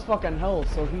 I'm low as fucking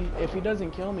health, so if he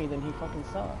doesn't kill me, then he fucking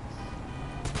sucks.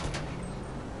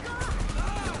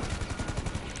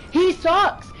 He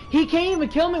sucks! He can't even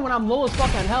kill me when I'm low as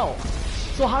fucking health.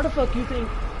 So how the fuck you think,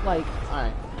 like,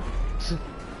 alright.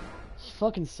 He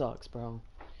fucking sucks, bro.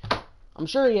 I'm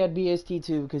sure he had BST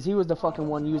too, because he was the fucking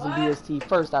one using BST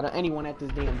first out of anyone at this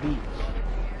damn beach.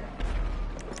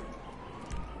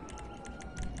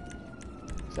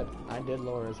 Except I did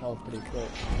lower his health pretty quick.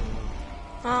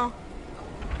 Oh.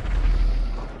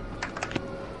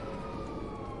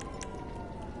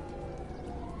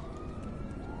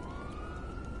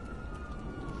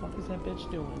 What the fuck is that bitch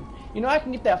doing? You know, I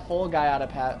can get that full guy out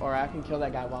of or I can kill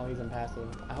that guy while he's in passive.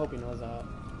 I hope he knows that.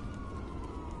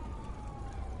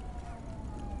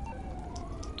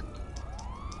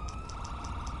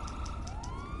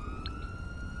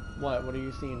 What? What are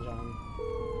you seeing, John?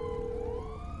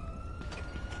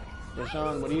 Yeah,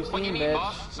 Sean, what are you seeing, What you need, bitch?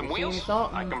 boss? Some wheels?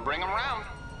 I can bring them around.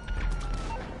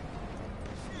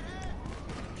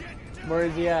 Where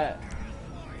is he at?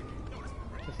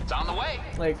 It's on the way.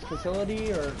 Like,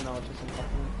 facility, or no, just some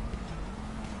fucking...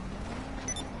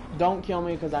 Don't kill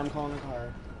me, because I'm calling the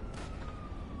car.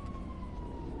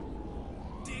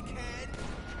 Dickhead.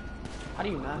 How do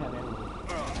you not have any?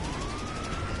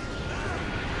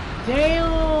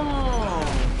 Damn!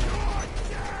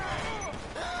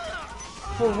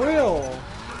 For real!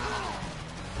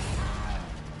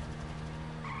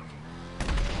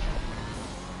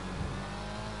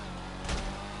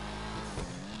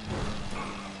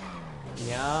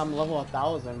 Yeah, I'm level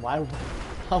 1000. Why wouldn't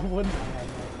I have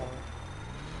that car?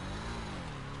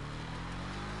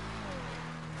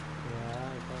 Yeah,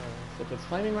 I guess. If it's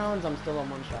flaming rounds, I'm still on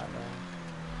one shot,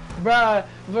 though. Bruh,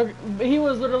 he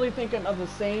was literally thinking of the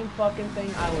same fucking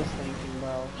thing I was thinking,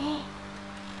 bro. How?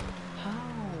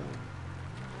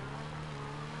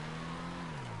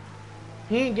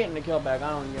 He ain't getting the kill back.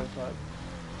 I don't give a fuck.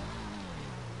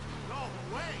 No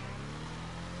way.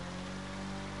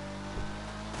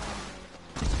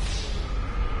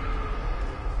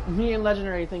 Me and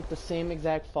Legendary think the same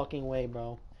exact fucking way,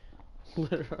 bro.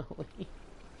 Literally.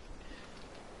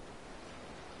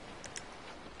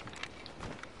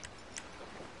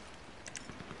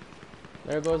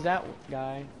 There goes that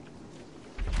guy.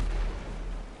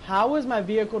 How is my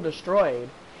vehicle destroyed?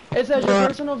 It says your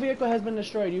personal vehicle has been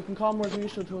destroyed. You can call Morse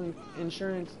Mutual to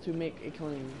Insurance to make a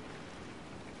claim.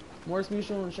 Morse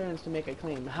Mutual Insurance to make a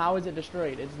claim. How is it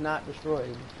destroyed? It's not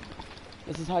destroyed.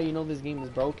 This is how you know this game is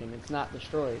broken. It's not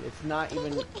destroyed. It's not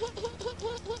even...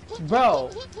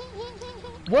 Bro!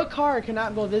 What car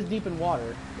cannot go this deep in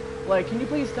water? Like, can you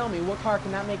please tell me what car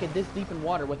cannot make it this deep in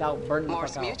water without burning the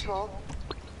Morse fuck out? Mutual.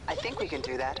 I think we can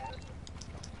do that.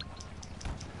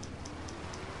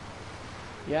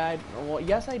 Yeah, well,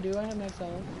 yes I do. I have max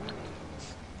health.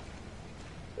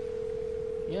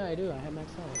 Yeah, I do. I have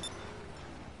max health.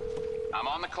 I'm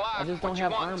on the clock. I just don't What you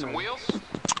have want? armor. Some wheels?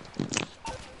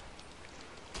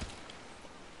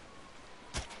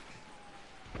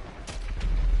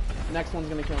 Next one's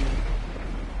gonna kill me.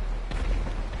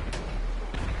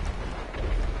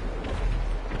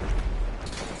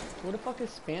 Who the fuck is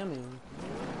spamming?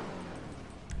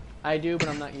 I do, but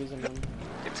I'm not using them.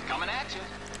 It's coming at you.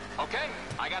 Okay,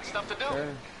 I got stuff to do.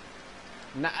 Sure.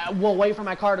 We'll wait for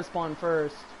my car to spawn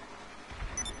first.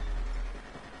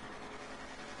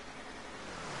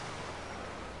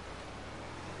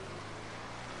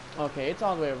 Okay, it's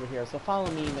all the way over here, so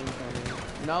follow me and then kill me.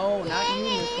 No, not you,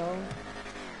 Misso.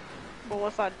 But what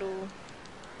if I do?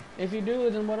 If you do,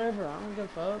 then whatever. I don't give a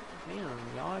fuck. Damn,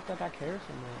 y'all act like I care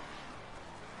so much.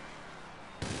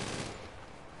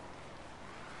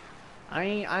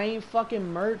 I ain't fucking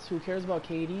Mertz who cares about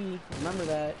KD. Remember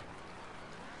that.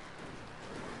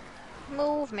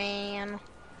 Move, man.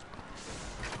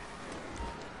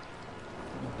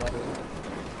 Butter.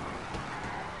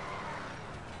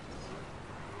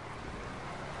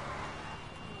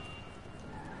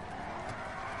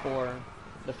 Four.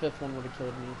 The fifth one would have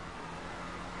killed me.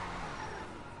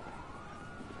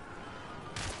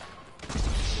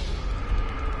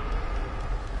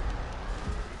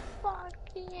 Fuck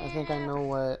yeah. I think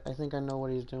I know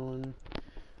what he's doing.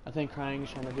 I think Crying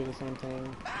is trying to do the same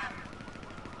thing.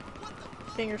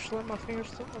 Finger slip, my finger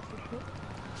slip, my finger slip.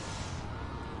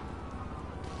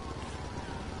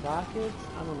 Rockets?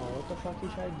 I don't know what the fuck he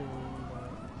tried doing, but...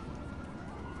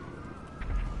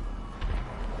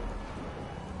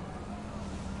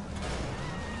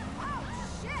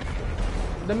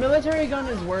 The military gun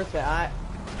is worth it.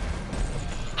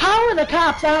 How are the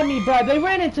cops on me, bro? They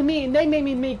ran into me and they made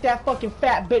me make that fucking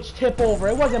fat bitch tip over.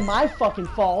 It wasn't my fucking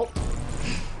fault.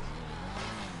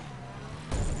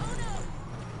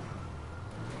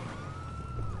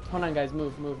 Hold on, guys.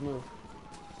 Move.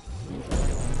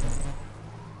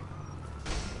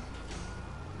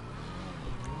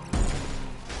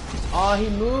 Oh, he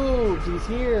moved. He's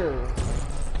here.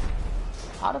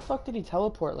 How the fuck did he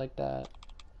teleport like that?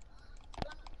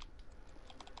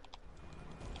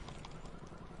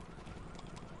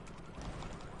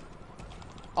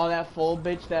 Oh, that full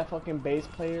bitch, that fucking bass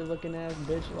player looking ass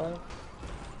bitch left.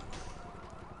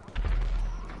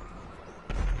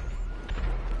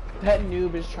 That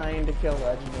noob is trying to kill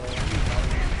Legendary.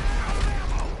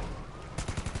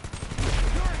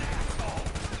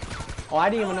 Oh, I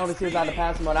didn't even notice he was out of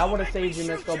pass mode. I would have saved you,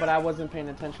 Misco, but I wasn't paying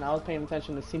attention. I was paying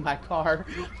attention to see my car.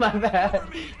 My bad.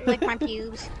 Lick my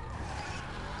pubes.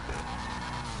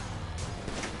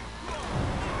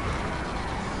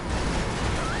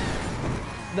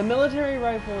 The military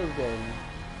rifle is good.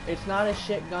 It's not a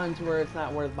shit gun to where it's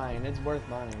not worth buying. It's worth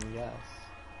buying, yes.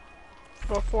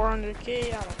 For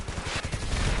 400k, I don't...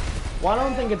 Well, I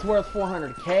don't think it's worth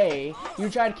 400k. You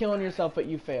tried killing yourself, but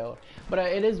you failed. But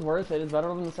it is worth it. It's better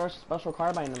than the special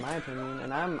carbine, in my opinion.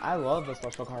 And I love the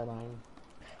special carbine.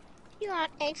 You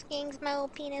want X King's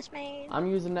mode, penis man? I'm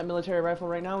using that military rifle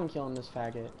right now and killing this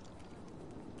faggot.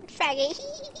 Faggot.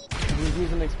 He's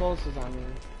using explosives on me.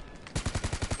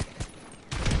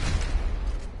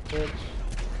 Bitch.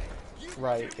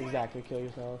 Right, exactly. Kill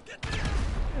yourself.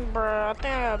 Bruh, I think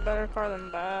I got a better car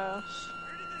than Bass.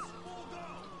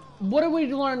 What did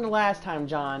we learn the last time,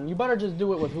 John? You better just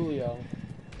do it with Julio.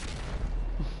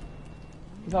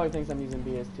 He probably thinks I'm using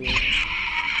BST.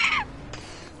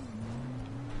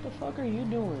 What the fuck are you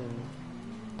doing?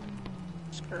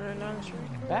 Screwing down the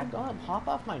street. Back up, hop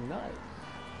off my nut.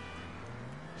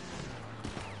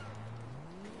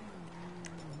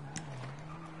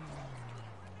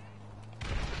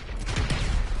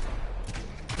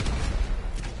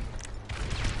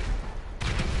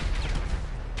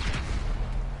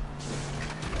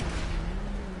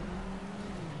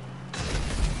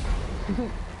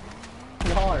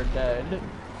 Y'all are dead.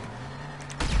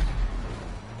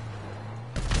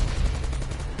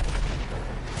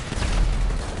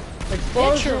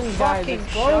 Explosions, guys,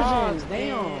 explosions!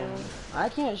 Damn! I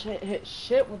can't hit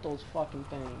shit with those fucking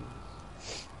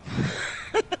things.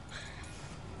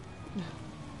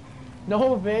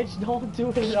 No, bitch, don't do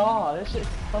it at all. That shit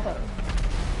sucks.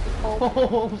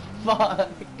 Oh, fuck.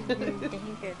 Damn.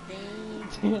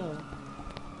 Damn.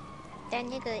 That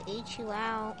nigga ate you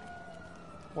out.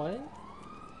 What?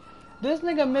 This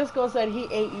nigga Misco said he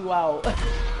ate you out.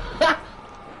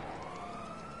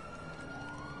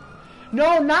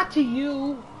 No, not to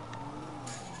you.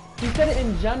 He said it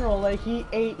in general, like he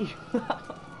ate you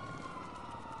out.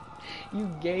 You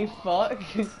gay fuck.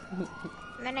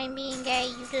 That ain't being gay,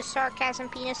 you just sarcasm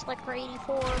penis like for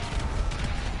 84.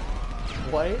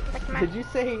 What? Like Did you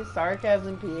say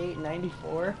sarcasm P8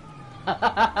 94?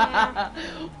 Yeah.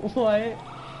 What?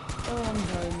 Oh, I'm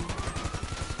done.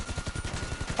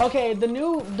 Okay, the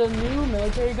new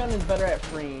military gun is better at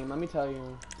freeing. Let me tell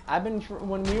you. I've been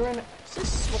when we were in.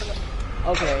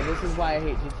 Okay, this is why I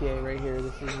hate GTA right here.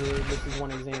 This is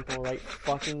one example right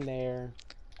fucking there.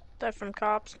 That from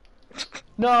cops.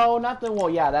 No, not the well.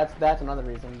 Yeah, that's another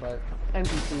reason. But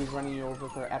NPCs running you over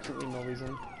for absolutely no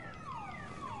reason.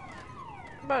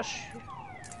 Bush.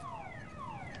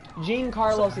 Jean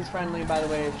Carlos is friendly, by the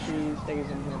way. If she stays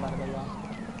in here, by the way, y'all.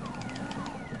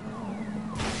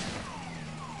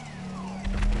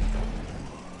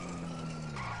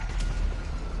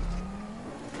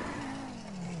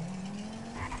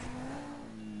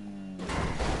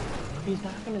 He's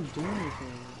not gonna do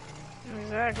anything.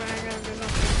 Exactly, I ain't gonna do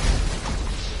nothing.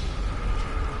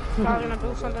 If I was gonna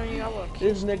do something, I would.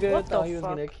 This nigga What thought the he was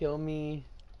fuck? gonna kill me.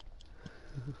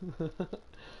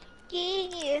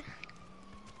 Yeah.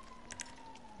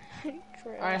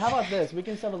 Alright, how about this? We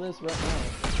can settle this right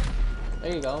now.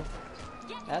 There you go.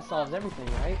 That solves everything,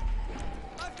 right?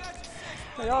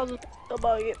 Y'all just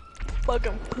about to get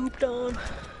fucking pooped on.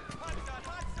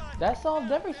 That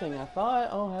solved everything, I thought.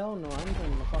 Oh, hell no. I'm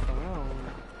turning the fuck around.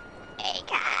 Hey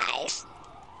guys.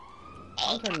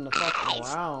 I'm turning the fuck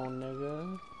around,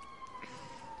 nigga.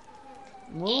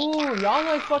 Move! Y'all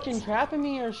like fucking trapping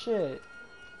me or shit?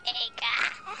 Hey guys.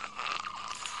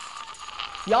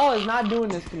 Y'all is not doing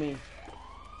this to me.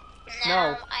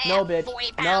 No, no, bitch.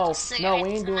 No, no, we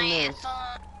ain't doing this.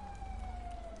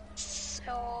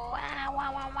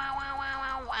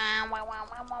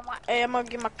 Hey, I'm gonna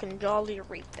get my Conjali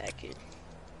rate that kid.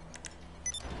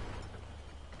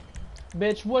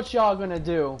 Bitch, what y'all gonna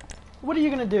do? What are you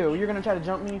gonna do? You're gonna try to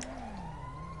jump me?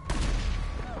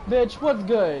 Bitch, what's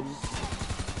good?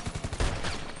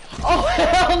 Oh,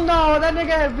 hell no! That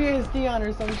nigga had BSD on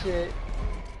or some shit.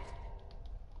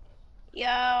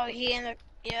 Yo, he in the...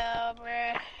 Yo,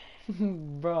 bruh.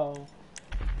 Bro.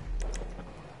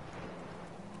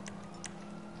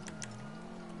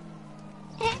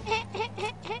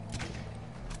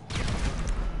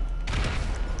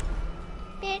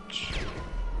 Bitch.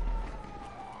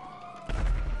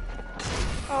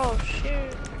 Oh,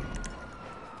 shoot.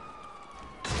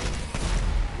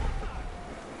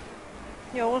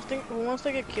 Yo, who wants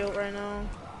to get killed right now?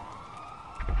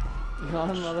 Y'all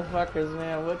motherfuckers,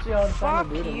 man. What y'all trying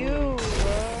to do to Fuck me? you,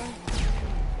 bro.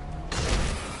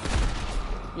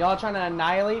 Y'all trying to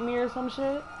annihilate me or some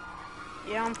shit?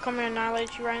 Yeah, I'm coming to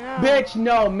annihilate you right now. Bitch,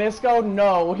 no. Misco,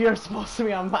 no. You're supposed to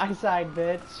be on my side,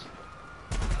 bitch.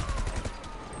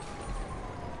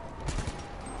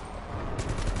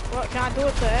 What, can I do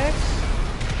it to X?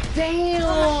 Damn!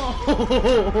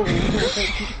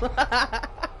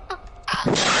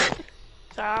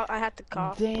 So I had to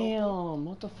cough. Damn,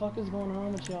 what the fuck is going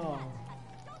on with y'all?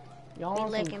 Y'all on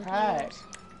some licking crack. pubes.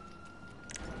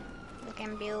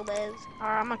 Looking bilbos.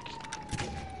 Alright, I'm gonna...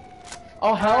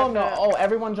 Oh, hell no. bet. Oh,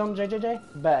 everyone jump JJJ?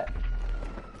 Bet.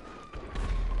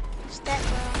 Step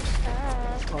bro,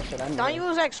 step. Oh shit, I know. Don't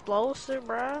use explosive,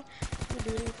 bro.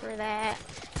 You do for that.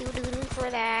 You do for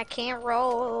that. Can't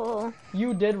roll.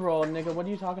 You did roll, nigga. What are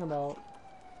you talking about?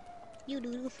 You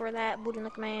do for that, booty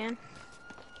neck man.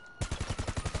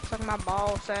 Suck my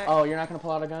ball sack. Oh, you're not gonna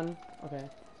pull out a gun? Okay.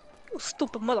 You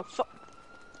stupid motherfucker.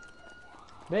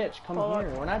 Bitch, come Pull here.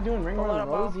 up. We're not doing ring Pull around up,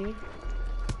 ball. Rosie.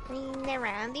 Ring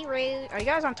around the road. Are you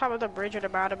guys on top of the bridge or the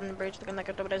bottom of the bridge? Looking like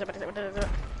a...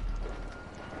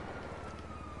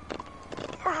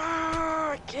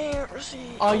 I can't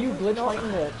receive. Oh, you glitch fighting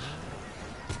bitch.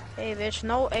 Hey, bitch,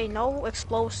 no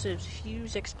explosives. If you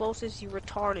use explosives, you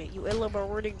retarded. You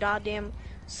illiberated goddamn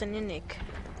syninic.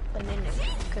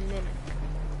 Caninic.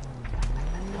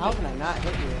 How can I not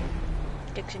hit you?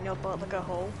 Dicks in your butt like a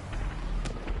hole.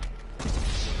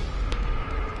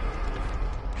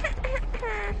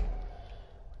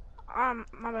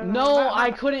 my bad. No, my I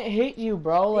bad. couldn't hit you,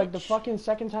 bro. Like the Bitch. fucking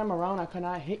second time around, I could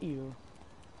not hit you.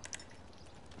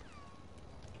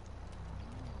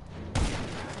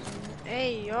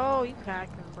 Hey, yo, you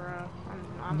packing, bro.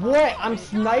 I'm What? I'm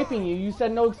sniping you. You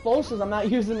said no explosives. I'm not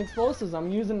using explosives. I'm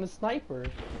using the sniper.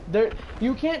 There,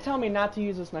 you can't tell me not to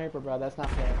use a sniper, bro. That's not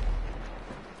fair.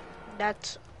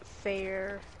 That's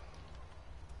fair.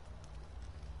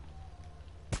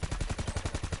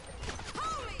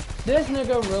 This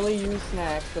nigga really used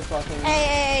snacks to fucking.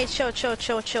 Hey,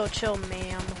 chill,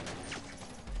 ma'am.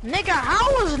 Nigga,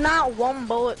 how was not one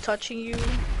bullet touching you?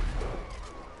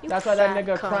 That's why that fat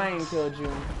nigga cunt. crying killed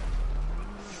you.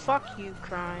 Fuck you,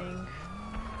 crying.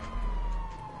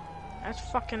 That's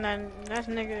fucking that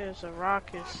nigga is a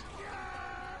raucous.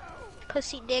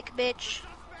 Pussy dick bitch.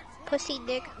 Pussy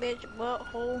dick bitch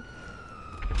butthole.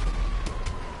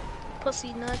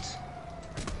 Pussy nuts.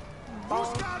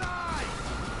 Ball.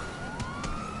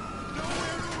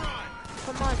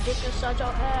 Come on, dick inside your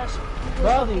ass. You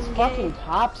Bro, these gay. fucking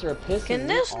cops are pissing Can me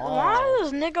this? off. Why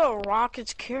does nigga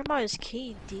Rockets care about his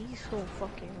KD so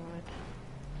fucking much?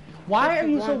 Why are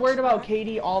you so Once. worried about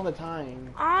KD all the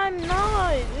time? I'm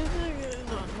not. This nigga is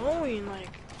annoying. Like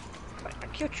I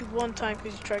killed you one time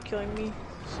because you tried killing me.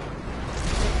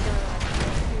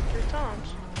 Three times.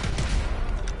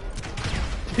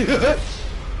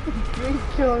 You ain't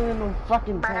killing in the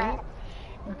fucking tank.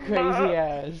 You crazy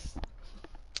ass.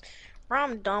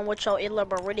 I'm done with your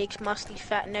illibaritic, musty,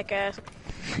 fat neck ass.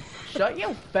 Shut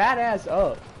your fat ass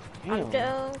up. I'm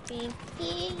Damn. joking.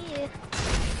 Yeah.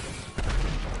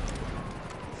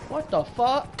 What the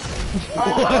fuck?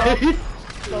 What?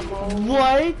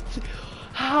 What?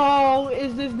 How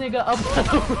is this nigga up on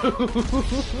the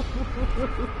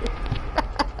roof?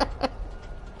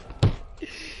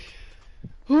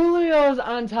 Julio's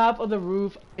on top of the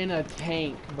roof in a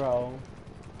tank, bro.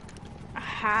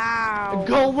 How?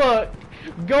 Go look.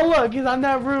 Go look. He's on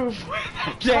that roof.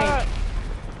 Tank.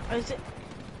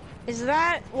 Is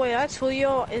that? Wait, that's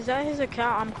Julio. Is that his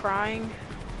account? I'm crying.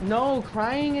 No,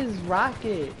 crying is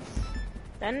rockets.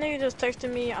 That nigga just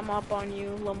texted me. I'm up on you,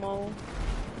 Lamo.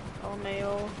 Oh,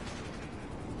 Mayo.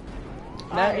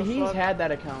 That, he's had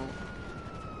that account.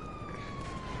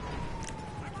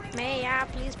 May I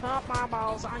please put my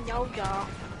balls on yo.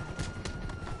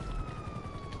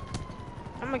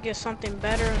 I'm gonna get something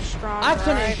better and stronger. I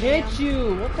couldn't right, hit ma'am?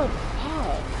 you. What the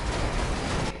fuck?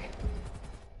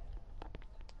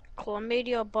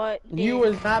 Chlamydia butt. You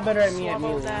was not better at me at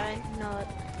Swallow me. that nut.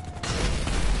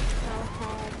 No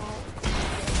homo.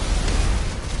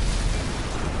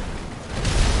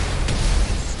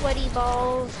 Sweaty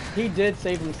balls. He did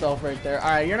save himself right there.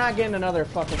 Alright, you're not getting another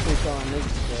fucking free kill on this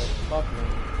shit. Fuck me.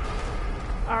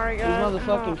 Alright, These guys.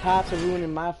 motherfucking cops are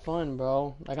ruining my fun,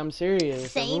 bro. Like, I'm serious. They're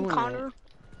Same, ruining Connor. it.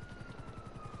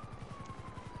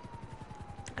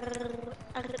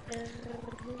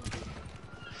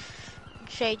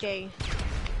 JJ,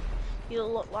 you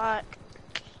look like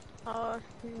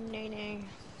Nene.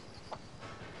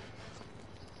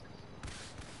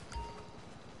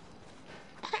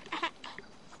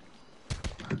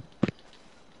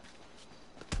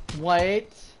 What?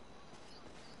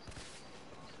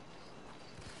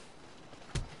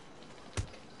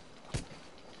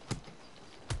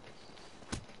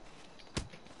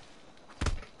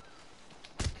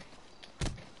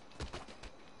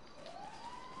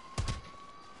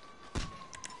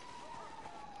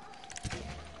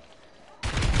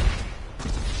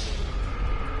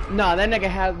 Nah, that nigga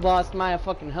had lost my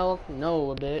fucking health.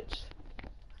 No, bitch.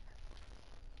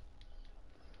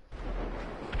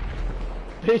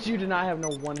 Bitch, you did not have no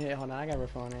one hit. Hold on, I got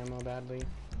refill ammo badly.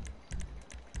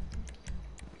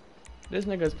 This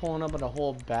nigga's pulling up with a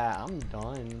whole bat. I'm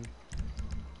done.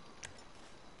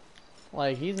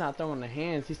 Like, he's not throwing the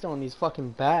hands. He's throwing these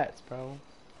fucking bats, bro.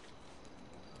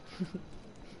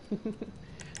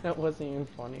 That wasn't even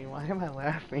funny. Why am I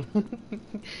laughing?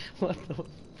 What the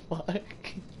fuck?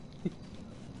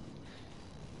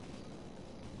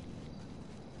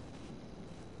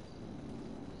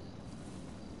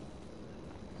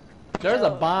 There's a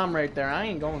bomb right there. I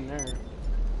ain't going there.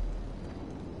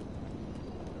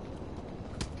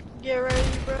 Get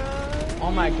ready, bro.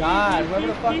 Oh my god, whoever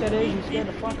the fuck that is, you scared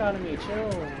the fuck out of me.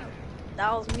 Chill.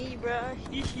 That was me, bro.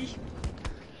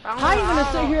 How you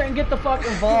gonna sit here and get the fuck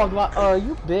involved?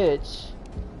 You bitch.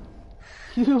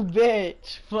 You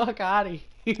bitch. Fuck out of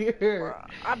here.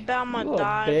 I bet I'm You gonna a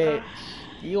die, bitch.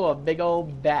 bro. You a big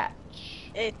old batch.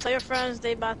 Hey, tell your friends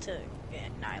they about to get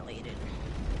annihilated.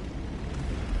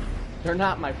 They're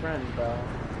not my friends, bro.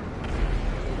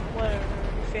 Whatever.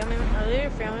 Family? Are they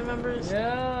your family members?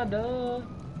 Yeah, duh.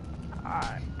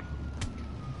 Alright.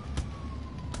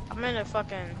 I'm in a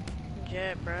fucking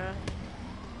jet, bruh.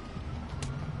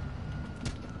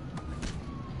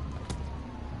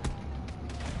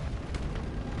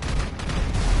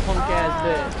 Punk ass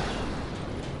bitch.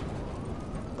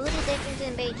 Booty dickens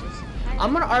and beaches.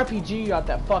 I'm gonna RPG you out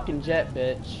that fucking jet,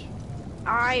 bitch.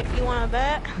 Alright, you wanna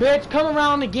bet? Bitch, come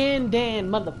around again, Dan,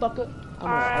 motherfucker. I'm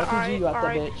gonna Alright, RPG you out that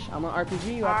alright. bitch. I'm gonna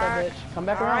RPG you out that Alright. bitch. Come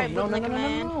back Alright, around. No, no, no, bootlicking no, no,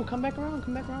 man. no. Come back around,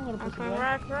 little I'm pussy coming boy.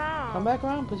 back around. Come back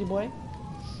around, pussy boy.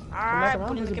 Alright, around,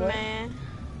 booty pussy looking boy. man.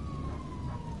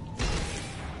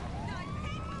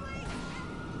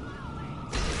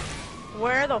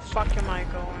 Where the fuck am I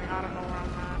going? I don't know where I'm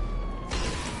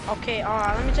at. Okay,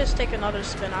 alright, let me just take another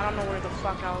spin. I don't know where the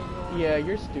fuck I was going. Yeah,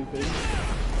 you're stupid.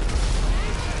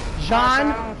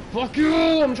 John, fuck you!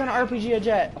 I'm trying to RPG a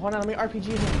jet. Hold on, let me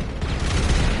RPG him.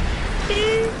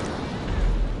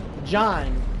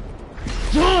 John!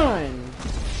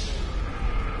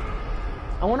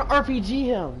 I want to RPG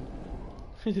him.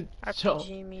 So,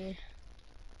 RPG me.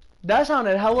 that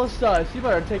sounded hella sus. You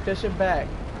better take that shit back.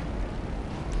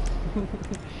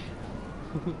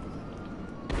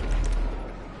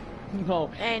 No.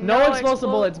 Hey, no explosive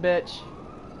bullets, bitch.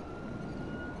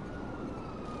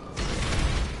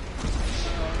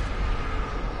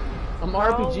 I'm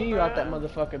RPG you out that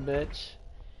motherfucker, bitch.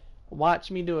 Watch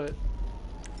me do it.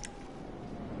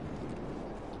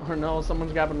 Or no,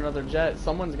 someone's grabbing another jet.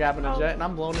 Someone's grabbing a jet, and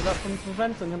I'm blowing it up from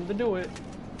preventing him to do it.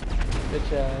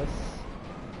 Bitch ass.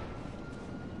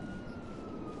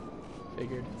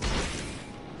 Figured.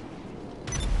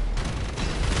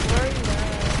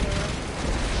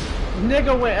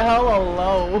 Nigga went hella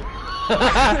low.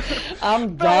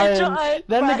 I'm done.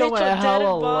 That nigga went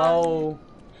hella low.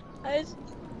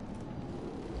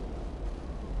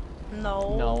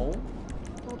 No. No.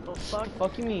 What the fuck? What the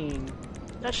fuck you mean?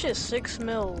 That shit's 6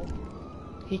 mil.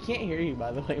 He can't hear you,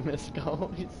 by the way,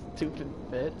 Misco. You stupid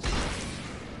bitch.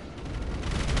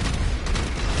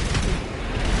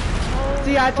 Oh,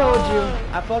 see, I told you.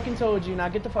 I fucking told you. Now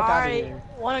get the fuck out of here.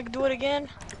 Wanna do it again?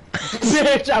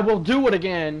 Bitch, I will do it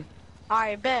again.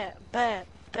 Alright, bet.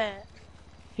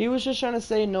 He was just trying to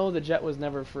say no, the jet was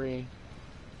never free.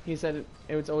 He said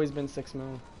it's always been 6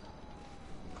 mil.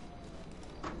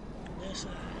 This is...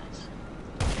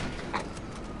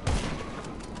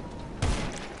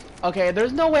 Okay,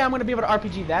 there's no way I'm gonna be able to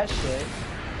RPG that shit.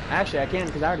 Actually, I can,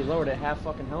 because I already lowered it half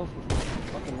fucking health with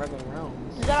fucking regular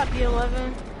rounds. Is that a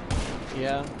P11?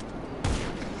 Yeah.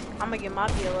 I'm gonna get my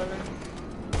P11.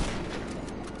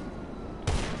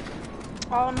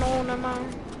 Oh no, never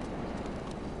mind.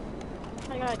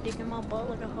 I got a dick in my butt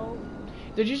like a hoe.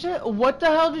 Did you say, what the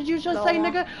hell did you just say, No.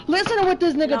 nigga? Listen to what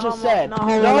this nigga just No, said.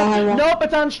 no, Nope,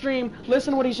 it's on stream.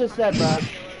 Listen to what he just said, bro.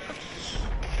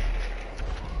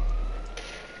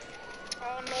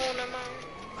 Oh no, never mind.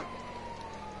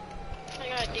 I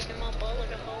got a dick in my butt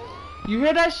like a hoe. You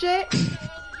hear that shit?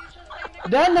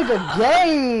 That nigga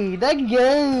gay. That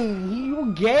gay.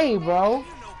 You gay, bro.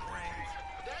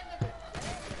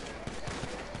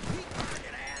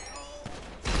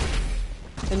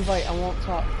 Invite, I won't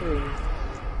talk through.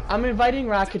 I'm inviting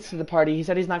Rockets to the party. He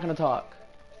said he's not gonna talk.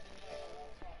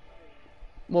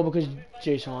 Well, because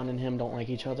Jay Sean and him don't like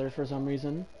each other for some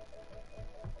reason.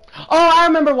 Oh, I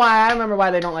remember why. I remember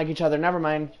why they don't like each other. Never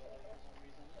mind.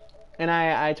 And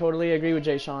I totally agree with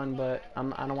Jay Sean, but I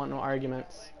don't want no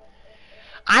arguments.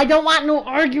 I don't want no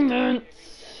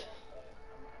arguments.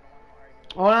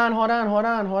 Hold on.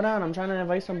 I'm trying to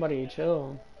invite somebody.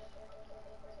 Chill.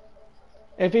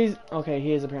 If he's okay,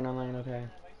 he is appearing online. Okay.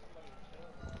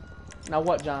 Now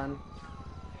what, John?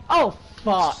 Oh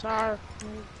fuck! Sorry,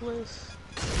 please.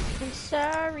 I'm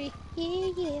sorry.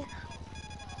 Yeah.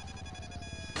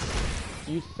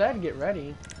 You said get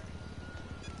ready.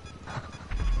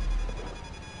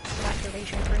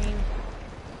 Activation cream.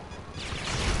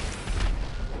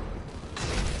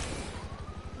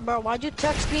 Bro, why'd you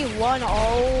text me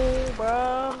 1-0,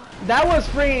 bro? That was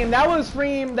Freem.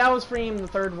 The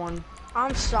third one.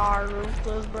 I'm sorry,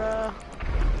 Ruthless, bro.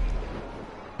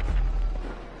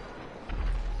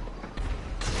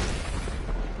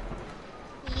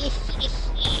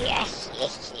 Yes.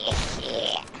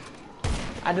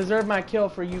 I deserve my kill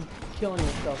for you killing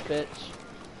yourself, bitch.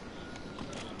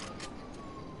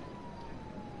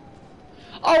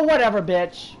 Oh, whatever,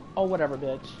 bitch. Oh,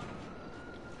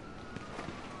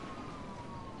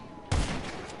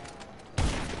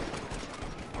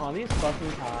 these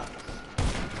fucking cops.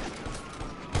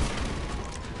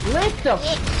 Lick the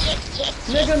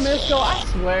nigga Misco, I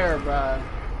swear, bruh.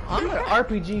 I'm gonna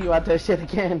RPG you out that shit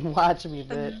again. Watch me,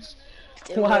 bitch.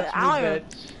 Dude, Watch me, I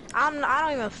bitch.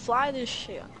 don't even fly this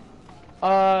shit.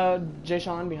 Jay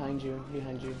Sean, behind you,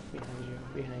 behind you, behind you,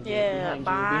 behind you, Yeah,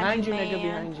 behind you, behind you, nigga,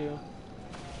 man. behind you.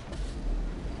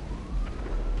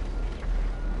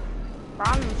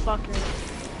 I'm fucking.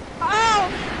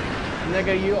 Oh!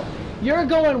 Nigga, you're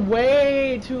going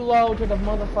way too low to the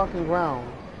motherfucking ground.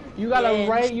 You gotta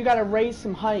Yeah, you gotta raise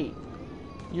some height.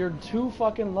 You're too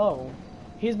fucking low.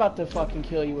 He's about to fucking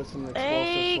kill you with some explosive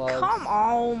Hey, slugs. come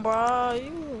on, bro.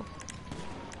 You.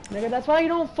 Nigga, that's why you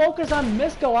don't focus on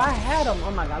Misco. I had him.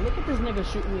 Oh my god, look at this nigga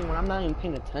shooting me when I'm not even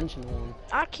paying attention to him.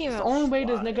 I can't. The only way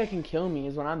this fly. nigga can kill me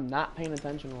is when I'm not paying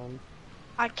attention to him.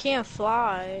 I can't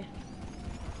fly.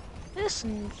 This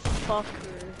fucker.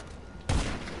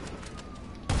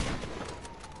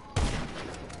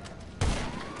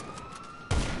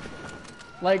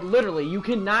 Like, literally, you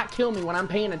cannot kill me when I'm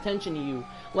paying attention to you.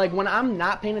 Like, when I'm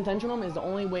not paying attention to him is the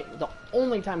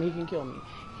only time he can kill me.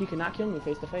 He cannot kill me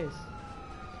face to face.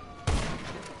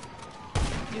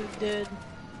 You did.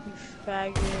 You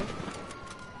faggot.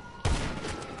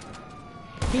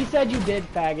 He said you did,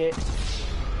 faggot.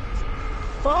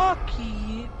 Fuck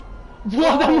you.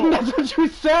 Well, I mean, that's what you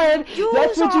said.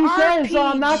 That's what you said, so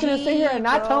I'm not gonna sit here and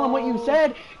not tell him what you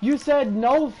said. You said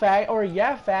no, fag, or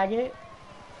yeah, faggot.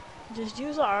 Just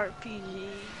use an RPG,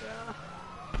 bro.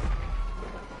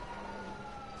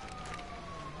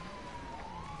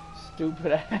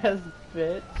 Stupid ass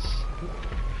bitch.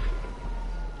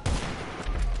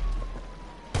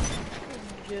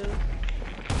 Dude.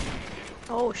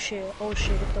 Oh shit,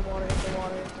 hit the water, hit the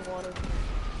water, hit the water.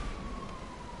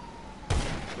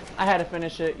 I had to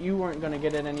finish it. You weren't gonna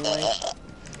get it anyway.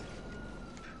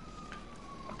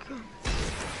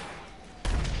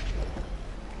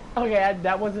 Okay,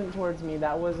 that wasn't towards me.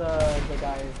 That was the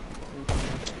guy in front of me.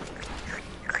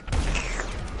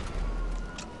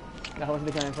 That was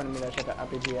the guy in front of me that shot the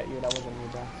RPG at you. That wasn't me,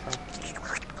 bro. So.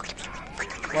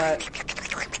 What?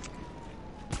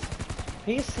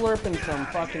 He's slurping some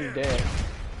fucking dick.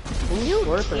 Who's You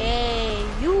slurping? gay,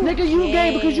 you Nigga, you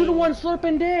gay because you the one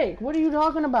slurping dick. What are you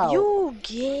talking about? You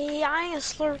gay, I ain't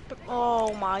slurping.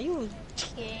 Oh my, you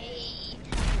gay.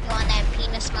 You on that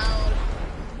penis mode?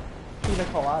 Pina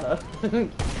colada.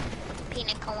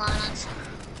 Pina coladas.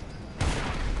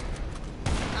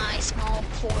 I smoke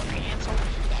 4 grams of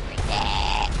weed every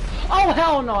day. Oh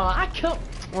hell no! I killed.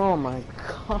 Oh my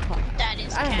god. That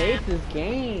is I cap. hate this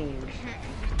game.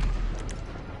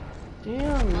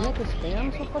 Damn, nigga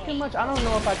spam so fucking much. I don't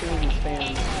know if I can even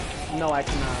spam. No, I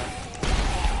cannot.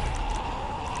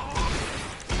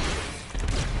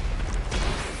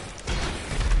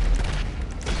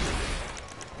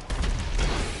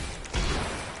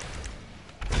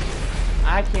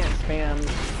 I can't spam.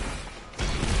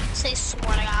 Say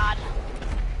swear to God.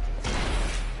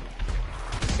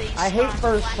 Say I hate strong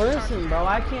first black person, card. bro.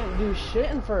 I can't do shit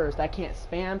in first. I can't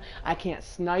spam. I can't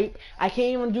snipe. I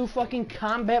can't even do fucking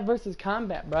combat versus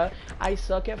combat, bro. I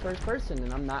suck at first person,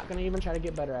 and I'm not gonna even try to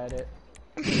get better at it.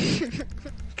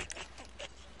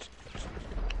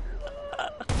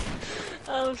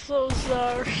 I'm so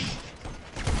sorry.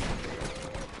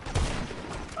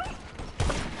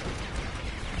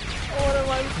 What am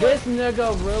I This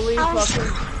nigga really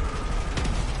fucking.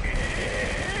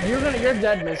 You're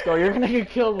dead, Misco. You're gonna get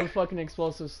killed with fucking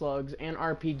explosive slugs and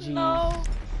RPGs. No.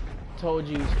 Told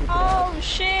you, stupid Oh ass.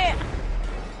 shit.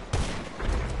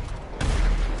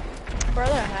 Bro,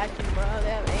 they're hacking, bro. They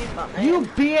have aim on me. You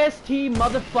BST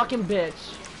motherfucking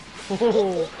bitch.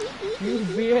 Oh, you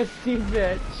BST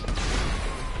bitch.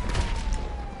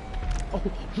 Oh,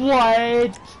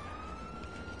 what?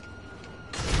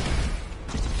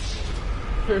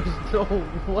 There's no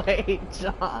way,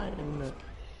 John.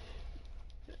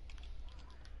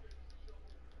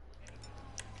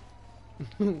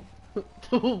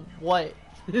 What?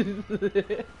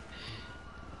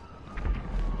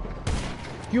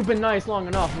 You've been nice long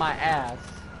enough, my ass.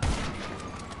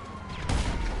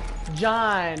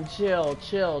 John, chill.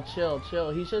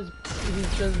 He's just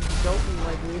joking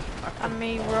like we are. I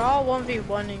mean, we're all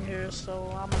 1v1ing here, so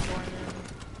I'm gonna join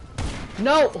in.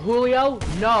 No, Julio,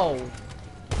 no.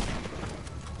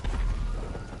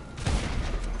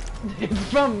 It's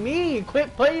from me.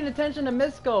 Quit paying attention to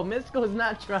Misco. Misco's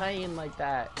not trying like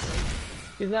that.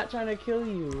 He's not trying to kill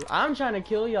you. I'm trying to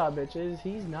kill y'all bitches.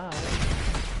 He's not.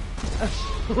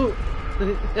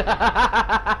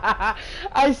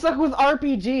 I suck with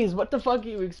RPGs. What the fuck do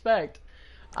you expect?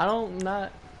 I don't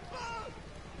not.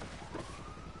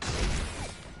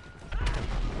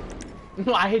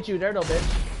 No, I hit you there though,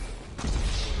 bitch.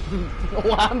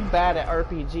 Well, I'm bad at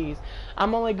RPGs.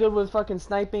 I'm only good with fucking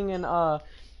sniping and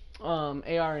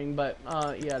ARing, but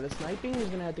yeah, the sniping is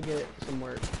gonna have to get some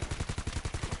work.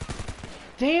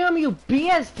 Damn you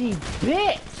BST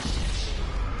bitch!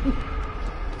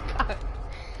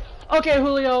 Okay,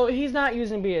 Julio, he's not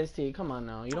using BST. Come on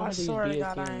now. You don't have to use swear to BST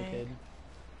God, on I the ain't. kid.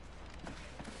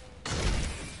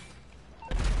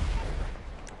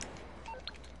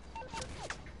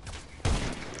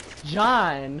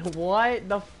 John, what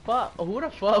the fuck? Who the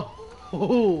fuck?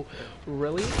 Ooh,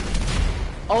 really?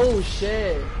 Oh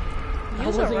shit. I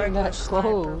Use a wasn't even regular that sniper,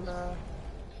 close. bro.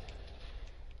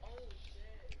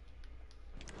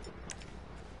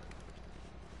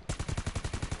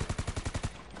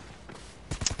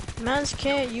 Mans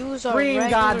can't use a Free him,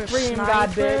 regular God, free him, sniper. God,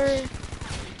 bitch.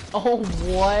 Oh,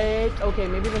 what? Okay,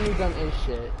 maybe the new gun is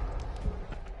shit.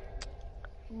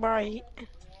 Right.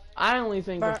 I only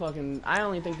think But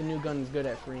the new gun is good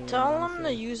at freeing. tell him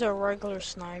honestly. to use a regular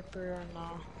sniper or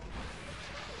no.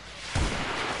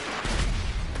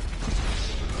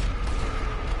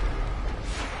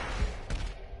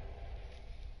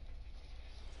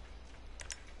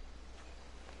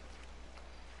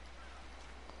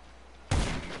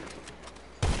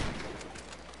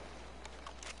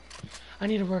 I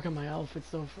need to work on my outfits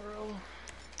though, for real.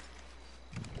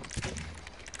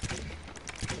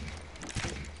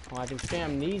 Oh, I can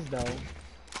spam these though.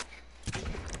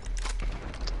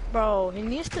 Bro, he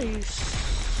needs to use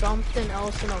something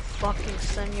else than a fucking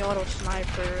semi-auto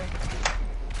sniper.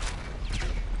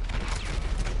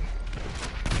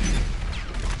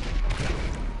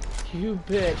 You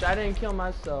bitch, I didn't kill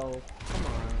myself. Come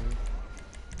on.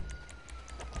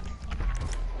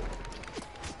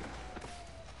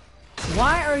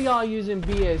 Why are y'all using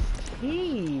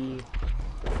BST?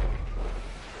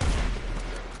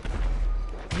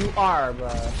 You are,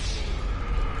 bruh.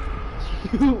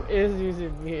 You is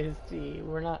using BST.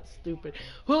 We're not stupid.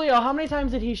 Julio, how many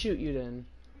times did he shoot you then?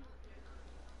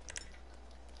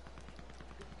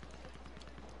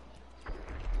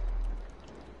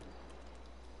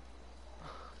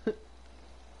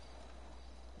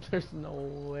 There's no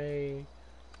way.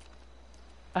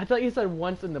 I thought you said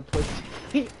once in the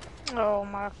pussy. Oh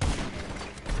my.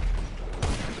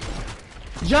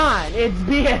 John, it's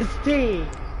BST.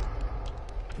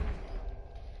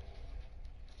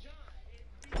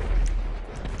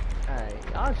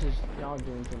 Alright, y'all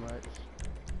doing too much.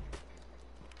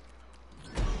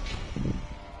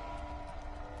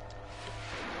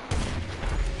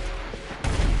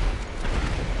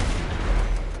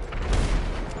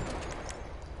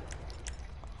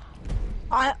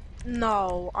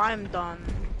 No, I'm done.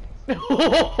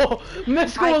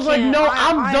 Mystical was like, no,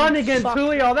 I'm done against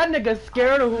Julio. That nigga's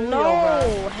scared of Julio, No,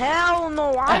 bro. hell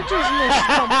no. I just missed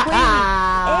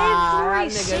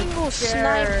completely every single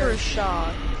sniper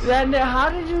shot. Then how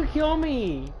did you kill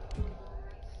me?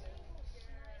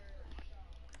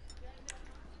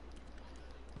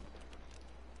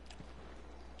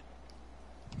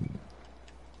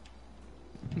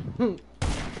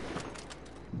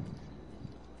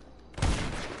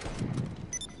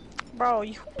 Bro,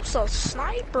 use a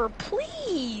sniper,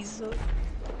 please.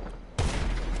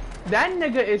 That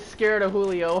nigga is scared of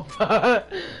Julio. I'm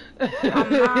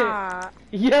not.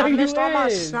 Yeah, I missed all my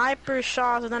is. sniper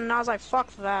shots, and then I was like,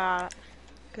 fuck that.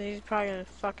 Cause he's probably gonna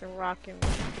fucking rocket me.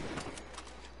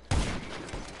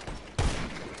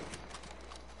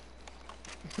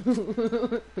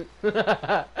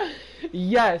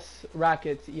 Yes,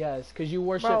 Rockets, yes. Because you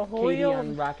worship Julio... KD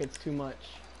on Rockets too much.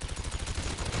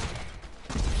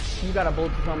 You got a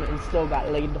bulletproof helmet and still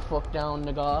got laid the fuck down,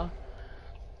 nigga.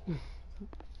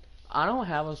 I don't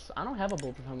have a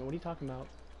bulletproof helmet. What are you talking about?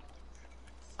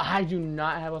 I do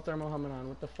not have a thermal helmet on.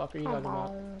 What the fuck are you talking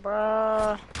about?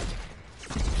 Bruh.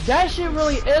 That shit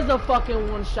really is a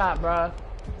fucking one shot, bruh.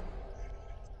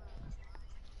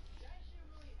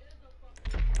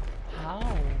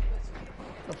 How?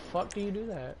 The fuck do you do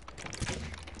that?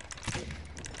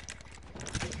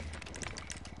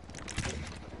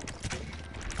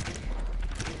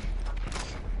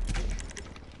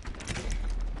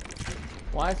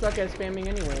 Well, I suck at spamming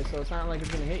anyway, so it's not like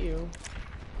it's gonna hit you.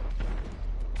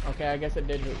 Okay, I guess it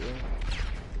did hit you.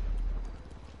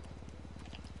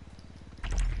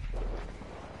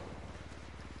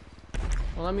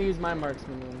 Well, let me use my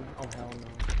marksman then. Oh, hell no.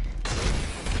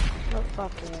 Oh,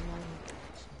 fuck yeah, man.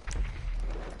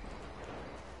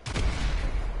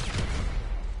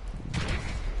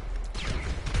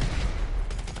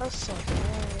 That's so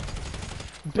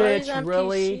bad. Bitch,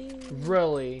 really?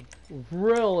 Really?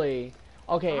 Really?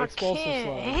 Okay, I explosive can't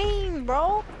slug. aim,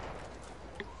 bro.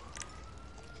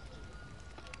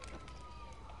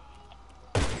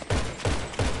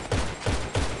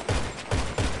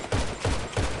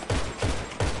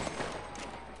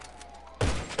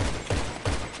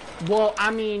 Well,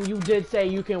 I mean, you did say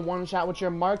you can one-shot with your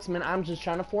marksman. I'm just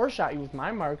trying to four-shot you with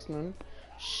my marksman.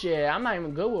 Shit, I'm not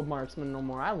even good with marksman no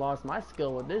more. I lost my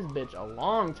skill with this bitch a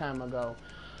long time ago.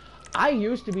 I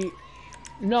used to be...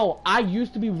 No, I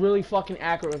used to be really fucking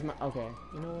accurate with my... Okay,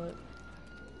 you know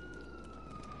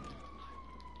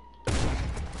what?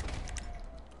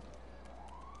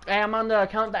 Hey, I'm on the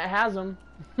account that has them.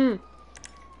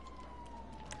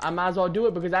 I might as well do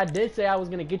it because I did say I was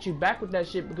gonna get you back with that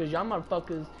shit because y'all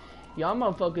motherfuckers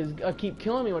keep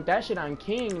killing me with that shit on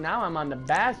King. Now I'm on the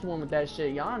best one with that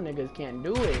shit. Y'all niggas can't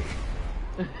do it.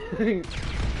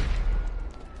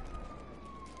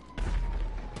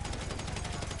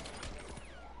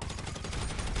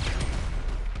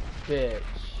 Bitch.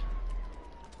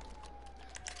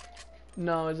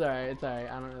 No, it's alright, it's alright.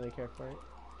 I don't really care for it.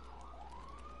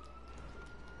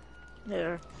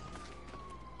 There.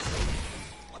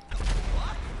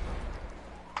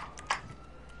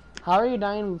 How are you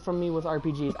dying from me with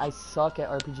RPGs? I suck at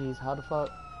RPGs. How the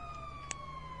fuck?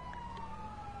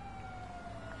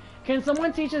 Can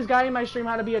someone teach this guy in my stream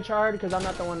how to be a chard? Because I'm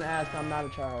not the one to ask. I'm not a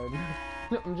chard.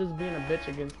 I'm just being a bitch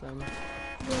against them.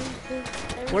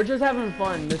 We're just having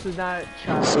fun. This is not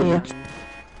chard.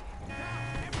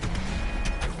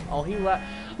 Oh, he left.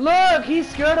 Look! He's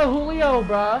scared of Julio,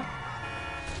 bruh.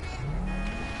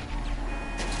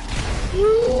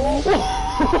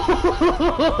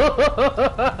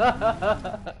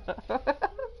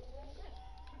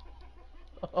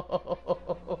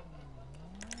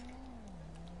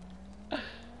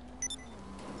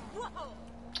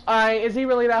 Alright, is he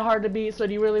really that hard to beat? So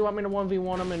do you really want me to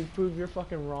 1v1 him and prove you're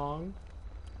fucking wrong?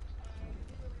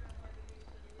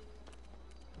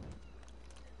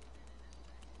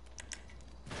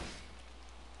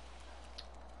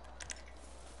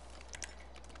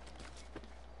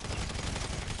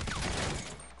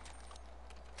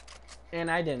 And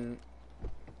I didn't.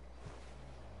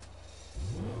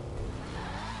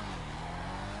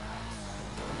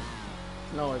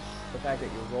 No, it's the fact that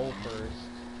you roll first.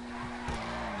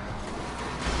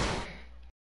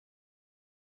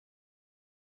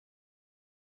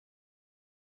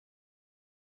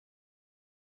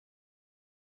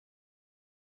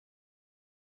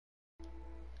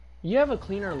 You have a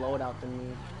cleaner loadout than me.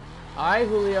 Alright,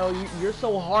 Julio, you're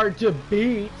so hard to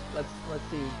beat. Let's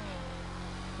see.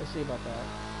 Let's see about that.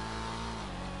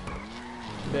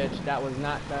 Bitch, that was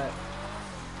not that.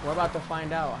 We're about to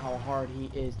find out how hard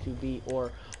he is to beat,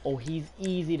 or, oh, he's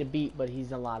easy to beat, but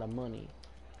he's a lot of money.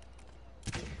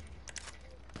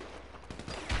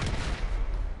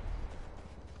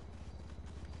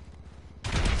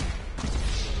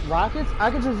 Rockets? I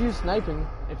could just use sniping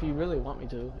if you really want me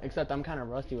to. Except I'm kind of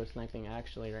rusty with sniping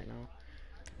actually right now.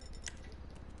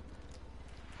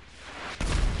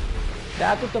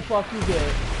 That's what the fuck you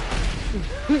get.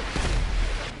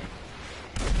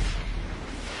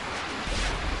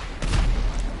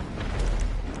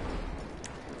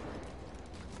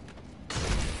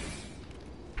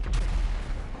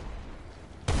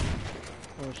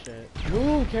 Oh shit.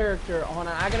 New character. Hold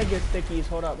on, I gotta get stickies.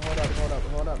 Hold up,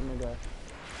 nigga.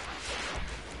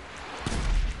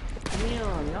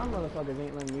 Damn, y'all motherfuckers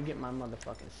ain't letting me get my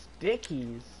motherfucking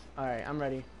stickies. Alright, I'm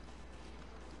ready.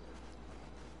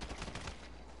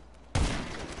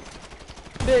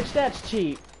 Bitch, that's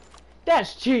cheap.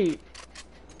 That's cheap.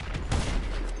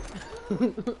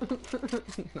 No,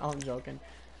 I'm joking.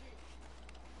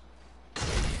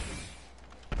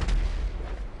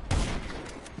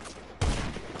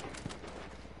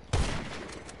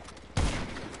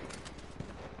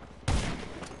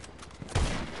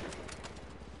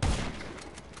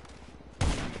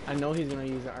 I know he's gonna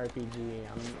use an RPG.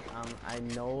 I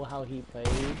know how he plays.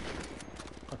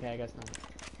 Okay, I guess not.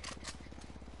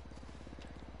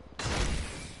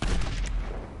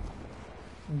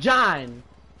 John!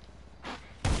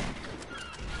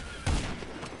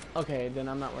 Okay, then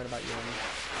I'm not worried about you.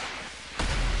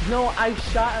 No, I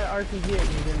shot an RPG and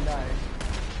he didn't die.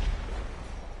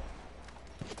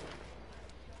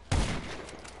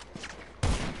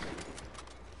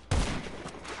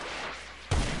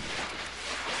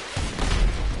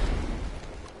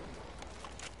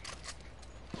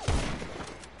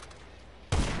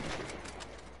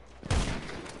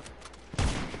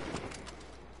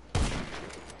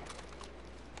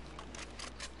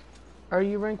 Are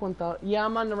you rank 1000? Yeah,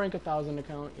 I'm on the rank 1000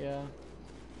 account, yeah.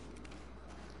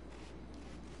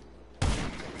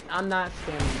 I'm not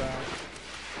spamming, bro.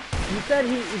 You said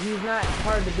he's not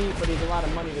hard to beat, but he's a lot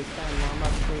of money to spend. Well, I'm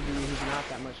about to prove to you he's not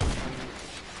that much to spend.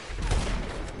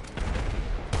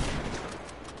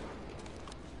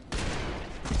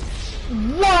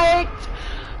 What?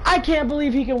 I can't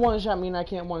believe he can one-shot me and I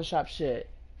can't one-shot shit.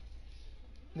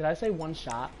 Did I say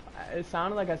one-shot? It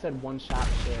sounded like I said one-shot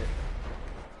shit.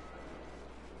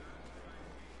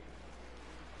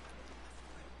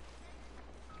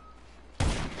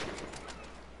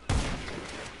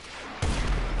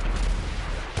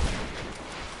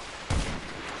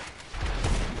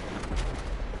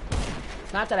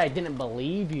 Not that I didn't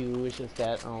believe you, it's just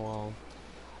that, oh well.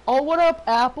 Oh, what up,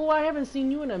 Apple? I haven't seen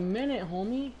you in a minute,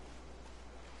 homie.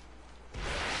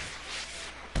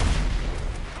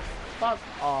 Fuck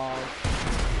off.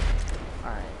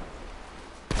 Alright.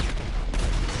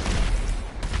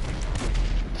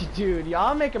 Dude,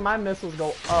 y'all making my missiles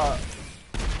go up.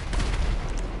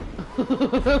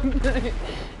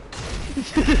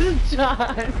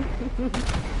 John.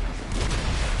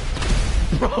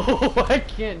 Bro, I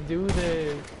can't do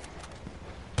this.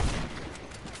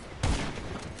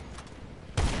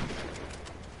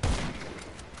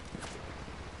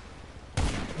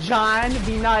 John,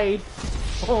 be nice.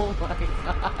 Oh my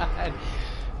god.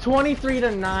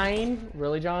 23-9.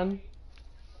 Really, John?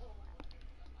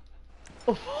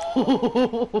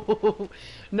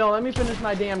 No, let me finish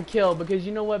my damn kill, because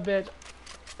you know what, bitch?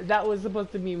 That was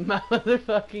supposed to be my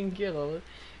motherfucking kill.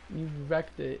 You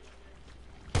wrecked it.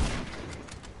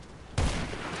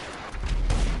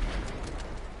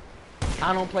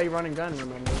 I don't play run and gun,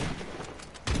 remember?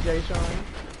 Jay Sean?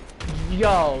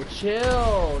 Yo,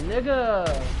 chill,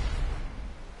 nigga.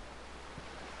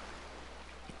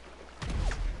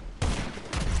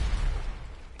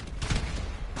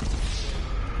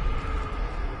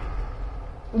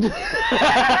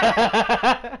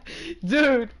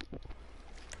 Dude.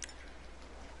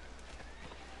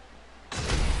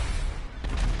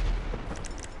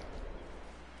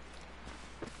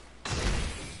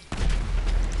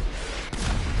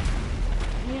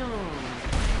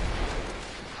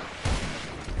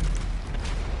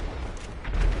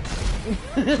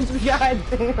 God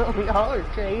damn, y'all are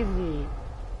crazy.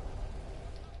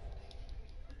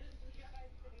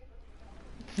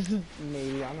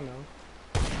 Maybe, I don't know.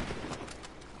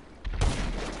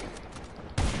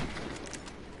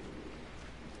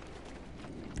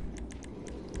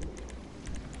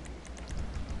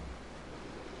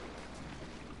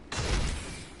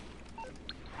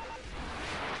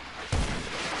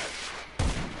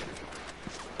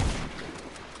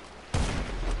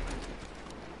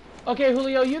 Okay,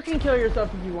 Julio, you can kill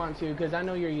yourself if you want to, because I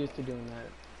know you're used to doing that.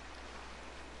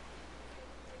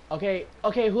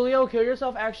 Okay, Julio, kill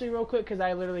yourself actually real quick, because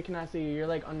I literally cannot see you. You're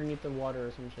like underneath the water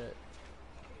or some shit.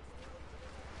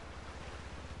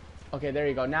 Okay, there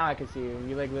you go. Now I can see you.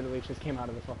 You like literally just came out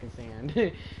of the fucking sand.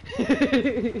 Damn,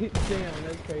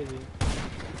 that's crazy.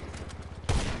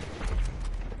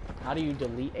 How do you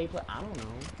delete a play? I don't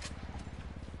know.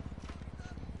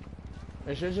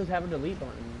 It should just have a delete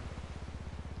button.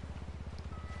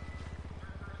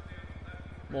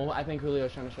 Well, I think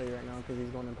Julio's trying to show you right now because he's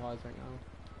going in pause right now.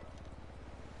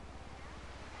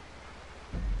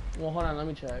 Well, hold on, let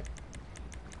me check.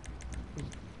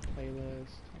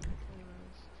 Playlist.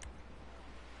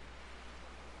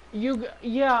 You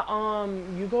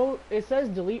go. It says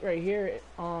delete right here.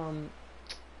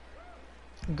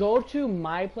 Go to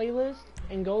my playlist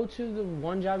and go to the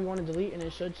one job you want to delete, and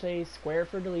it should say square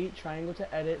for delete, triangle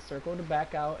to edit, circle to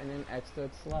back out, and then X to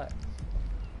select.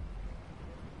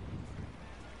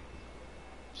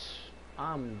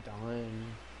 I'm done.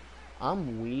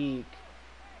 I'm weak.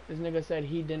 This nigga said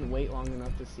he didn't wait long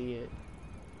enough to see it.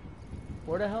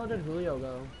 Where the hell did Julio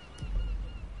go?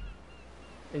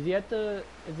 Is he at the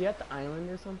island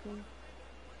or something?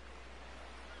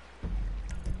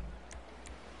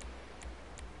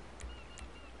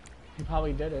 He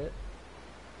probably did it.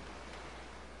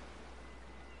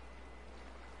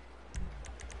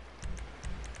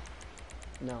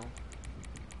 No.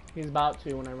 He's about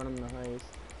to when I run him in the heist.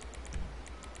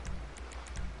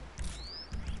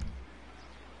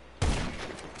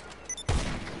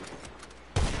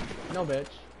 No, bitch.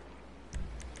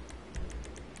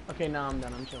 Okay, now I'm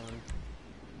done. I'm chilling.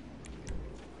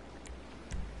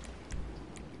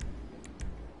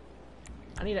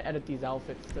 I need to edit these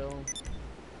outfits still.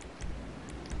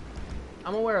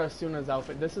 I'm gonna wear a Suna's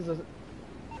outfit. This is a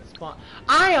spawn.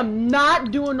 I am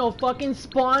not doing no fucking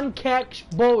spawn catch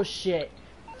bullshit.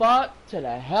 Fuck to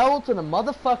the hell to the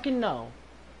motherfucking no.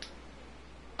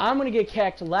 I'm gonna get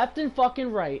cacked left and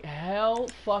fucking right. Hell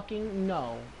fucking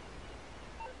no.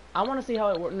 I want to see how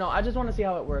it works. No, I just want to see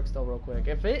how it works though, real quick.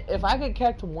 If I get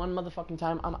kicked one motherfucking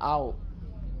time, I'm out.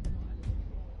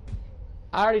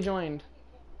 I already joined.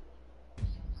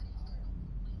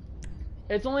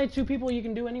 It's only 2 people you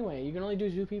can do anyway. You can only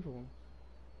do 2 people.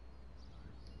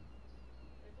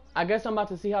 I guess I'm about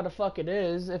to see how the fuck it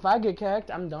is. If I get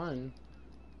kicked, I'm done.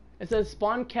 It says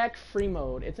spawn kick free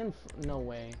mode. It's in no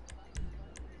way.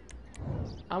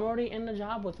 I'm already in the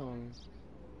job with him.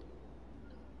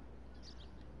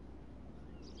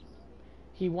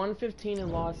 He won 15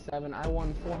 and lost 7. I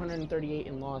won 438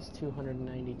 and lost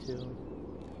 292.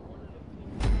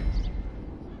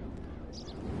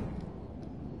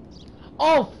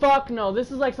 Oh fuck no,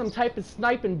 this is like some type of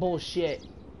sniping bullshit.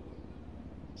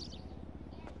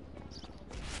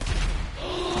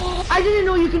 I didn't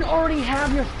know you can already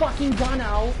have your fucking gun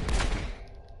out.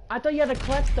 I thought you had to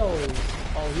collect those.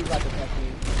 Oh, he's about to catch me.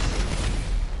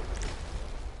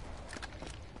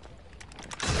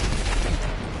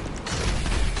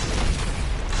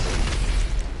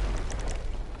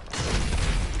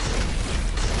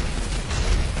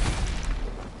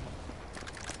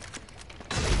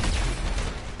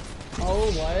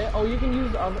 Oh, what? Oh, you can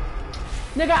use other...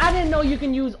 Nigga, I didn't know you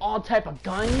can use all type of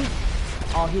guns.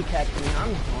 Oh, he catch me.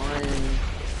 I'm done.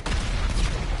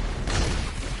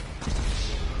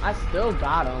 I still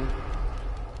got him.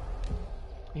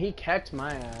 He kicked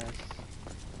my ass.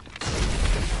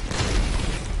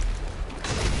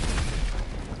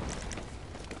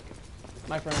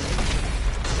 My friend.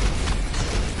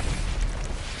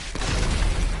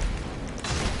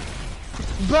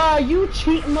 Bruh, you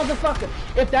cheating motherfucker.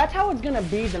 If that's how it's gonna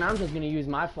be, then I'm just gonna use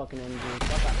my fucking energy.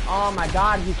 Oh my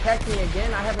god, he kicked me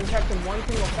again. I haven't kicked him one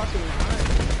single fucking time.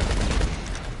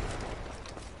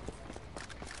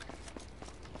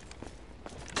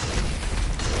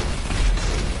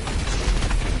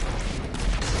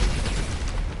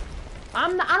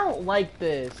 I don't like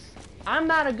this. I'm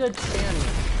not a good spammer.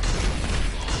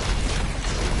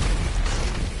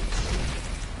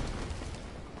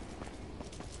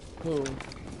 Who?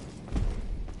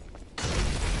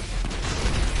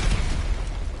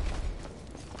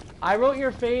 I wrote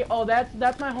your fate. Oh,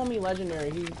 that's my homie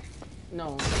Legendary.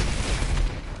 No.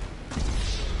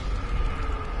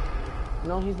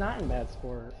 No, he's not in bad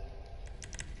sport.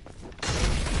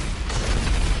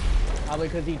 Probably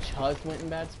because he just went in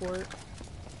bad sport.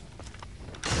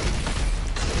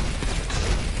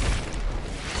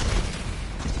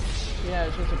 Yeah,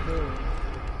 it's just a clue.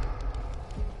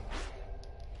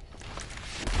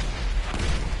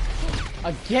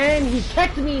 Again, he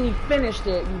kicked me and he finished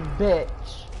it, you bitch.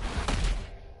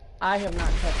 I have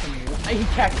not kicked him. He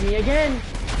kicked me again.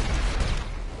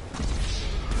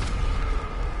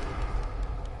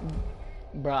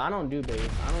 Bruh, I don't do base.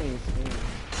 I don't even spin.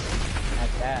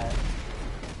 That's bad.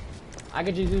 I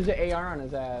could just use the AR on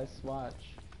his ass.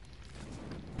 Watch.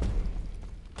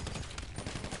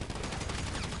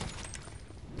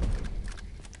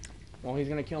 Well, he's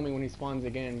gonna kill me when he spawns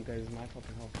again because my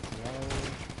fucking health is low.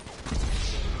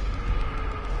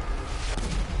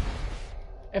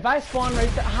 If I spawn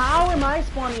right there, how am I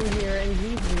spawning here and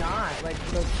he's not? Like,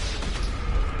 the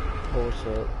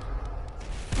bullshit.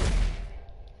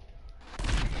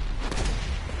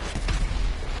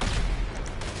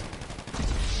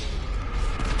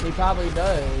 He probably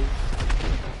does.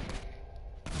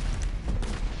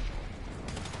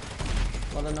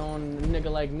 Let alone a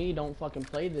nigga like me don't fucking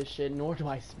play this shit, nor do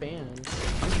I spam.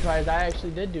 I'm surprised I actually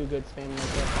did do good spamming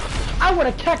like that. I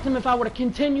would've kicked him if I would've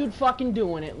continued fucking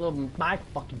doing it, little my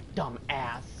fucking dumb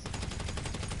ass.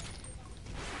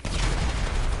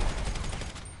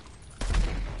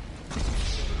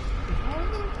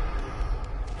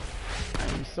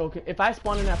 I'm so if I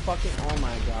spawn in that fucking, oh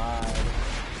my god.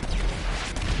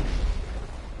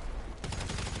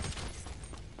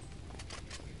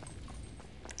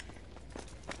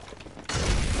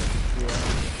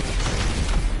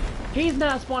 He's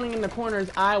not spawning in the corners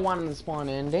I want him to spawn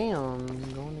in. Damn.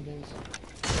 Going against.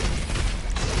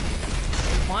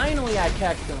 Finally I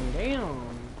kicked him.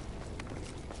 Damn.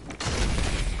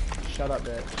 Shut up,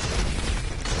 bitch.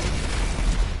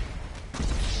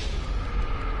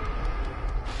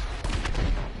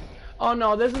 Oh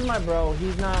no, this is my bro.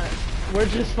 He's not. We're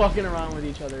just fucking around with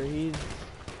each other. He's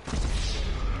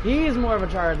more of a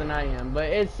tryhard than I am. But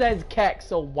it says Keck,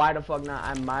 so why the fuck not?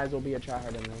 I might as well be a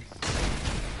tryhard in this.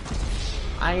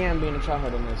 I am being a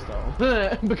tryhard in this though,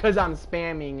 because I'm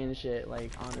spamming and shit.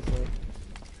 Like honestly,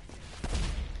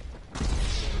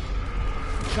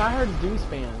 tryhards do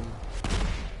spam.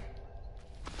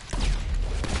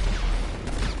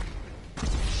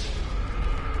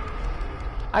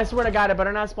 I swear to God, it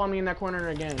better not spawn me in that corner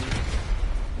again.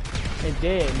 It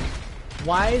did.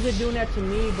 Why is it doing that to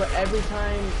me? But every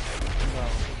time,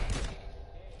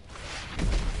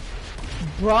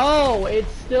 bro,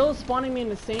 it's still spawning me in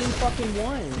the same fucking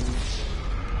one.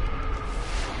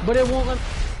 But it won't let...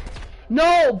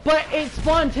 No, but it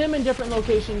spawns him in different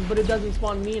locations, but it doesn't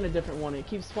spawn me in a different one. It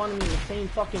keeps spawning me in the same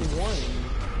fucking one.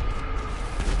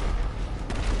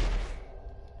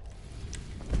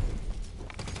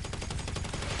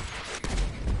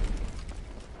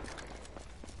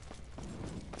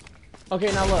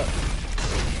 Okay, now look.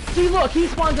 See, look, he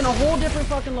spawns in a whole different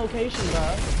fucking location,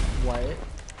 bro. What?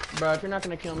 Bro, if you're not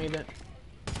gonna kill me, then...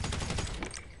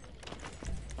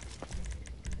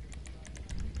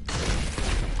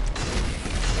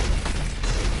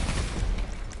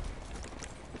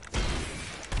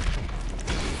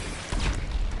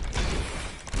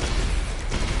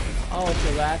 Oh,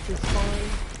 so that's his spawn?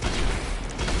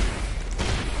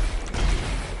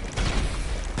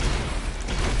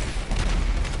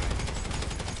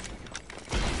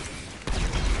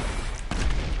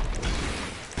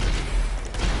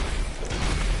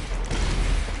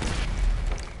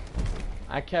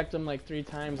 I kept him like 3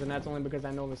 times, and that's only because I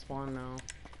know the spawn now.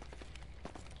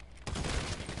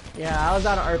 Yeah, I was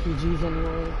out of RPGs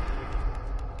anyway.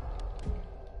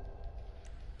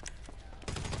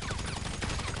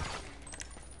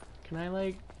 Can I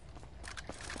like...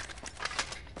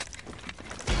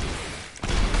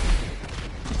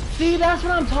 See, that's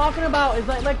what I'm talking about. Is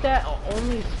like that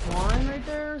only spawn right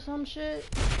there or some shit?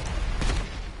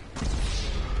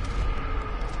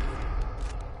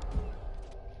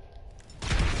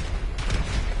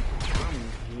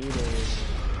 I'm heated.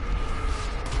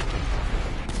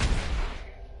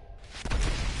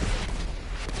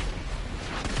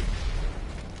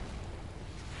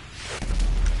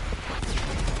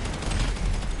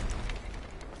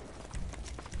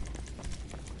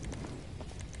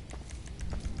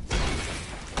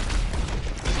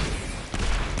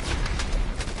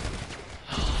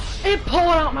 It pulled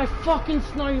out my fucking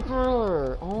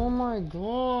sniper! Oh my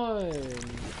god.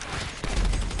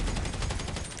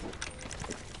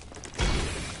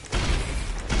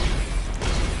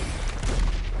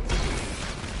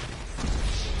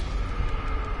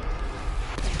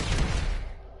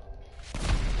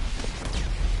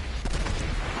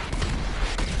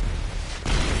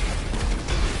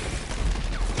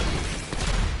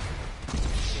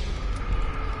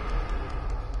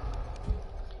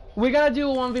 We gotta do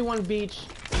a 1v1 beach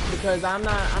because I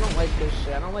don't like this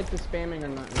shit. I don't like the spamming or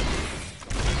nothing.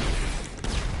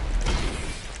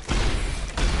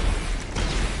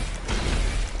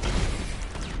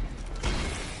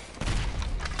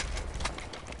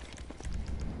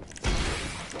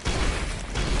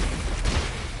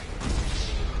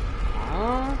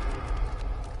 Huh?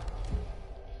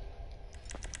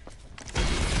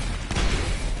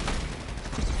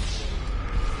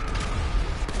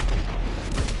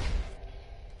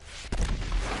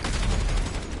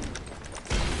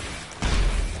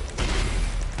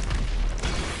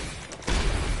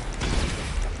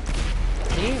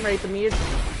 He ain't raping me.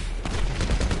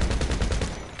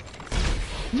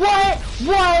 What?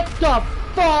 What the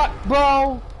fuck,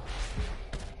 bro?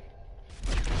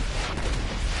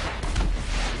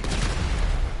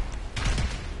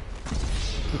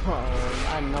 Bro,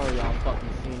 I know y'all fucking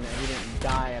seen that. He didn't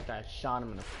die after I shot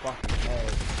him in the fucking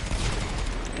head.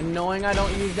 And knowing I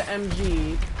don't use the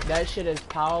MG, that shit is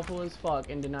powerful as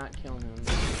fuck and did not kill him.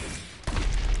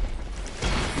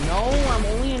 No, I'm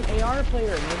only an AR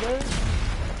player, nigga.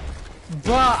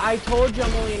 Bruh, I told you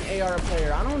I'm only an AR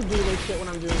player. I don't do this shit when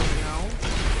I'm doing it now.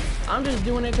 I'm just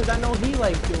doing it because I know he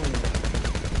likes doing it.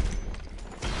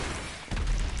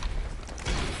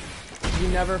 You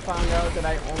never found out that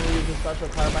I only use a special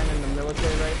carbine in the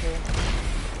military rifle?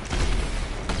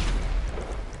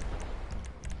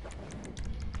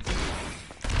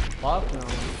 Fuck no.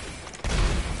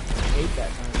 I hate that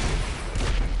kind.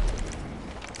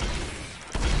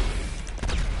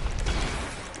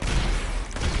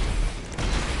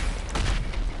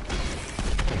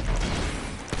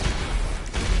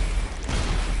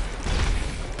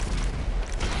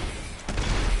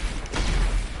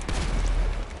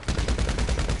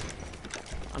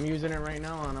 I'm using it right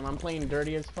now on him. I'm playing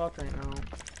dirty as fuck right now.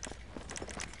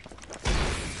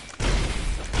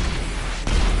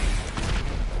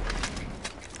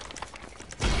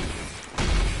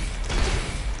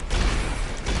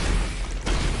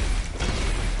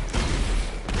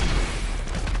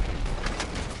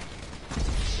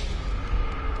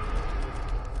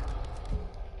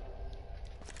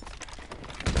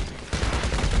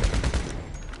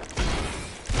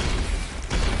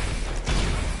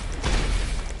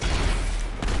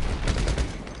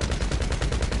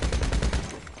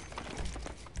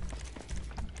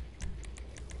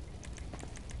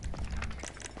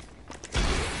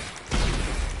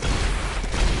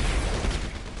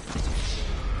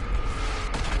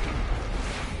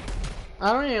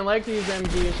 I don't even like to use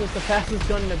MG, it's just the fastest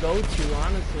gun to go to,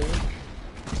 honestly.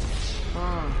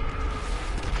 Huh.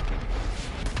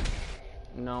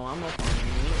 No, I'm up on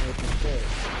me with shit.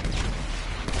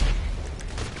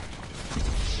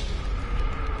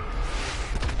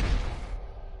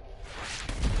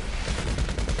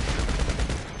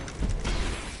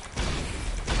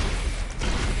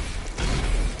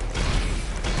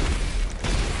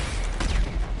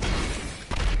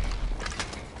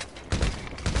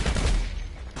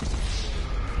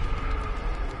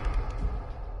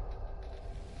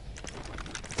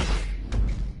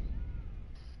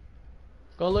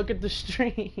 Go look at the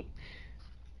stream.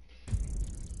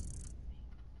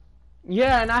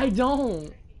 Yeah, and I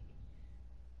don't.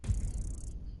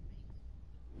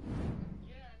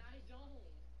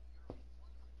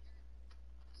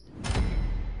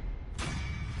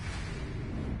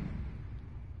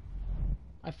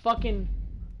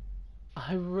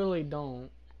 I really don't.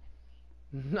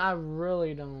 I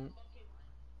really don't.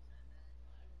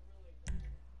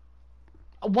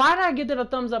 Why did I give that a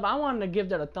thumbs up? I wanted to give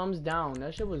that a thumbs down.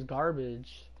 That shit was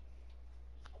garbage.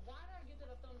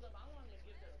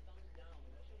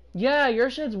 Yeah, your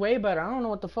shit's way better. I don't know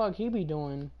what the fuck he be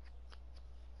doing.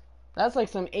 That's like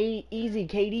some easy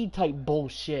KD type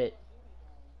bullshit.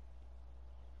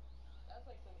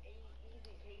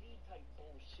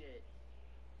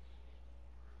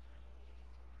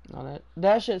 No,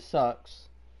 that shit sucks.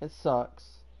 It sucks.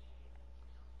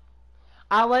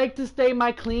 I like to stay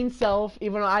my clean self,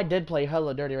 even though I did play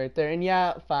hella dirty right there. And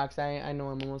yeah, Fox, I know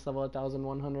I'm almost level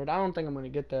 1,100. I don't think I'm gonna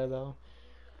get there though.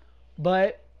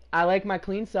 But I like my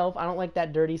clean self. I don't like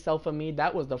that dirty self of me.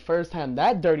 That was the first time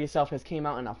that dirty self has came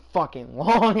out in a fucking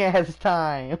long ass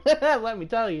time. Let me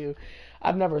tell you,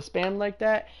 I've never spammed like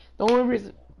that. The only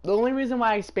reason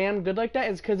why I spammed good like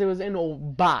that is because it was in a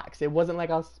box. It wasn't like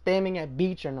I was spamming at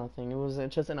beach or nothing. It was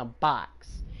just in a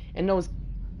box. And those.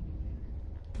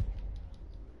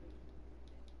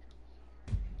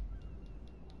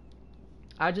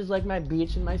 I just like my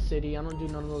beach and my city. I don't do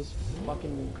none of those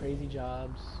fucking crazy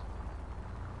jobs.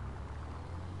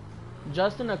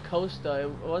 Justin Acosta,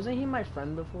 wasn't he my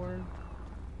friend before?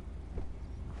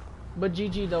 But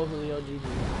GG though, Julio, GG.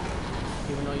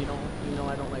 Even though you know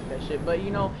I don't like that shit. But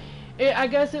you know, I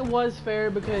guess it was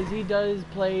fair because he does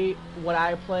play what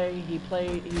I play. He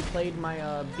played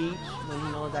my beach when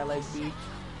he knows I like beach,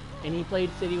 and he played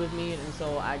city with me, and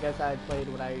so I guess I played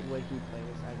what he plays.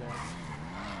 I guess.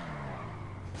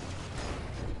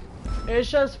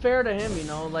 It's just fair to him, you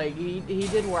know. Like he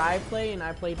did where I play, and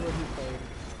I played where he played.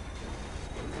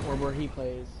 Or where he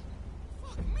plays.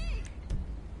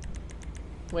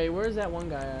 Wait, where's that one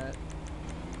guy at?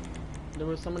 There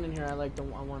was someone in here I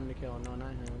wanted to kill. No,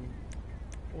 not him.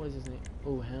 What was his name?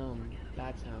 Oh, him.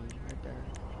 That's him, right there.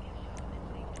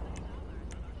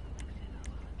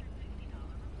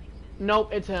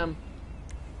 Nope, it's him.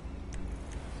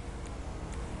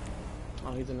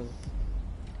 Oh, he's in his...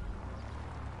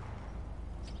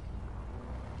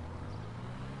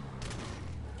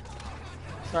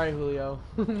 Sorry, Julio.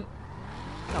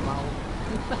 Come on.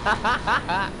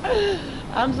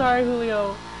 I'm sorry,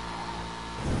 Julio.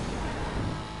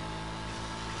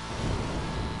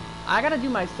 I gotta do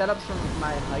my setups from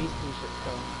my heist and shit,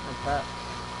 so my prep.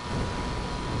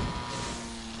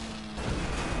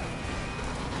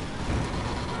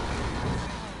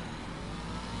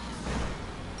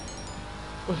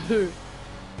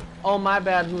 Oh, my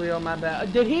bad, Julio, my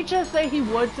bad. Did he just say he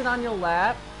would sit on your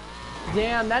lap?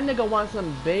 Damn, that nigga wants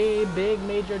some big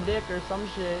major dick or some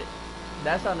shit.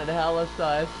 That sounded hella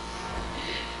sus.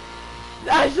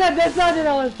 I said that sounded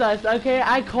hella sus, okay?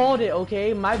 I called it,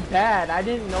 okay? My bad. I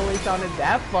didn't know it sounded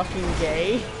that fucking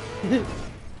gay.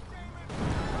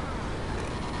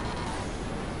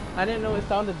 I didn't know it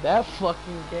sounded that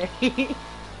fucking gay.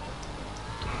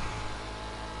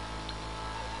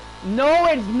 No,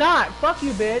 it's not. Fuck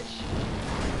you, bitch.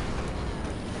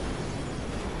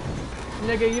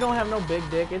 Nigga, you don't have no big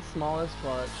dick. It's small as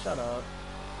fuck. Shut up.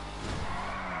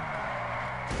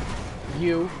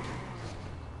 You.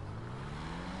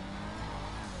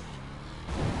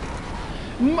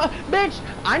 Bitch,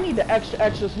 I need the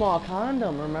extra small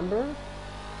condom, remember?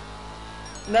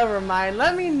 Never mind.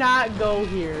 Let me not go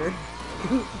here.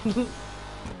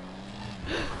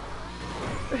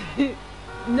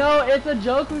 No, it's a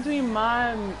joke between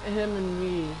him and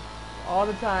me. All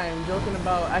the time, joking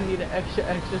about I need an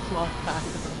extra small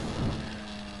condom.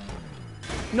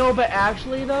 No, but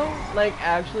actually though, my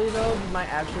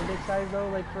actual dick size though,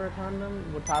 like for a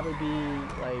condom, would probably be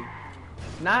like,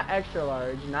 not extra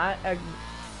large, not extra,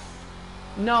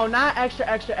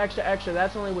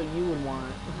 that's only what you would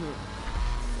want.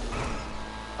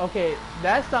 Okay,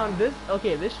 this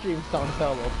stream sounds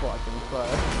hella fucking fun.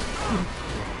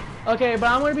 Okay, but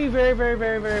I'm gonna be very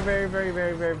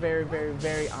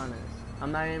honest.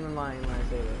 I'm not even lying when I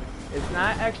say this. It's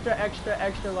not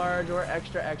extra large or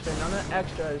extra. None of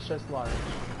extra, it's just large.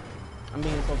 I'm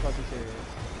being so fucking serious.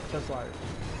 Just large.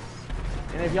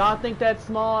 And if y'all think that's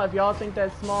small, it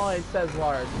says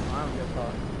large. I don't give a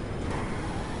fuck.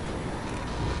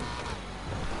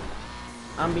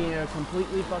 I'm being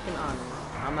completely fucking honest.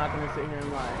 I'm not gonna sit here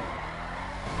and lie.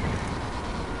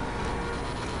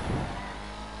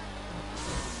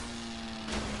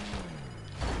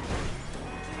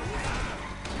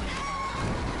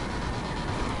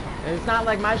 And it's not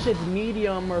like my shit's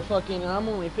medium or fucking, I'm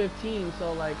only 15,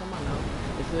 so like, come on now.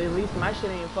 It's, at least my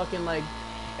shit ain't fucking like,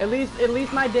 at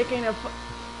least my dick ain't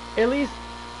at least,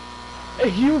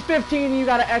 if you 15 and you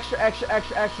got an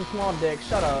extra small dick,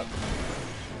 shut up.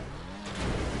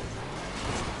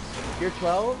 You're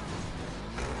 12?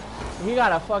 He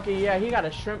got a fucking, yeah, he got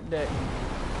a shrimp dick.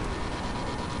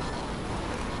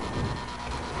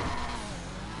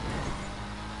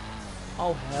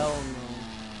 Oh hell no.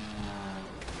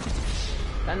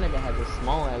 That nigga has a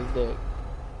small ass dick.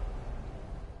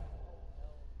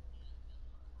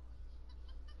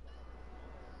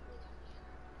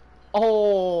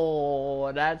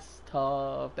 Oh, that's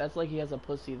tough. That's like he has a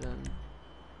pussy then.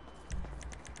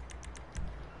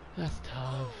 That's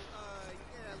tough.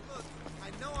 Yeah, look,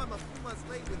 I know I'm a few months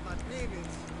late with my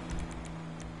payments.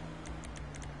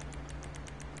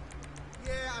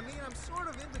 Yeah, I mean, I'm sort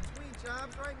of in between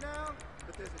jobs right now,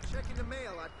 but there's a check in the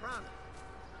mail, I promise.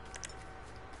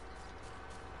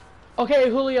 Okay,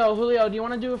 Julio, do you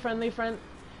want to do a friendly friend?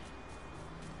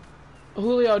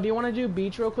 Julio, do you want to do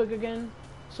beach real quick again?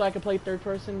 So I can play third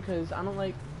person, because I don't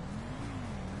like...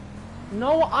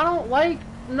 No, I don't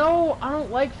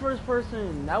like first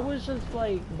person. That was just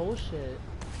like bullshit.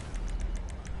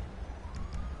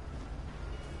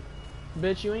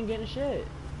 Bitch, you ain't getting shit.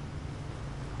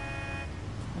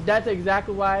 That's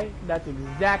exactly why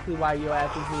your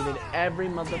ass is needed every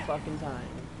motherfucking time.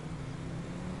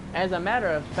 As a matter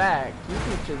of fact, you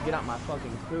can just get out my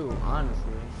fucking crew,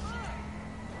 honestly.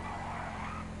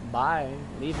 Bye.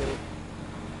 Leave it.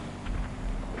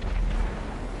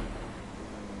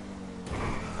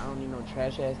 I don't need no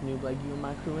trash ass noob like you in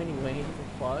my crew anyway. What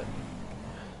the fuck?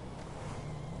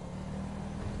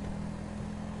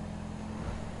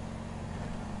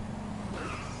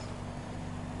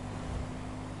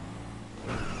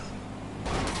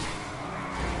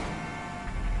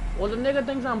 Well, the nigga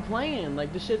thinks I'm playing.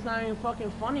 Like, the shit's not even fucking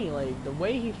funny. Like, the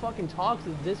way he fucking talks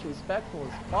is disrespectful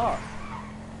as fuck.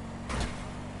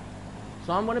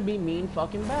 So I'm gonna be mean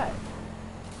fucking back.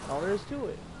 That's all there is to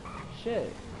it.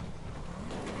 Shit.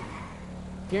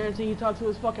 Guarantee he talked to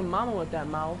his fucking mama with that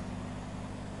mouth.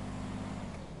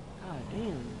 God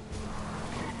damn.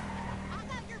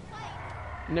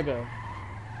 Nigga.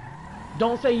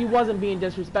 Don't say you wasn't being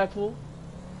disrespectful.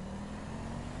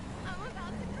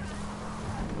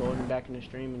 Go back in the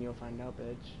stream and you'll find out,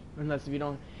 bitch. Unless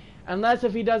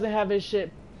if he doesn't have his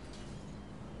shit.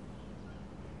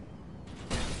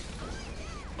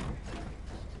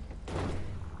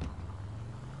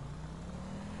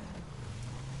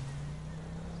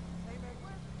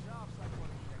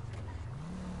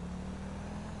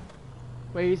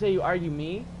 Wait, you say you argue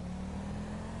me?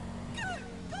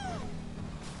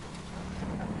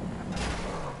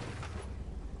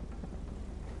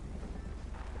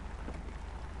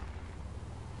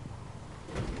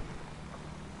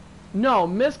 No,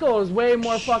 Misko is way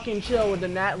more fucking chill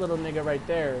than that little nigga right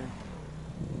there.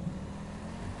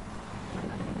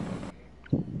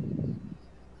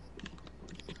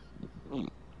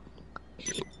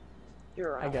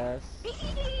 You're right. I guess.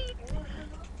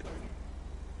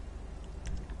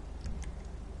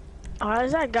 Why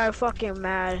is that guy fucking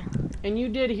mad? And you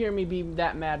did hear me be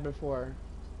that mad before.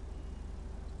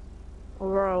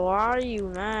 Bro, why are you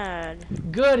mad?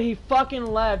 Good, he fucking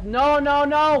left. No,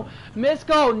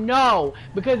 Misko, no,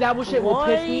 because that shit will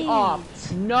piss me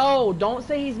off. No, don't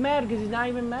say he's mad because he's not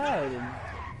even mad.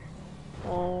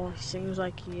 Oh, he seems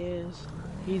like he is.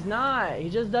 He's not. He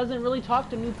just doesn't really talk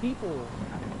to new people.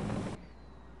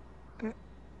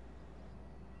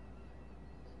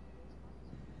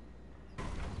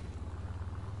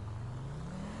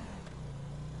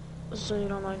 So you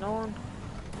don't like no one?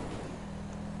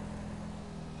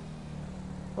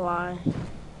 Why?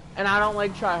 And I don't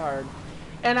like Tryhard.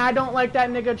 And I don't like that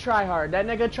nigga Tryhard. That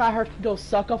nigga Tryhard can go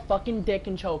suck a fucking dick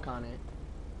and choke on it.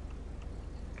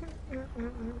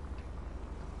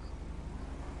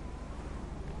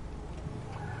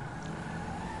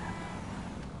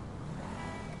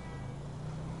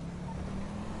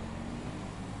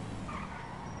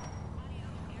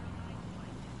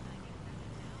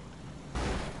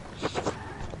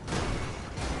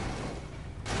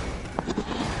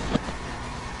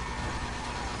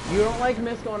 You don't like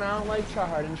Misko and I don't like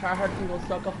Tryhard, and Tryhard can go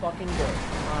suck a fucking dick,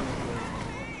 honestly.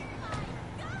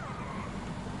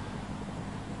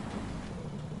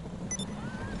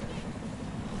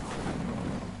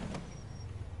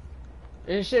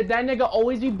 And shit, that nigga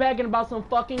always be begging about some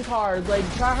fucking cars. Like,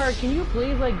 Tryhard, can you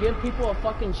please, like, give people a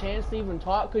fucking chance to even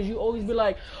talk? Cause you always be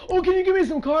like, oh, can you give me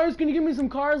some cars? Can you give me some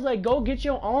cars? Like, go get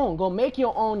your own. Go make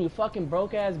your own, you fucking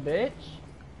broke-ass bitch.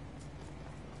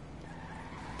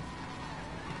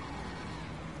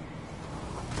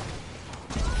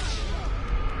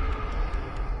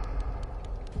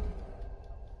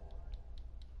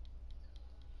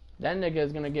 that nigga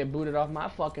is gonna get booted off my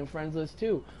fucking friends list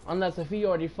too. Unless if he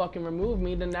already fucking removed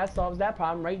me, then that solves that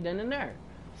problem right then and there.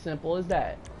 Simple as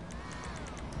that.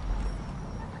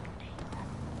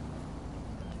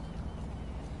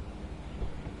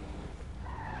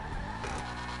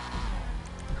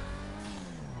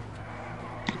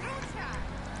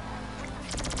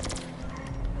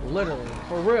 Literally,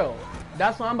 for real.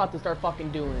 That's what I'm about to start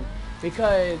fucking doing.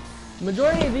 Because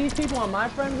majority of these people on my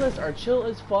friends list are chill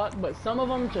as fuck, but some of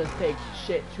them just take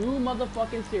shit too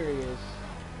motherfucking serious.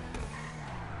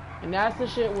 And that's the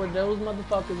shit where those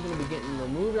motherfuckers gonna be getting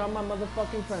removed on my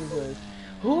motherfucking friends list.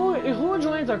 Who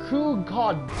joins a crew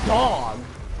called Dog?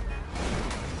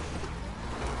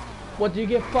 What, do you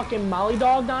get fucking molly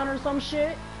dogged on or some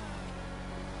shit?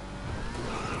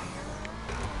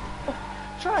 Oh,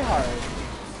 try hard.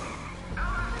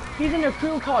 He's in a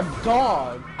crew called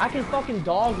Dog. I can fucking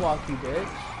dog walk you, bitch.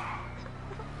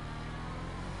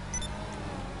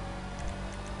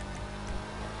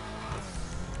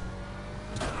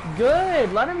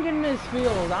 Good. Let him get in his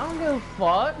feels. I don't give a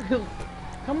fuck.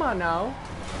 Come on now.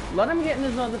 Let him get in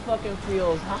his motherfucking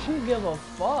feels. I don't give a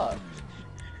fuck.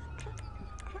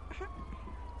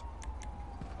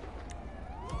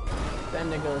 That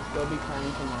nigga will still be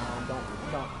crying tomorrow. Don't.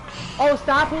 Oh,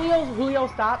 stop, Julio. Julio,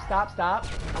 stop.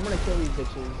 I'm gonna kill these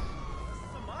bitches.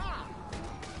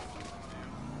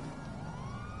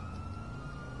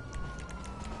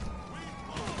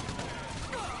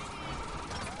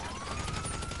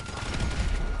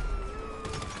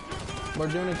 We're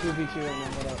doing a 2v2 right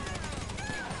now, hold up.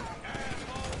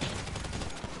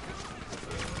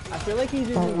 I feel like he's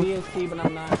using VST, but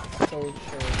I'm not so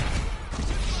sure.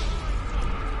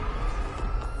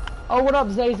 Oh, what up,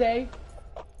 Zay Zay?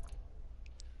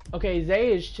 Okay,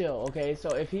 Zay is chill, okay? So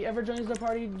if he ever joins the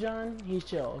party, John, he's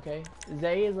chill, okay?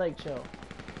 Zay is, like, chill.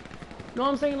 No,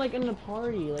 I'm saying, like, in the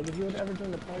party. Like, if you would ever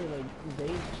join the party, like,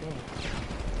 Zay's chill.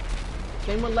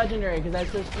 Same with Legendary, because I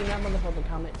just seen that motherfucker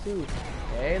comment, too.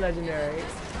 Hey, Legendary.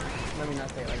 Let me not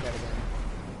say it like that again.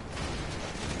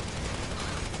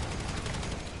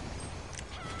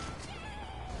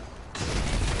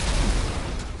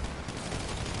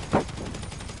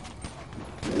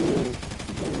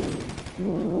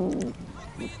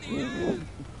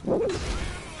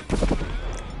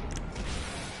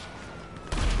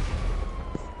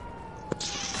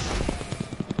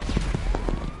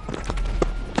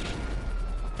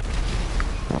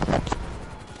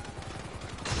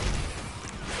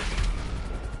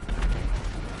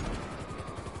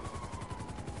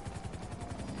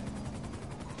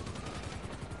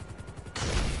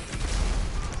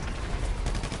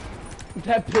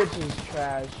 That bitch is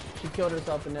trash. She killed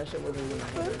herself and that shit wasn't even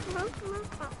her.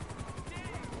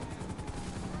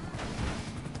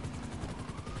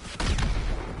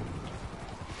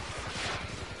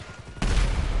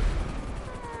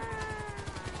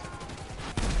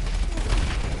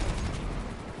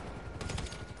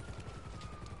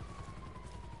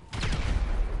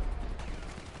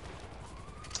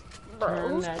 Bro,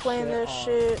 who's playing this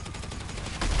shit?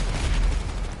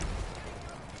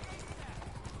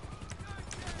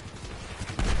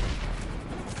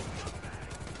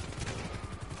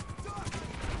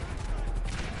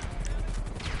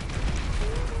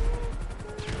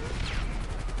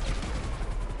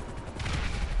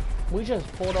 We just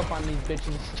pulled up on these bitches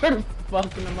and started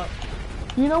fucking them up.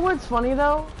 You know what's funny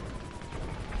though?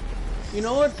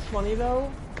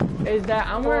 Is that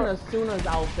I'm wearing a Suna's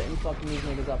outfit and fucking these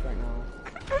niggas up right now.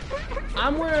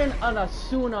 I'm wearing an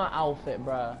Asuna outfit,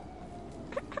 bruh.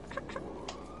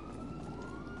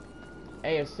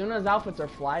 Hey, Asuna's outfits are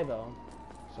fly though.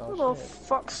 So Who the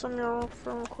fuck's some your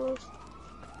friend request?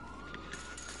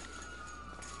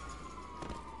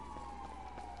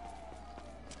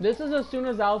 This is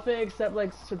Asuna's outfit, except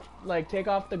like take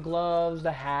off the gloves,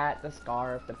 the hat, the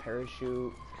scarf, the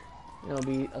parachute. It'll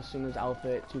be Asuna's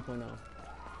outfit 2.0.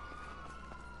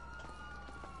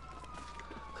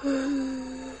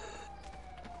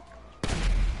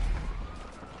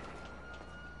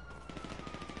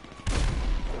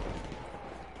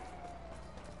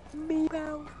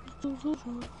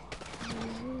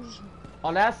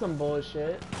 Oh, that's some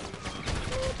bullshit.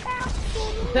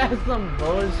 That's some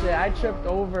bullshit. I tripped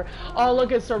over. Oh,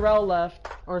 look at Sorrel left.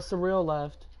 Or Surreal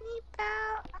left.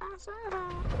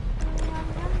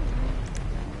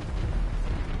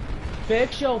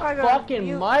 Fix your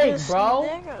fucking mic, bro.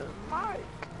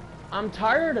 I'm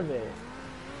tired of it.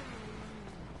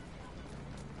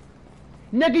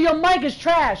 Nigga, your mic is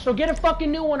trash, so get a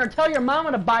fucking new one or tell your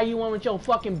mama to buy you one with your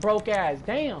fucking broke ass.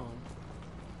 Damn.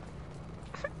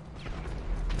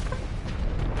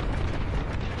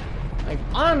 Like,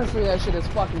 honestly, that shit is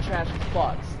fucking trash as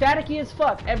fuck. Staticky as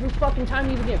fuck every fucking time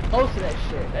you even get close to that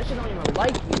shit. That shit don't even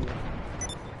like you.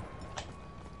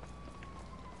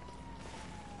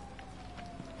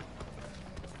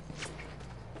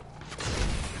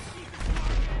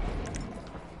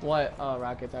 What? Oh,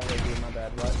 rockets, I heard you, my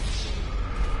bad. What?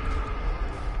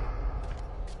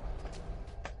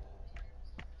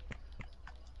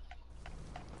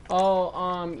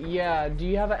 Oh, yeah. Do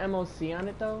you have an MOC on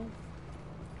it, though?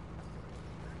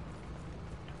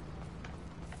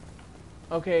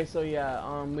 Okay, so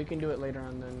yeah, we can do it later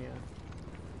on then, yeah.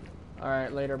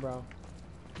 Alright, later, bro.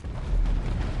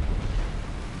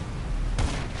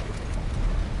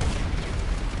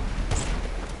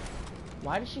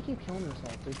 Why does she keep killing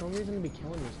herself? There's no reason to be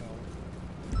killing yourself.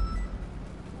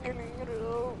 And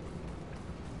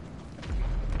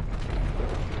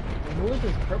who is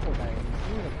this purple guy?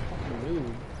 He's a fucking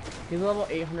noob. He's level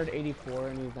 884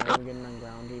 and he's not even getting on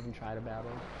ground to even try to battle.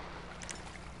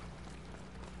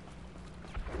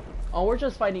 Oh, we're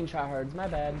just fighting tryhards, my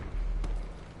bad.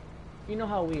 You know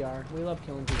how we are. We love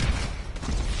killing people.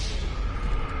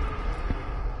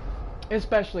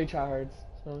 Especially tryhards.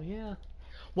 So, yeah.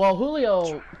 Well,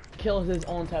 Julio kills his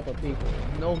own type of people.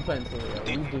 No offense, Julio.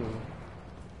 We do.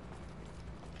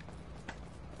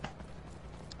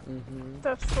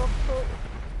 That's fucked up.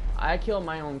 I kill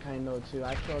my own kind, though, too.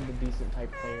 I kill the decent type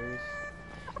players.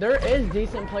 There is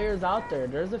decent players out there.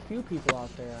 There's a few people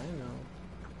out there, I know.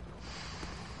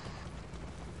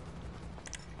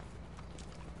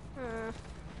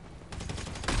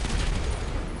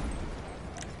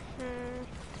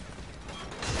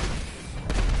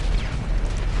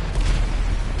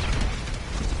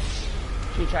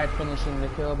 She tried finishing the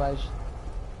kill by...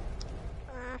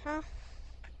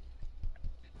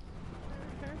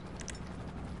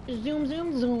 Zoom,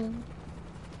 zoom, zoom.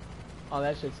 Oh,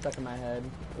 that shit's stuck in my head.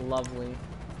 Lovely.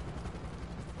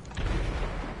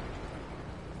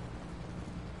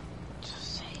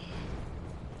 Just say it.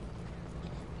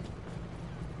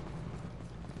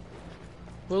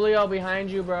 Julio, behind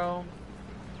you, bro.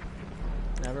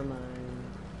 Never mind.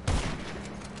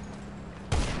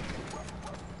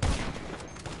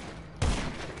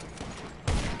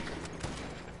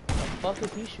 What the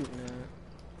fuck is he shooting at?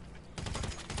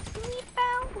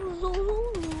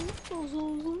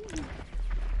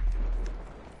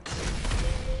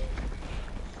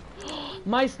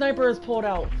 My sniper is pulled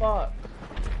out. Fuck.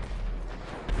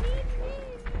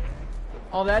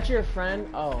 Oh, that's your friend?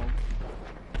 Oh.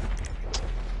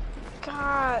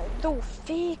 God, don't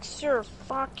fix your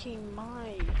fucking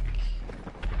mic.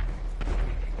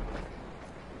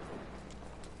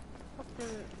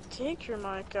 Fucking take your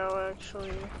mic out,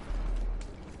 actually.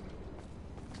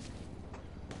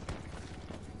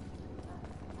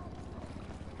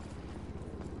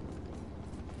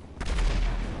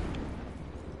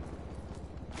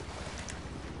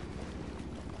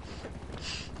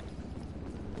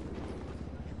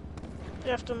 You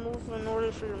have to move in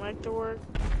order for your mic to work.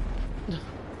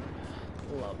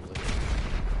 Lovely.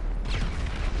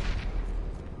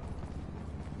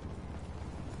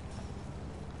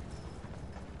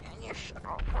 And you shut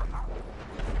up.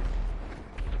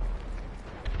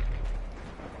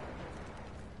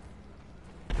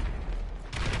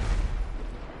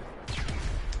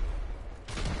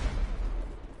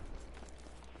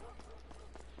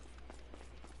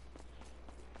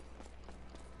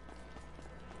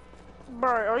 Bro,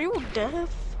 are you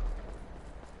deaf?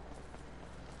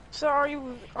 So are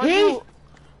you?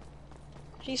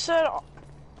 He said.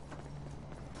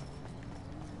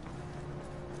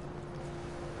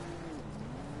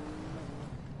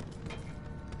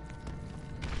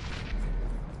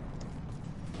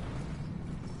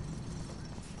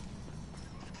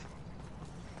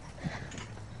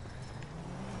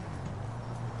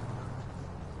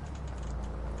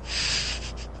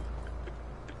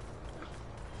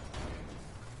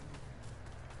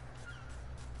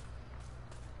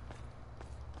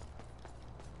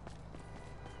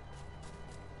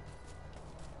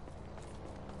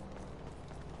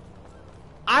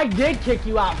 I did kick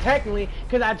you out, technically,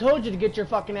 because I told you to get your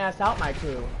fucking ass out my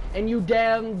crew. And you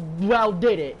damn well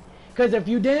did it. Because if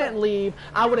you didn't leave,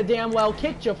 I would have damn well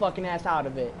kicked your fucking ass out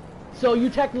of it. So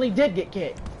you technically did get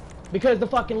kicked. Because the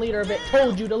fucking leader of it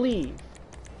told you to leave.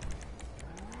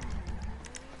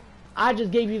 I just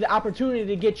gave you the opportunity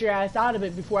to get your ass out of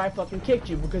it before I fucking kicked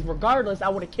you. Because regardless, I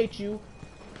would have kicked you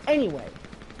anyway.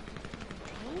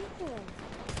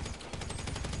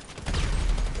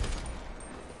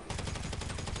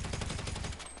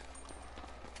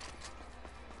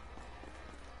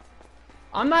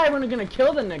 I'm not even gonna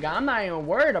kill the nigga. I'm not even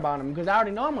worried about him because I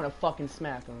already know I'm gonna fucking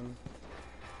smack him.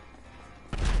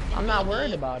 I'm not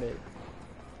worried about it.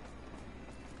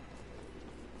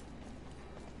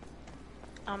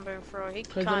 I'm being for he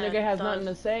Cause the kinda nigga has does. nothing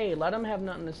to say. Let him have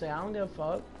nothing to say. I don't give a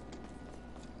fuck.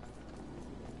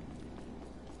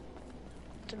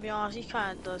 To be honest, he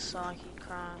kinda does sound like he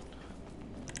crying.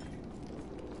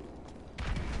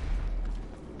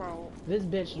 Bro, This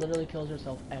bitch literally kills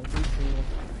herself every single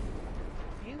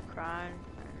time. you crying?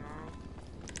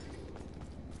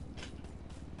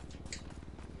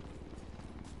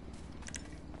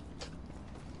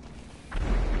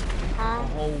 A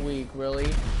whole week,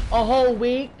 really? A whole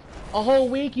week? A whole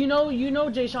week? You know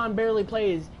Jay Sean barely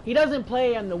plays. He doesn't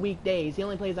play on the weekdays. He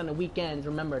only plays on the weekends.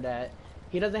 Remember that.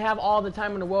 He doesn't have all the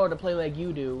time in the world to play like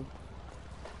you do.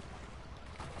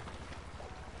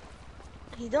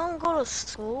 He don't go to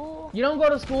school? You don't go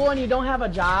to school and you don't have a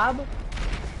job?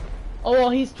 Oh, well,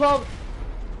 he's 12.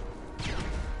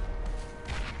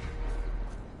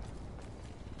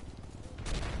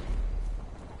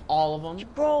 All of them.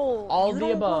 Bro, all you of the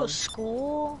don't above. go to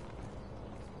school?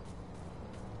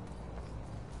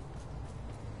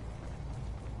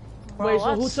 Bro, Wait,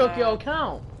 so who that's took your sad.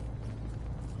 account?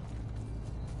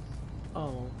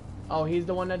 Oh. Oh, he's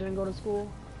the one that didn't go to school?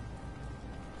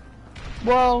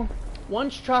 Well,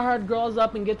 once Tryhard grows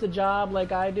up and gets a job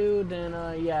like I do, then,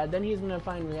 yeah, then he's gonna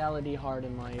find reality hard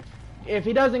in life. If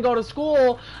he doesn't go to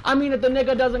school, I mean, if the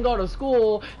nigga doesn't go to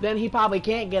school, then he probably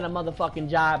can't get a motherfucking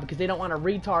job because they don't want a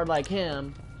retard like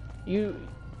him.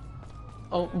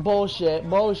 Oh, bullshit,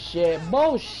 bullshit,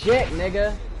 bullshit,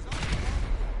 nigga.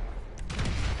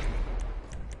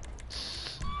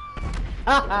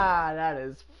 Haha, that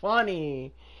is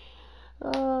funny.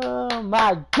 Oh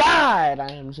my god,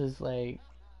 I am just like...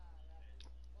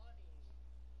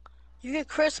 You get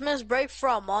Christmas break for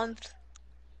a month?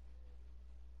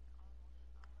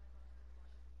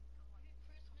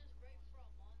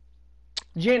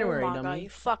 January, Oh my god, dummy. you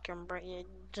fucking break.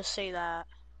 Just say that.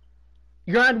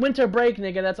 You're on winter break,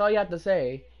 nigga, that's all you have to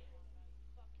say.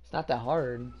 It's not that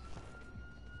hard.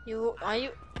 Are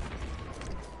you?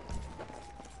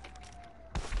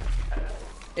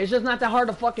 It's just not that hard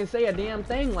to fucking say a damn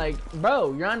thing. Like,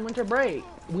 bro, you're on winter break.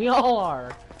 We all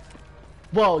are.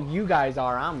 Well, you guys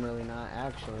are. I'm really not,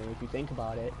 actually, if you think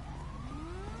about it.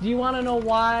 Do you want to know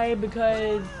why?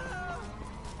 Because...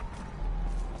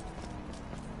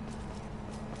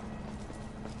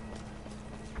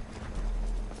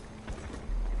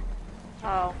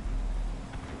 Oh.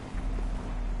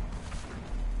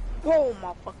 Whoa,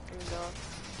 my fucking god.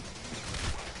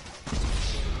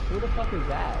 Who the fuck is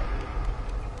that?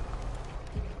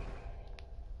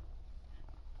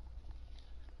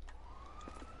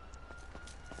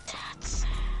 That's...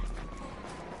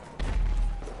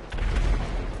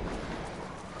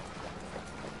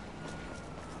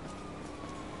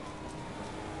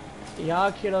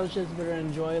 Y'all kiddos just better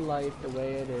enjoy life the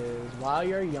way it is while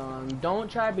you're young.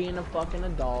 Don't try being a fucking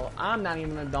adult. I'm not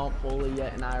even an adult fully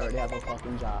yet and I already have a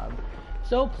fucking job.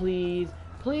 So please,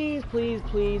 please, please,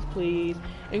 please, please,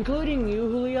 including you,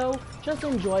 Julio, just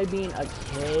enjoy being a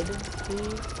kid,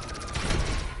 please.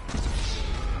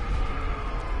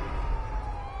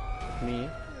 Me?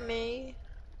 Me?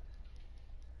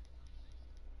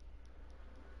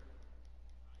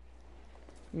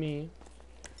 Me.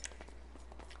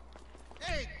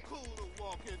 Ain't cool to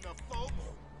walk in the folks.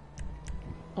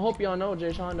 I hope y'all know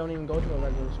Jay Sean don't even go to a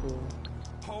regular school.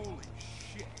 Holy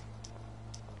shit.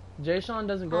 Jay Sean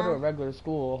doesn't go to a regular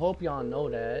school. I hope y'all know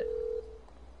that.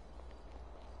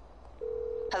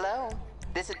 Hello.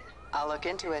 I'll look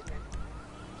into it.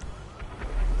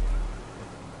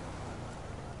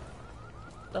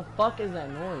 The fuck is that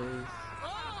noise?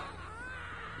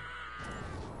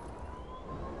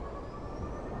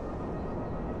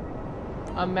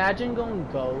 Imagine going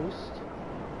ghost.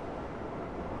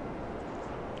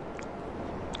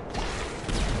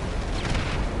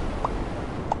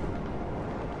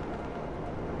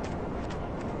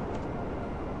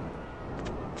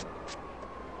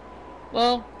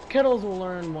 Well, kiddos will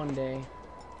learn one day.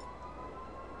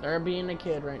 They're being a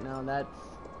kid right now, that's...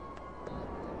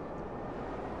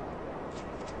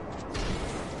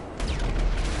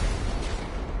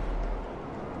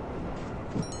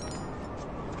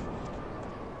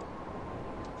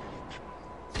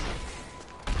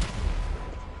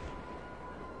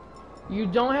 You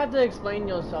don't have to explain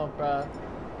yourself, bruh.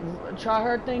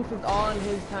 Tryhard thinks it's all in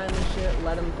his time and shit.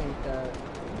 Let him think that.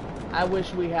 I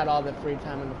wish we had all the free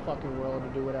time in the fucking world to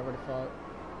do whatever the fuck.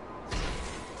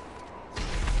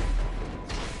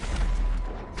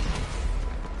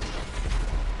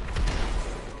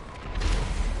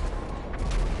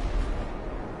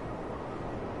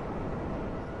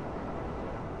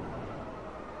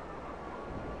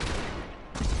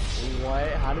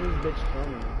 How did this bitch kill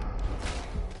me?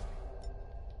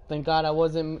 Thank God I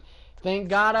wasn't. Thank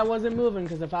God I wasn't moving,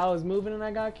 because if I was moving and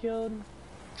I got killed,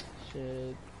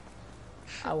 shit,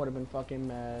 I would have been fucking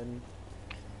mad.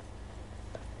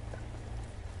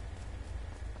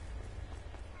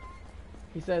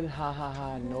 He said, ha ha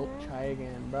ha, nope, try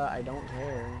again. Bruh, I don't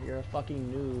care. You're a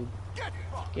fucking noob.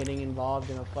 Getting involved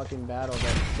in a fucking battle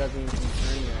that doesn't even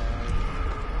concern your ass.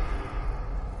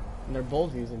 And they're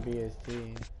both using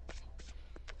BST.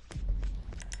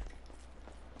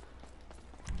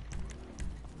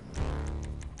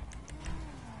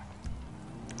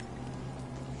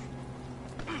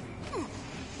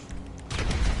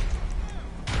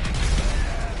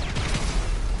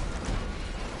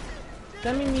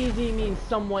 Semi-easy means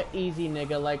somewhat easy,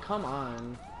 nigga. Like, come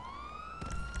on.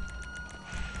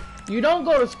 You don't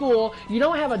go to school, you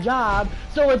don't have a job,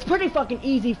 so it's pretty fucking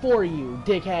easy for you,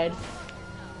 dickhead.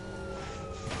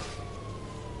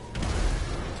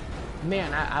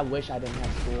 Man, I wish I didn't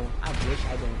have school. I wish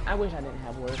I didn't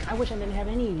have work. I wish I didn't have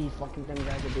any of these fucking things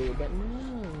I could do, but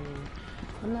no.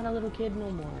 I'm not a little kid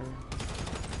no more.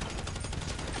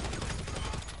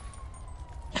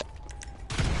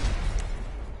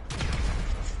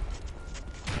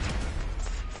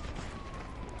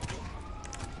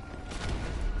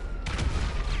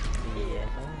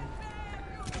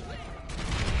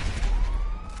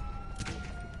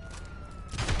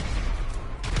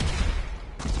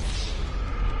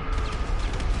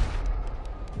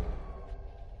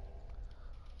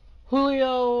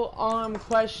 Julio,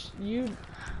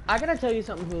 I gotta tell you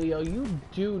something, Julio. You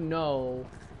do know.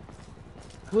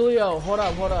 Julio, hold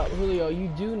up. Julio, you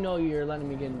do know you're letting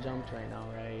me get jumped right now,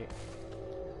 right?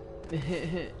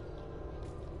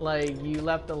 Like, you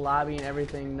left the lobby and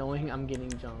everything knowing I'm getting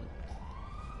jumped.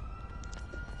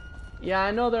 Yeah,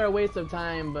 I know they're a waste of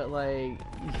time, but like,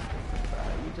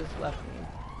 you just left me.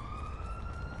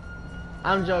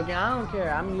 I'm joking, I don't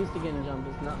care. I'm used to getting jumped.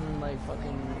 It's nothing like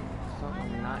fucking something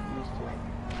I'm not used to.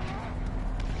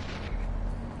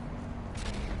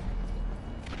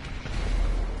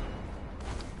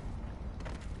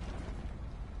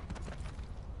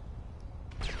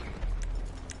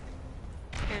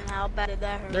 And how bad did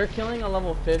that hurt? They're killing a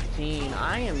level 15.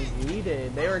 I am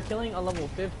heated. They were killing a level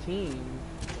 15.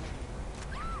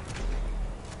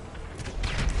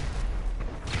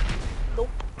 Nope.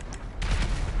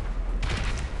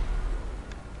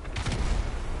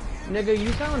 Nigga,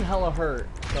 you sound hella hurt,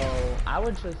 so I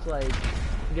would just like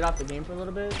get off the game for a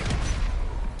little bit.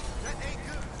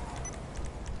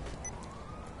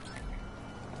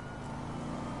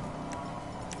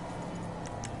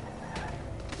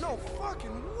 No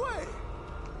fucking way!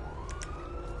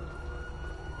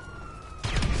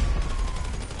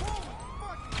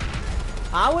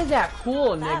 How is that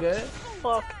cool, nigga?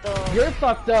 Fucked up. You're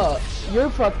fucked up. You're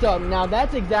fucked up. Now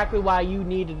that's exactly why you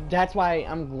needed. That's why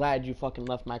I'm glad you fucking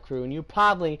left my crew. And you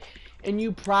probably.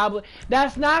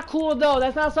 That's not cool though.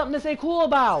 That's not something to say cool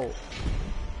about.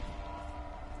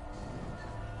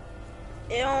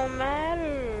 It don't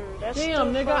matter. That's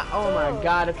Damn, still nigga. fucked Oh my up.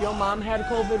 god. If your mom had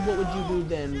COVID, what would you do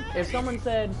then? If someone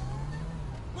said,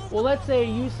 well, let's say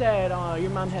you said your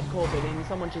mom had COVID, and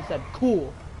someone just said,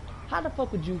 cool. How the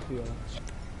fuck would you feel?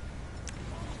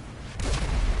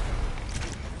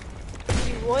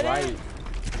 You wouldn't? Right.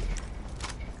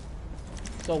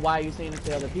 So why are you saying it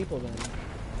to other people then?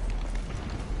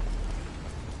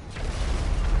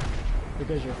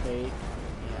 Because you're fake?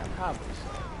 Yeah, probably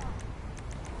so.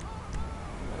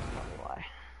 That's probably why.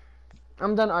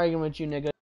 I'm done arguing with you,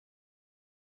 nigga.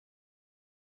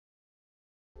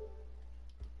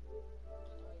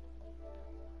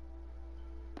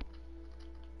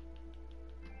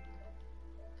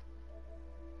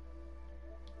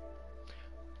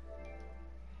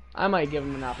 I might give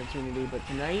him an opportunity, but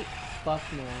tonight, fuck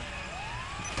no.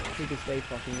 He can stay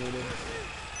fucking muted.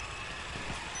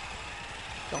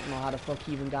 Don't know how the fuck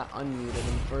he even got unmuted in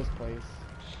the first place.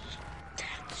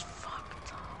 That's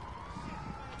fucked up.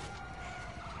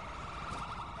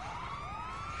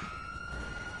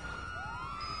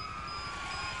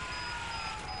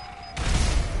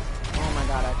 Oh my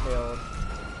god, I failed.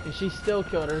 And she still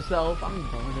killed herself. I'm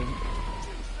burning.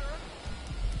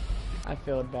 I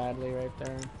failed badly right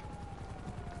there.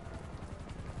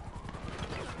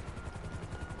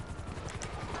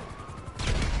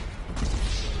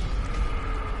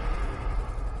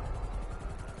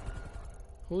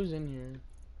 Who's in here?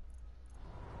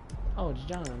 Oh, it's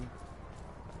John.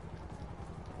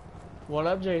 What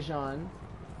up, Jay Sean?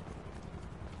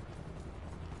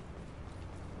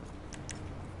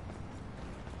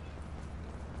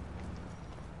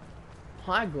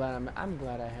 I'm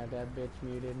glad I had that bitch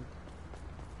muted.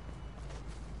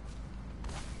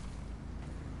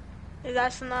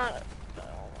 That's not.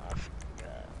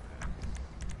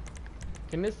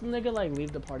 Can this nigga like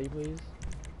leave the party, please?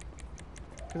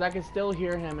 Cause I can still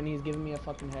hear him and he's giving me a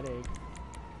fucking headache.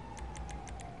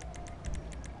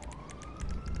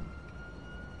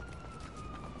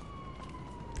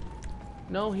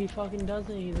 No, he fucking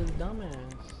doesn't. He's a dumbass.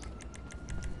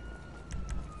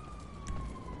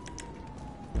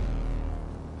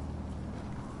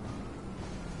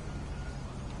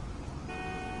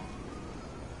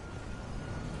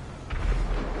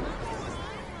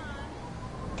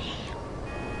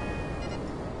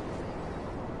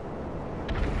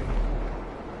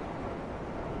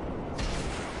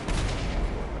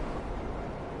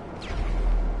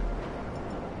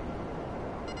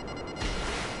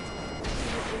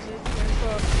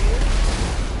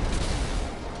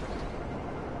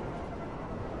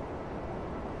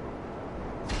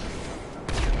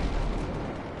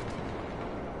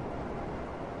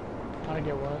 How to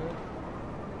get what?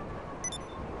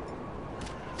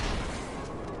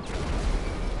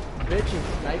 Bitch is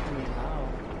sniping me, how?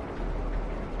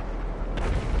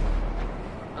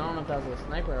 I don't know if that was a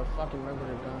sniper or a fucking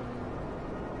regular gun.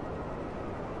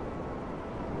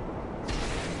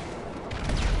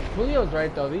 Julio's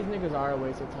right though, these niggas are a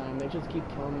waste of time. They just keep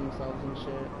killing themselves and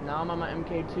shit. Now I'm on my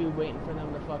MK2 waiting for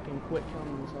them to fucking quit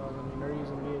killing themselves. I mean, they're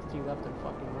using VST left and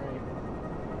fucking right.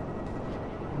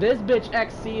 This bitch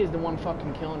XC is the one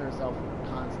fucking killing herself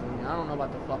constantly. I don't know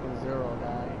about the fucking Zero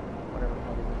guy. Whatever the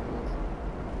fuck his name is.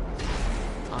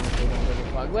 Honestly, don't give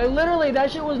a fuck. Like, literally, that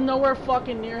shit was nowhere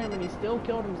fucking near him and he still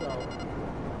killed himself.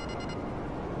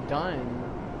 Done.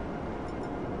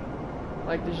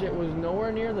 Like, the shit was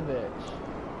nowhere near the bitch.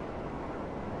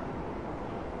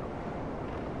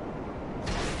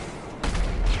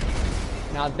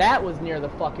 Now that was near the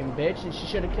fucking bitch and she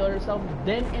should have killed herself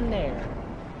then and there.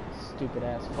 Stupid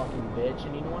ass fucking bitch.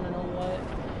 And you wanna know what?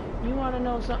 You wanna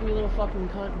know something, you little fucking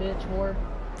cunt bitch whore?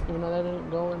 Even though that didn't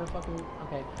go in a fucking...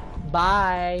 Okay.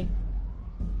 Bye.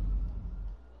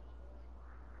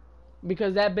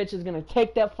 Because that bitch is gonna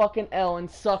take that fucking L and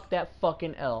suck that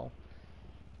fucking L.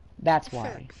 That's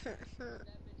why.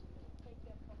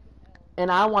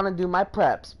 And I wanna do my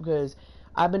preps because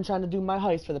I've been trying to do my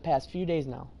heist for the past few days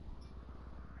now.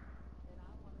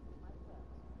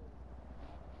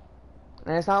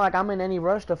 And it's not like I'm in any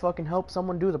rush to fucking help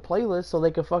someone do the playlist so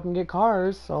they could fucking get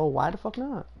cars, so why the fuck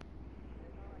not?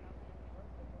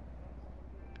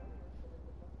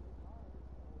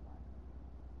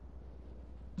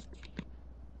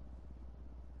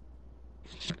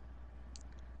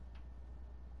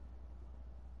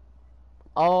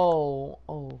 Oh.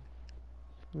 You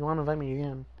wanna invite me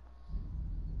again?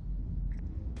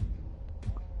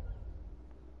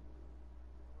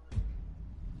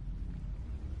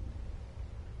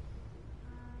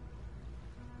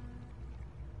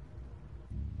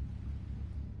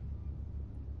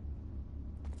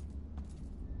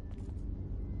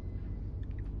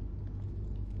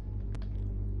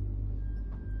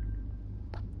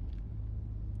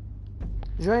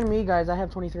 Join me, guys. I have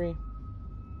 23.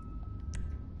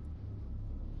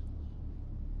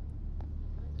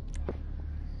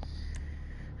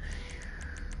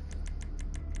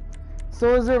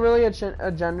 So is there really a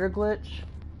gender glitch?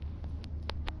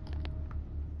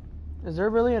 Is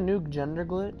there really a new gender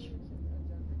glitch?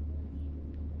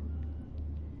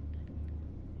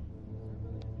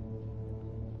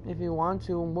 If you want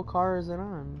to, what car is it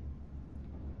on?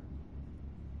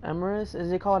 Emirates?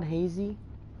 Is it called Hazy?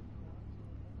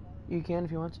 You can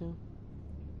if you want to.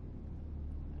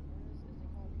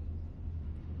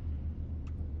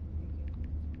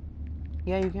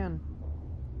 Yeah, you can.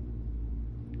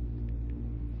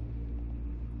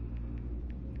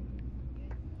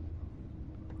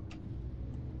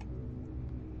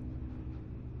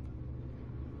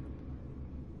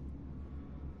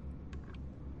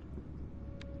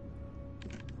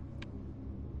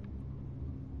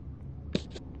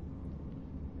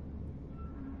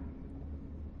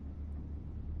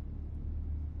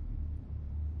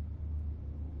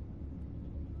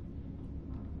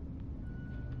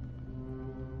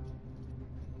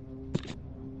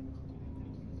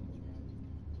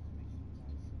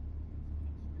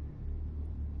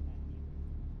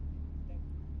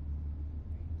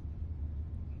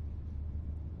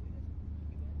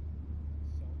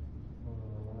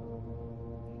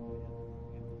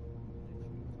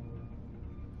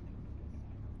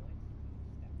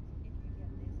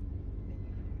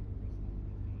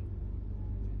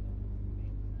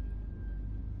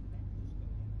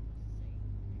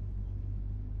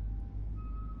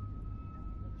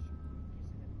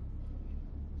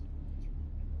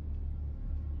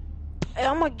 Hey,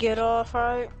 I'm gonna get off,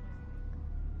 right?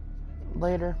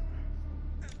 Later.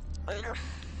 Later.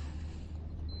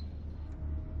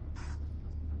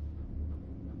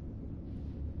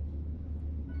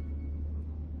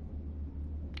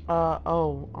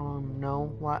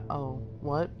 No. What? Oh,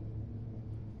 what?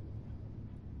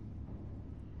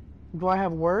 Do I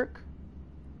have work?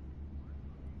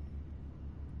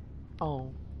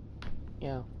 Oh,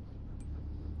 yeah.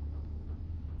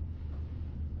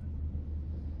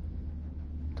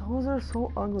 Those are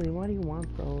so ugly. Why do you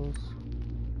want those?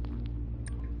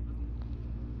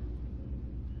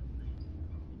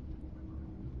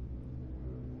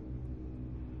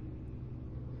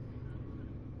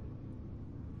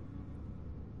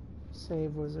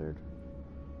 Save wizard.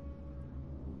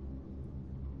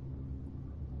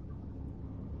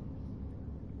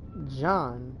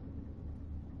 John.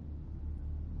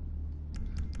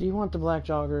 Do you want the black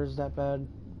joggers that bad?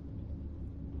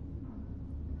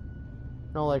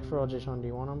 No, like for real, Jason, do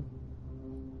you want them?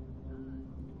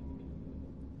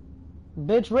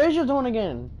 Bitch, raise your tone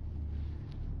again.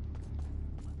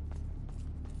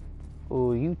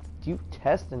 Ooh, you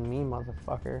testing me,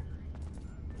 motherfucker.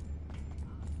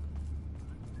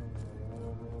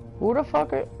 Who the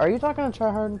fuck are you talking to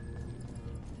Tryhard?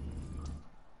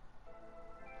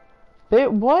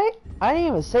 Bit what? I didn't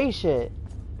even say shit.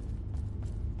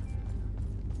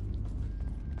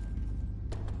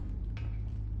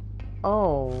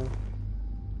 Oh.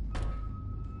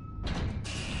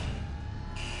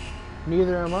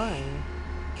 Neither am I.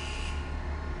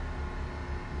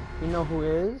 You know who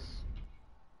is?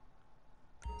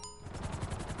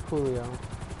 Julio.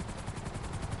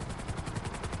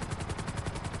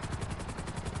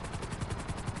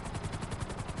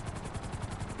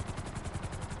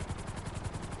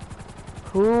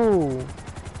 Who?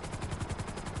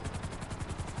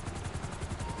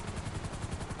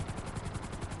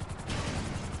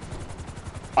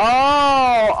 Oh.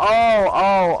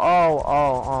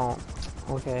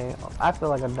 Okay, I feel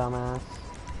like a dumbass.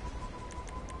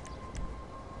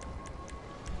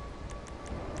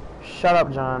 Shut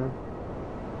up, John.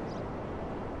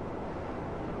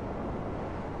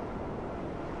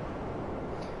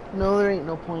 No, there ain't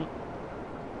no point.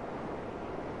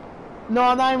 No,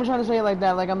 I'm not even trying to say it like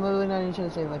that. Like, I'm literally not even trying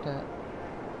to say it like that.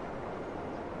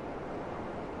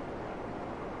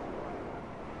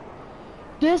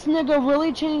 This nigga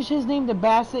really changed his name to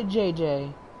Bassett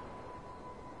JJ.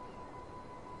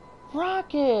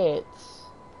 Rockets!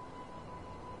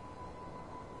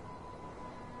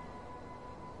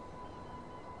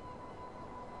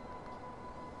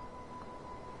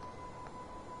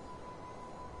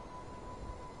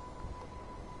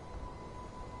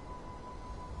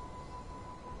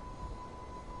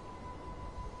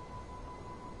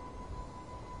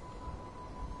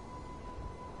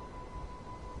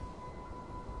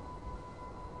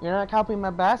 You're not copying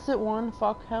my Bassett one?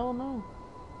 Fuck, hell no.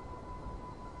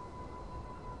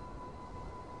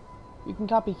 You can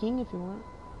copy King if you want.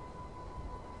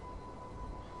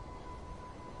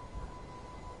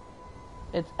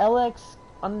 It's LX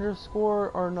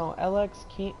underscore, or no, LX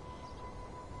King.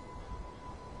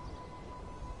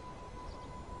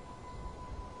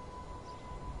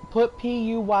 Put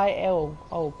P-U-Y-O.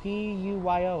 Oh,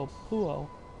 P-U-Y-O. Puo.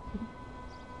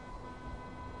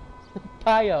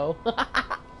 Pio.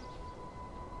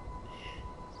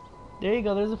 There you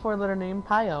go, there's a 4-letter name,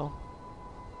 Pio.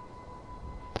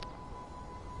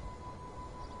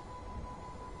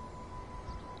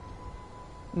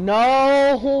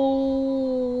 No.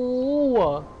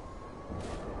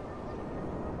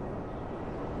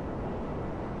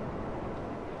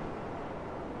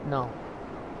 No.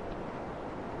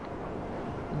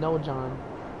 No, John.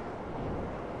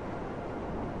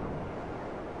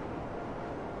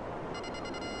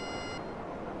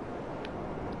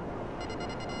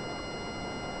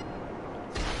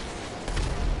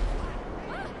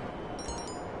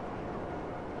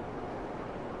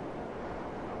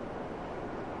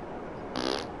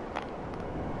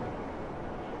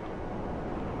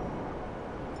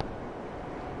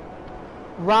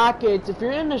 Rockets, if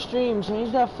you're in the stream,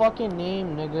 change that fucking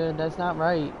name, nigga. That's not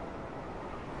right.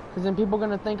 Cause then people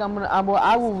gonna think I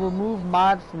will remove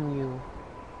mod from you.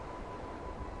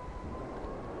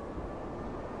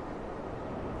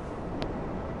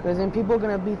 Cause then people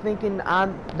gonna be thinking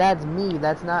that's me.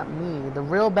 That's not me. The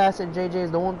real Bassett JJ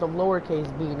is the one with the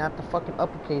lowercase b, not the fucking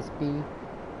uppercase b.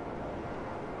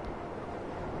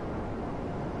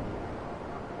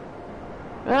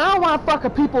 And I don't want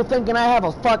fucking people thinking I have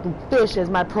a fucking fish as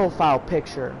my profile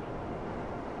picture.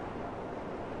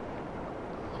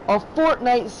 A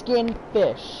Fortnite skin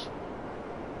fish.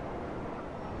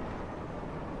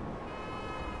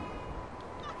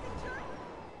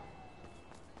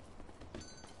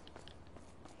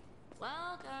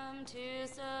 to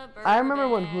suburban. I remember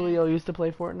when Julio used to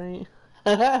play Fortnite.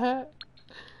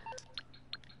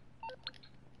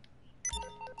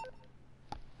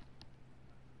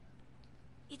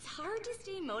 It's hard to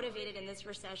stay motivated in this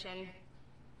recession.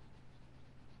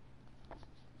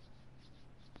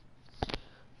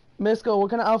 Misco, what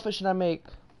kind of outfit should I make?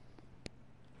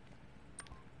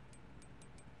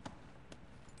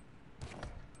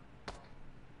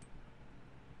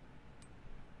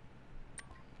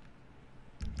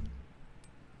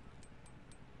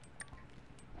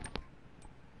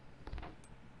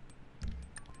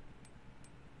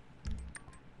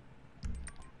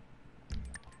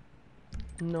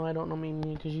 No, I don't know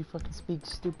Mimi because you fucking speak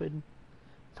stupid.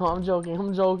 No, I'm joking.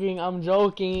 I'm joking. I'm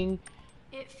joking.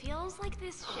 It feels like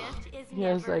this shift is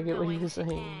Yes, never I get what going you're to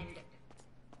saying.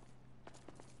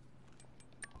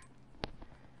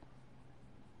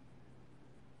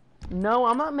 end. No,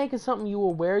 I'm not making something you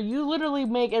will wear. You literally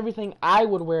make everything I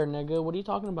would wear, nigga. What are you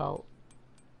talking about?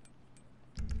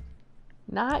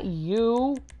 Not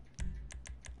you.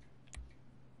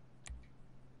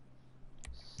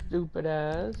 Stupid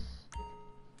ass.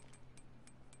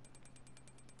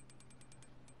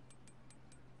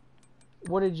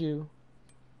 What did you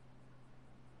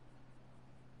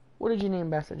name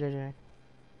Bassett JJ?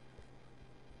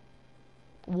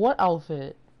 What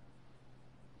outfit?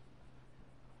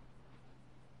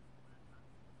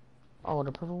 Oh,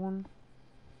 the purple one?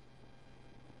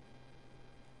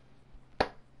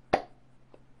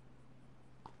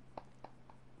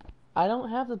 I don't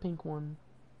have the pink one.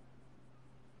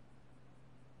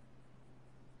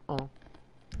 Oh.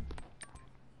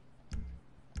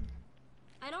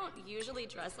 I don't usually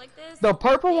dress like this. The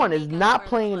purple They one is make us not wear the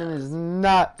plain and clothes. is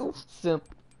not simp.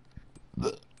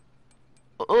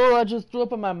 Oh, I just threw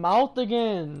up in my mouth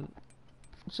again.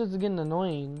 It's just getting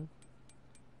annoying.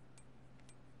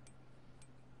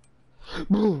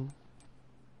 Boom.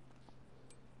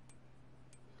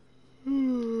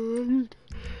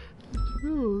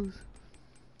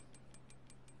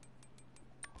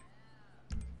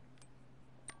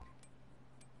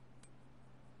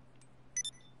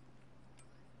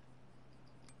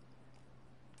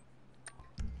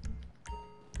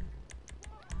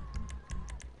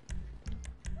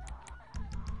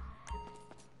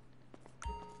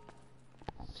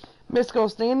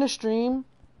 Misco, stay in the stream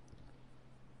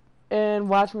and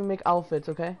watch me make outfits,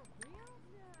 okay?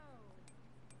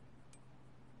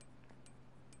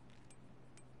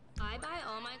 I buy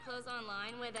all my clothes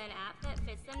online with an app that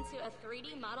fits them to a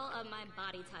 3D model of my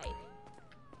body type.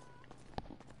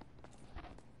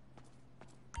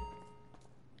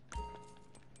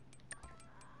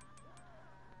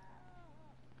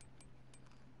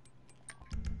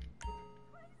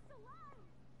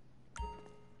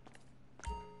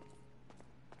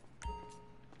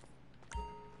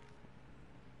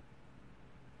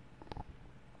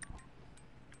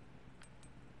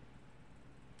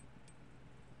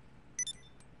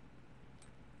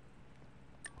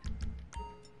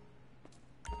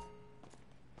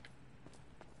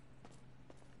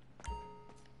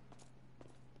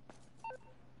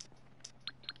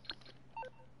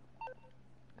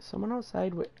 Someone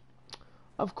outside with...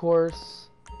 Of course.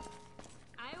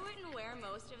 I wouldn't wear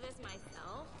most of this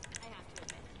myself, I have to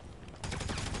admit.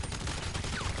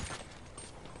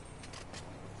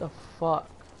 The fuck?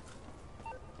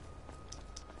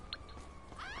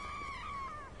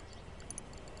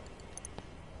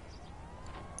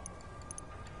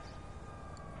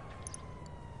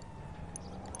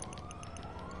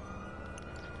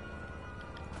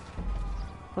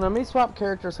 Well, let me swap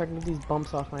characters so I can get these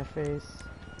bumps off my face.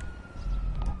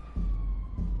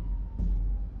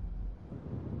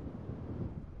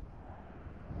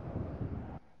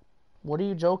 What are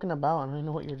you joking about? I don't even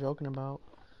know what you're joking about.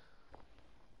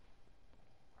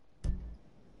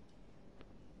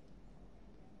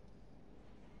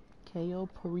 Cayo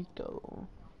Perico.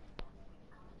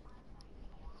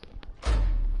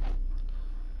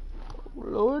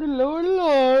 Lord, Lord,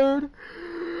 Lord.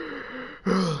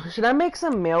 Should I make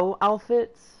some male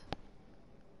outfits?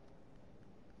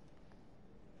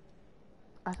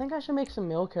 I think I should make some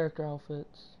male character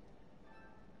outfits.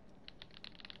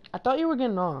 I thought you were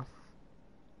getting off.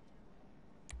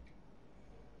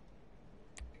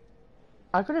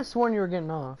 I could have sworn you were getting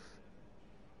off.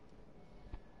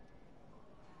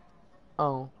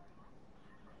 Oh.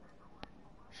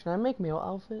 Should I make male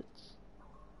outfits?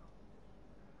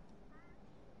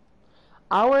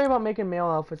 I'll worry about making male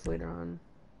outfits later on.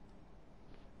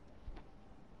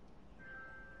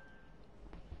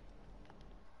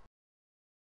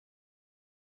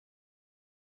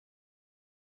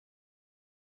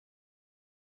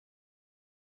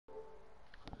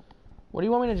 What do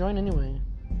you want me to join anyway?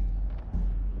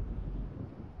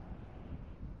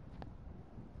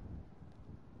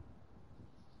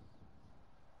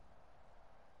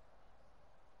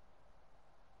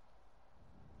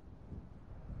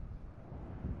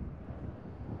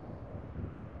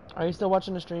 Are you still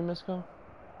watching the stream, Misco?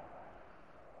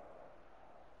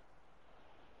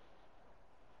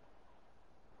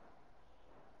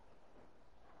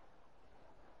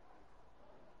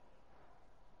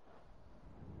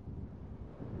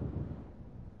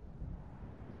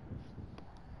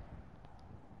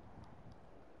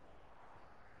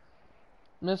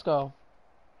 Misco.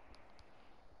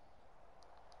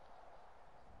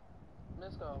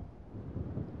 Misco.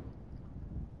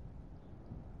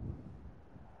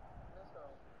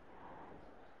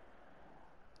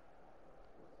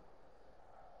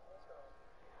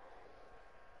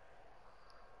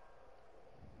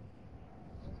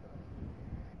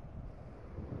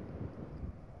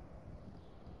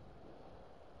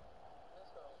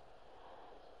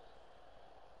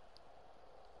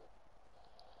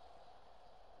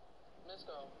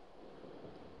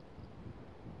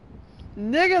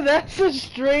 Nigga, that's the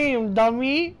stream,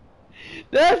 dummy.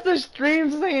 That's the stream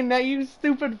saying that, you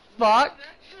stupid fuck.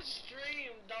 That's the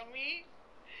stream, dummy.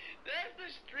 That's the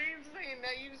stream saying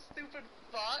that, you stupid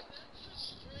fuck. That's the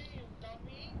stream,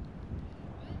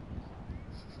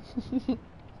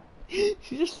 dummy.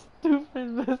 You're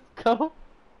stupid, Misco.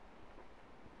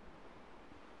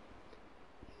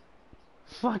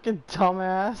 Fucking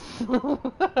dumbass.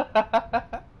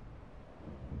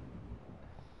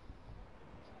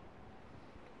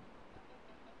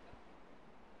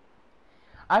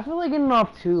 I feel like getting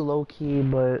off too low-key,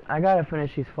 but I gotta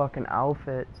finish these fucking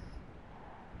outfits.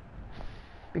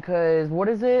 Because, what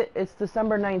is it? It's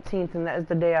December 19th, and that is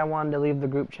the day I wanted to leave the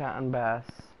group chat on Bass.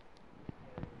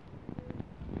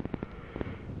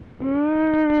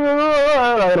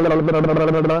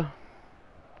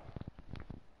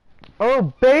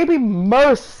 Oh, baby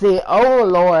mercy. Oh,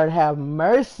 Lord, have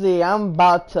mercy. I'm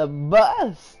about to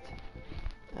bust.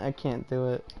 I can't do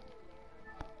it.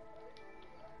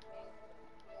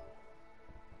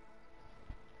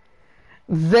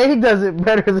 Zay does it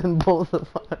better than both of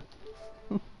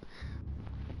us.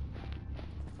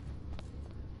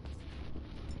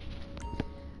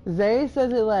 Zay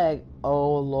says it like,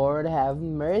 oh Lord have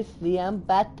mercy, I'm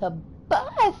about to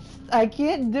bust. I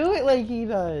can't do it like he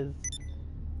does.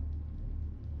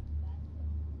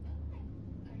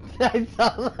 I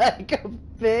sound like a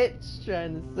bitch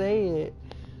trying to say it.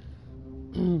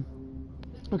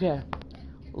 Okay.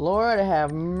 Lord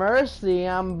have mercy,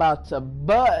 I'm about to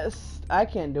bust. I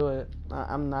can't do it.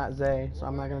 I'm not Zay, so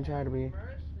I'm not gonna try to be.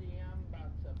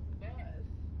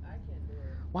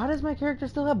 Why does my character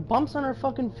still have bumps on her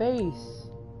fucking face?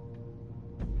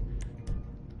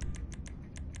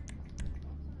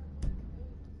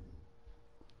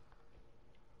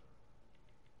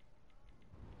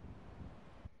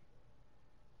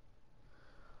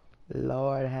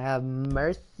 Lord have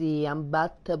mercy, I'm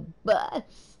about to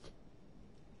bust.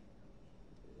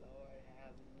 Lord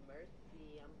have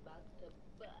mercy, I'm about to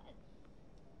bust.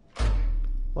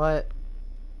 What?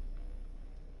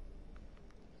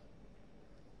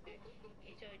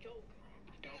 It's a joke.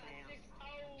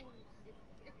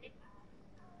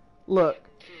 Look.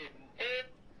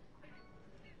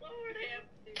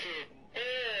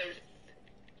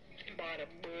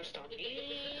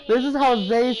 This is how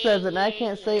Zay says it, and I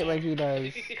can't say it like he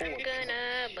does. I'm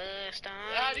gonna bust on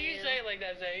How do you say it like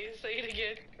that, Zay? Say it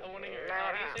again. I want to hear it.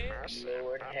 How do you say it?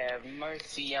 Lord have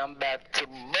mercy, I'm about to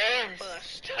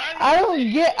bust. I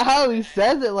don't get how he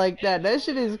says it like that. That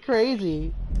shit is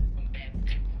crazy.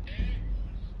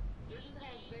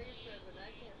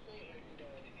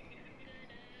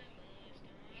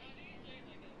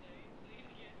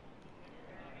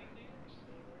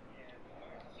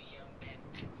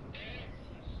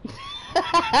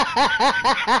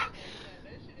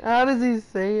 How does he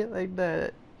say it like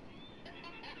that?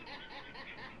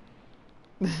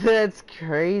 That's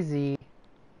crazy.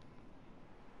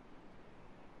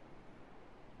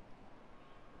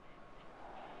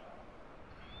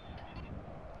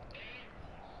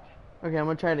 Okay, I'm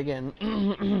gonna try it again.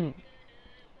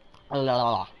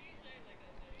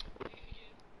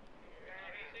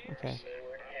 Okay.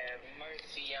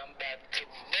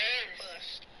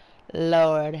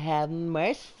 Lord have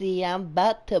mercy, I'm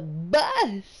about to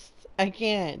bust. I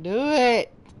can't do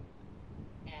it.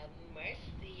 Have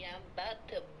mercy, I'm about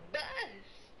to bust.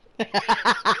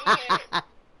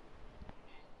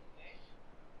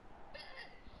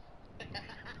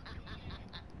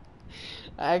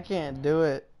 I can't do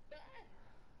it.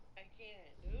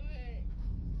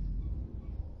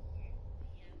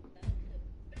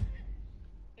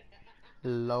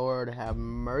 Lord have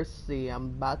mercy, I'm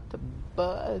about to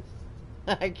bust.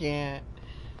 I can't.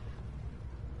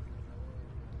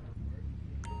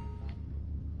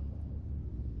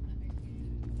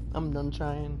 I'm done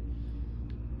trying.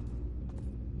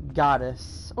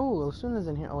 Goddess. Oh, Osuna's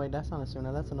in here. Oh wait, that's not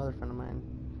Osuna, that's another friend of mine.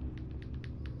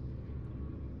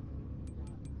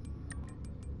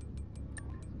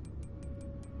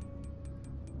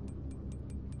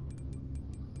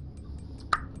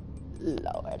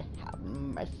 Lord have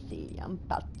mercy, I'm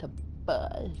about to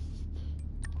bust.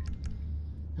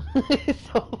 It's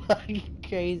so fucking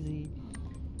crazy.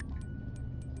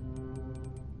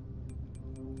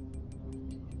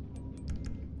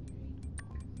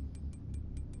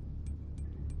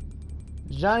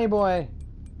 Johnny boy.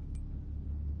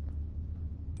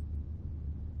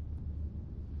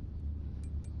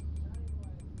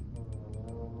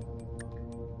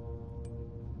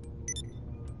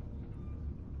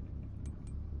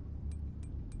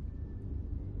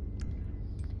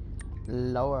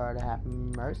 Lord have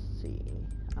mercy,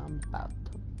 I'm about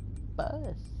to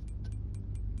bust.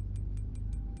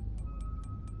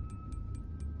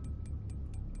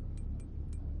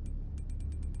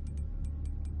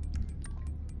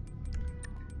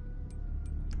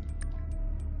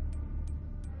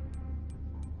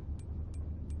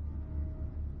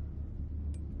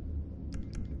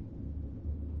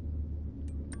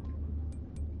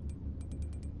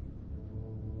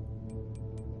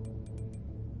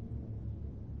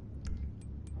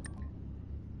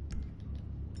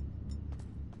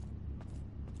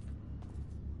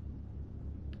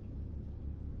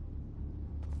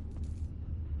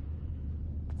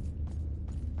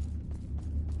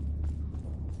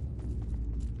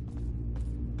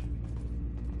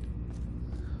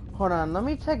 Hold on, let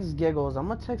me text Giggles. I'm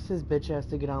gonna text his bitch ass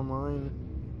to get online.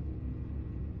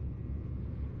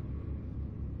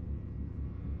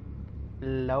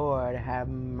 Lord have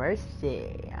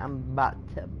mercy, I'm about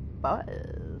to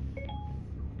buzz.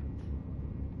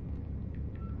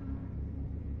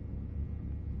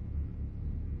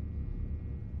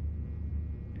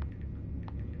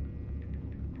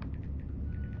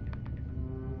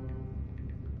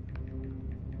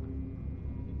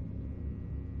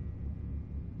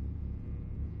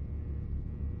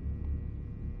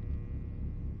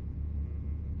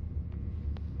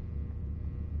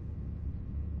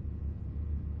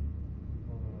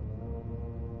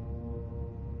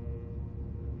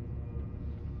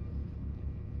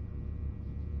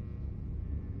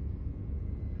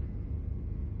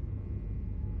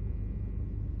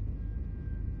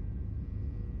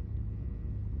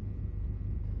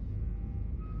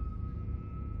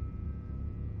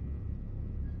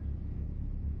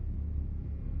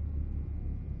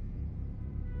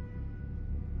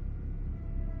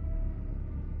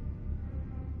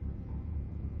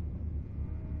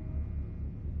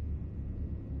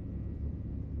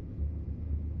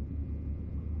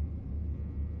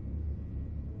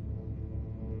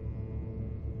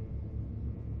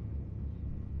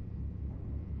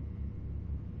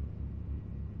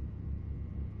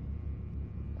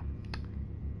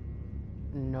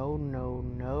 No, no,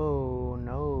 no,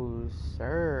 no,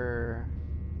 sir.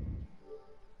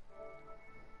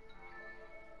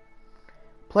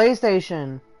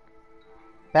 PlayStation.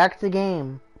 Back to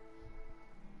game.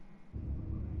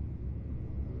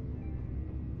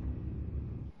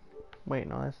 Wait,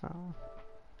 no, that's not.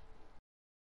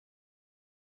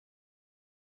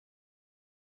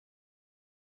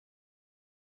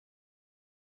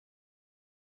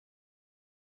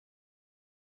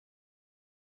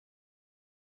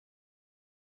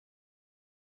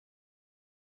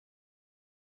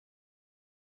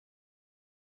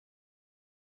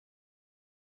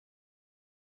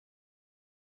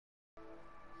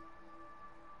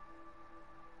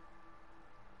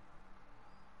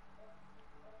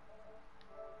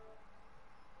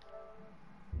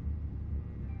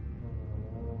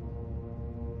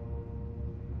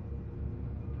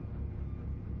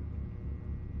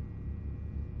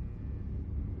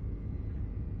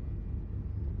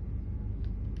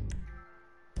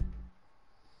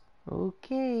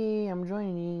 Okay, I'm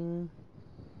joining.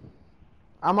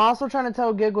 I'm also trying to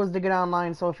tell Giggles to get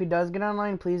online, so if he does get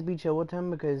online, please be chill with him,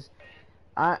 because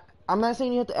I'm not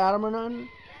saying you have to add him or nothing.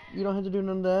 You don't have to do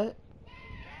none of that.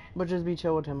 But just be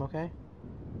chill with him, okay?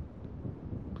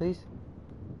 Please?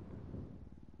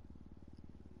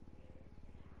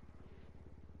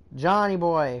 Johnny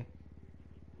boy!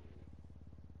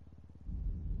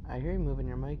 I hear you moving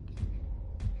your mic.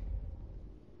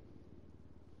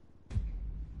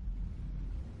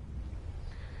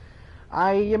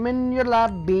 I am in your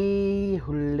lobby,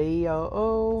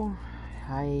 Julio.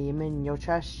 I am in your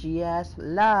trashy ass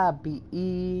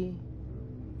lobby.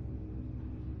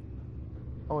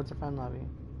 Oh, it's a fun lobby.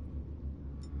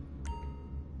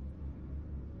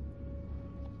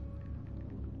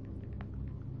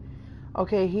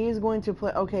 Okay, he is going to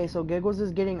play. Okay, so Giggles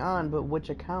is getting on, but which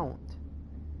account?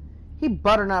 He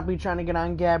better not be trying to get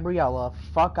on Gabriella.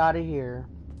 Fuck out of here.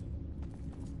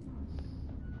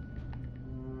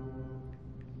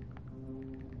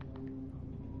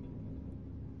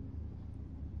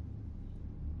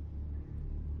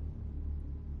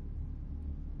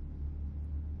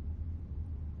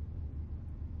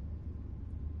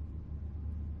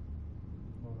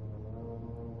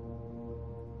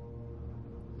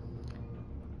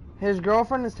 His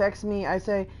girlfriend is texting me. I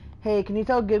say, hey, can you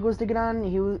tell Giggles to get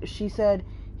on? She said,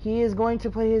 he is going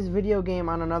to play his video game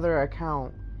on another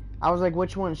account. I was like,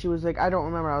 which one? She was like, I don't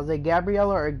remember. I was like,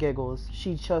 Gabriella or Giggles?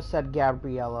 She just said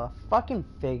Gabriella. Fucking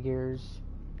figures.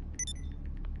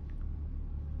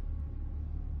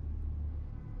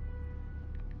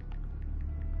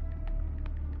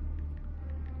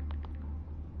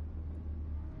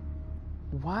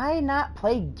 Why not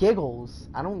play Giggles?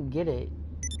 I don't get it.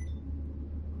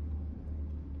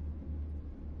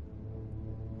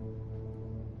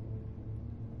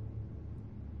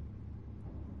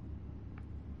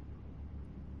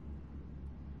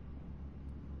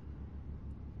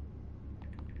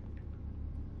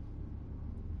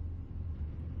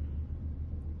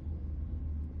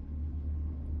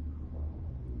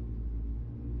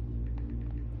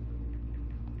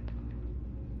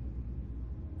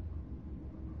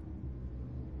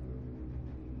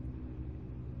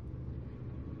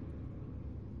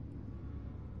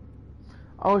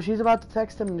 Oh, she's about to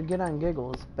text him to get on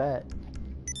Giggles. Bet.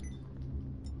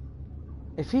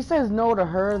 If he says no to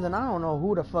her, then I don't know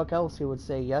who the fuck else he would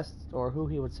say yes, or who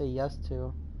he would say yes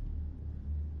to.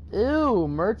 Ew,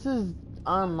 Mertz is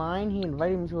online. He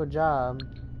invited him to a job.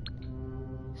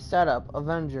 Setup,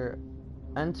 Avenger.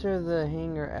 Enter the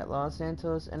hangar at Los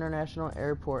Santos International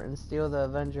Airport and steal the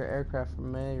Avenger aircraft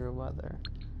from Mayweather.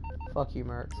 Fuck you,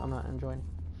 Mertz. I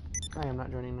am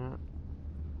not joining that.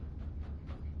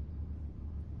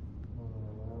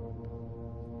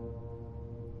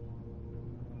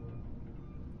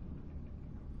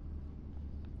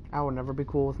 I will never be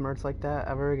cool with Mertz like that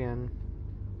ever again.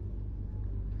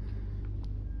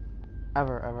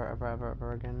 Ever, ever, ever, ever,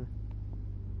 ever again.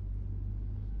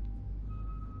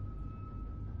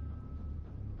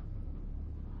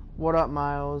 What up,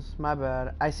 Miles? My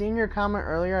bad. I seen your comment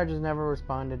earlier, I just never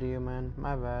responded to you, man.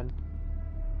 My bad.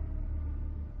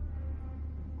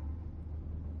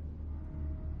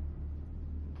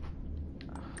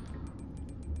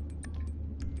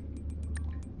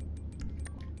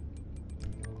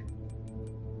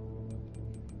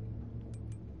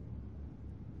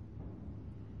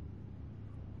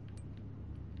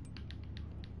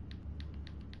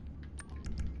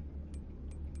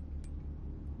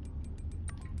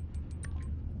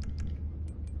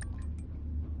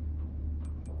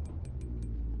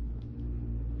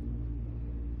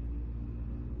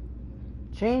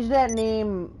 Change that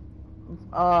name,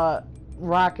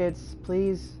 Rockets,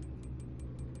 please.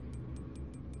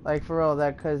 Like, for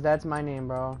real, cause that's my name,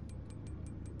 bro.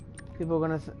 People are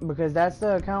gonna, because that's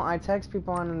the account I text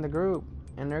people on in the group,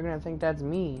 and they're gonna think that's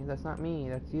me. That's not me,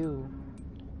 that's you.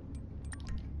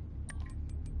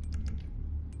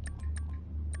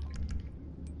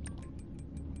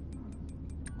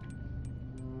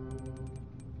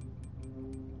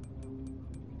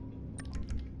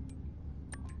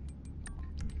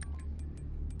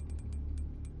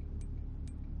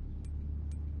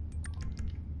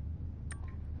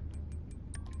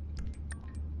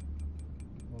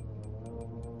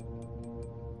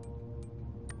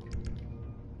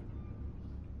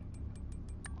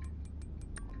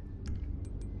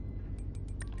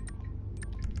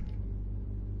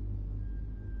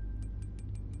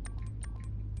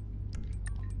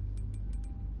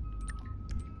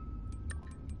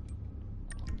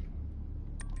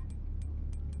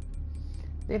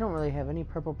 They don't really have any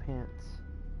purple pants.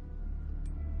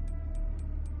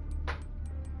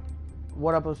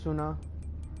 What up, Osuna?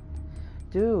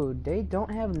 Dude, they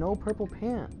don't have no purple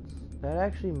pants that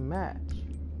actually match.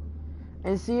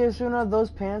 And see, Osuna, those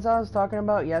pants I was talking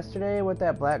about yesterday, what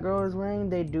that black girl is wearing,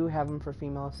 they do have them for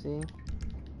female C.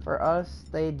 For us,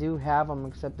 they do have them,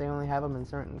 except they only have them in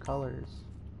certain colors.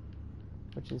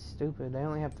 Which is stupid. They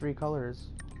only have 3 colors.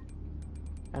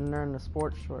 And they're in the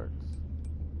sports shorts.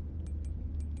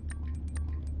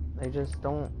 They just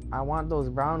don't. I want those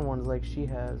brown ones like she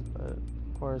has, but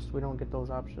of course we don't get those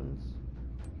options.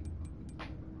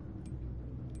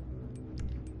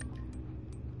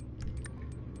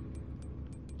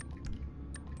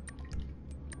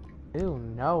 Ew,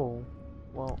 no.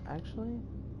 Well, actually...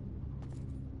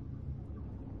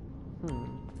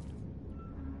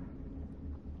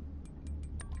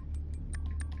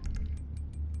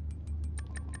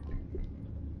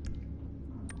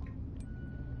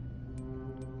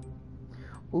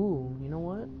 Ooh, you know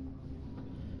what?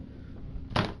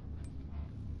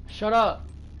 Shut up.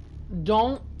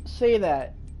 Don't say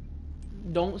that.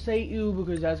 Don't say ew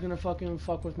because that's gonna fucking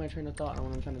fuck with my train of thought on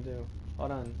what I'm trying to do.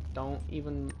 Hold on. Don't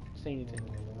even say anything.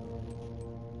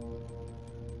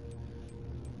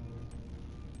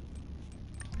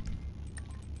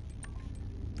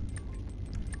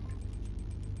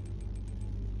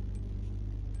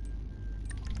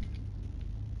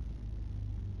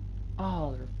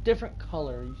 Oh, they're different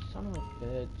color, you son of a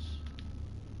bitch.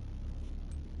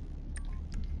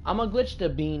 I'm gonna glitch the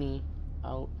beanie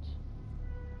out.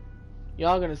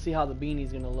 Y'all gonna see how the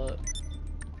beanie's gonna look.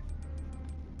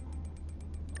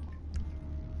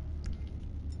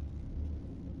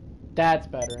 That's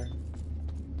better.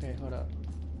 Okay, hold up.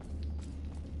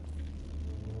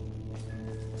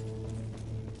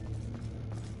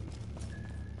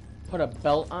 Put a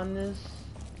belt on this.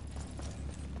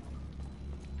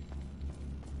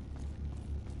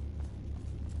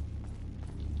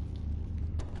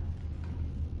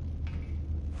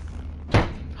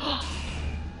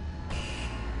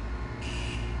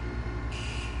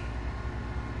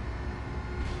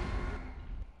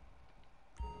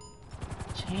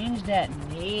 Change that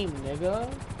name, nigga.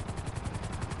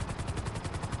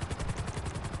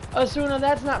 Asuna,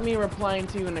 that's not me replying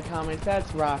to you in the comments. That's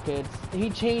Rockets. He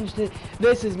changed it.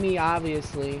 This is me,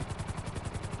 obviously.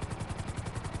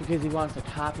 Because he wants to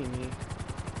copy me.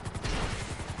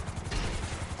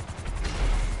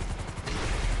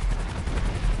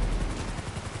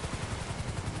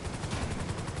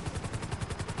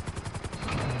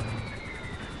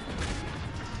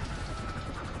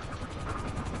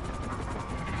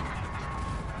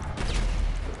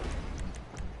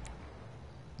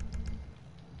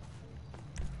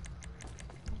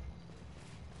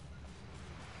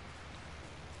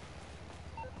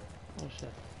 Oh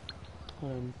shit.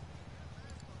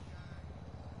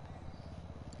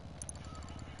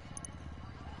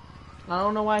 I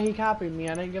don't know why he copied me.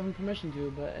 I didn't give him permission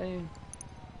to, but hey,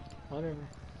 whatever.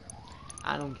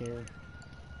 I don't care.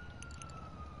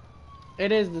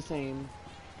 It is the same.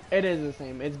 It is the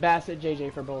same. It's Bassett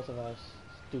JJ for both of us.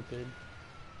 Stupid.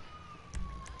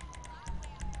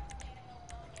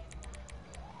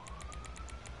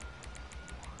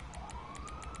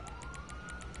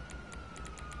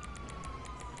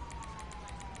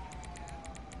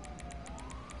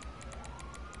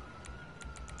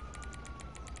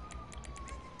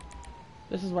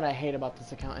 This is what I hate about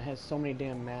this account. It has so many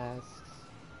damn masks.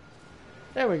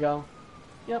 There we go.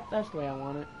 Yep, that's the way I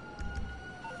want it.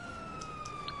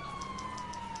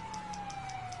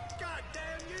 God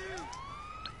damn you!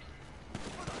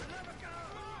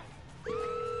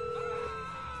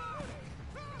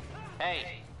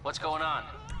 Hey, what's going on?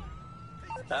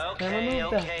 Can I Okay,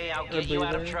 remove okay, I'll get you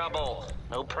out of trouble.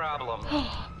 No problem.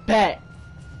 Bet.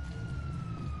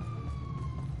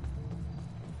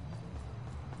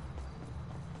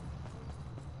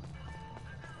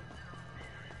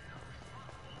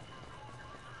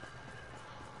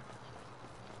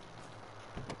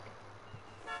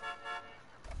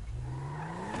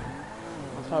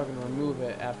 I'm probably gonna remove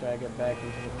it after I get back into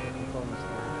the freaking phone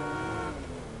stand.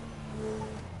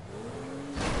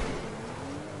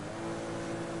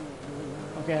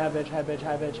 Okay, hi bitch, hi bitch,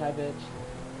 hi bitch, hi bitch.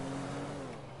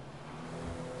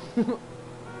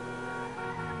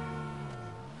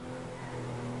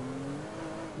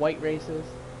 White racist.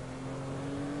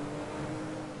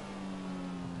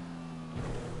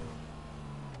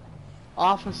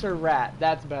 Officer Rat,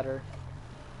 that's better.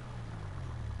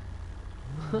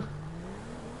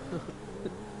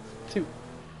 Two.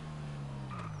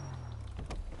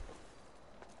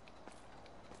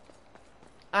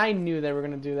 I knew they were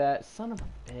gonna do that. Son of a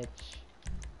bitch.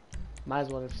 Might as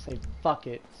well just say fuck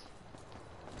it.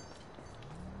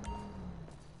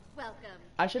 Welcome.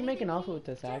 I should make an outfit with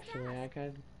this actually. I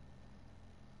could.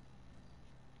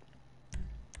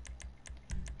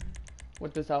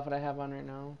 With this outfit I have on right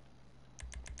now.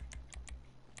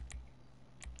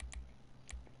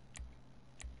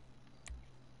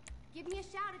 Give me a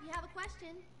shout if you have a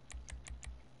question.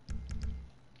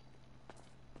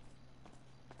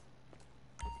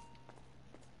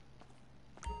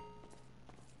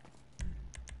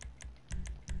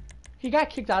 He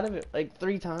got kicked out of it like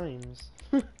 3 times.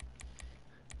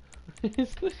 And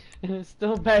it's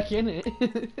still back in it.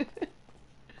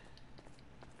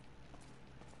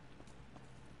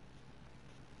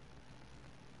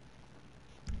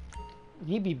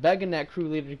 He'd be begging that crew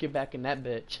leader to get back in that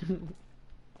bitch.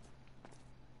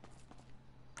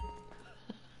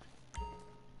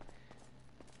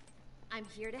 I'm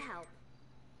here to help.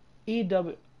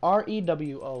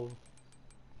 REWO.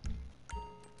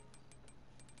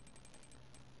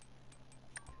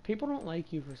 People don't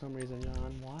like you for some reason,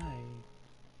 John. Why?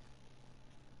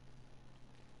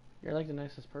 You're like the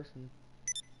nicest person.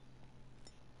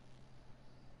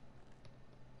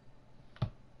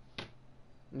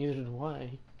 Neither do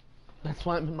I. That's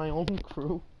why I'm in my own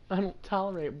crew. I don't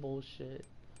tolerate bullshit.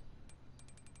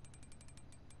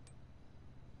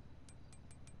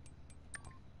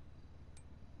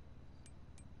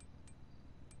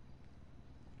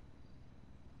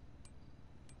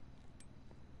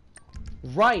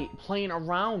 Right, playing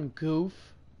around, goof.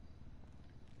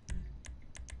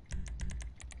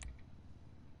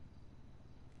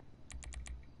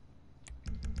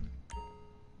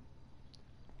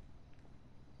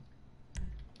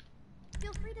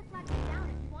 Feel free to flag me down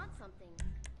if you want something.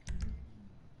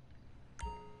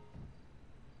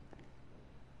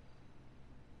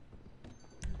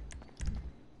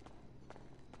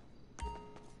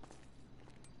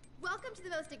 Welcome to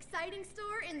the most exciting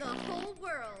store in the whole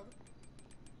world.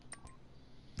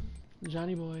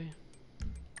 Johnny boy.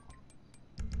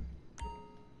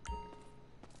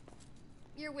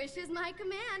 Your wish is my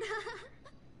command.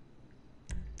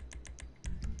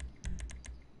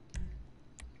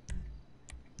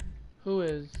 Who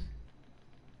is?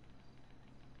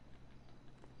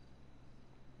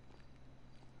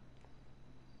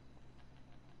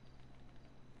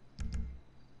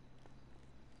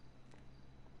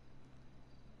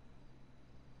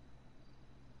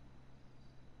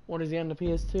 What is he on the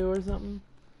PS2 or something?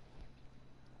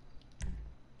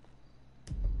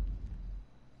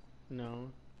 No.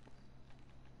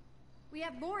 We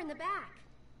have more in the back.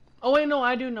 Oh wait, no,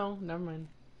 I do know. Never mind.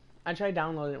 I tried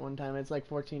downloading it one time. It's like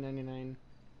 $14.99.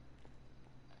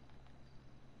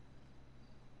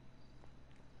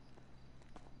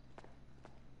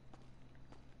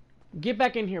 Get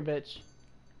back in here, bitch.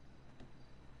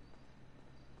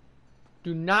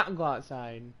 Do not go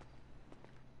outside.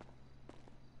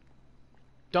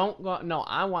 Don't go. No,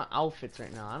 I want outfits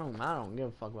right now. I don't give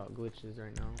a fuck about glitches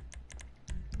right now.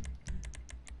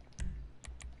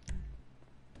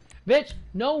 Bitch,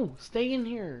 no, stay in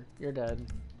here. You're dead.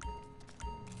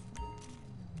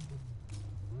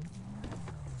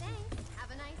 Thanks.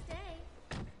 Have a nice day.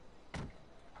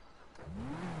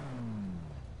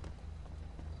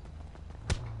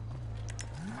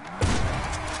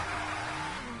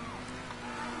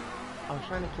 I was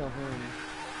trying to kill him.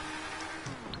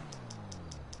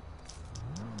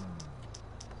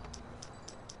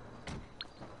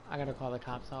 I gotta call the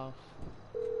cops off.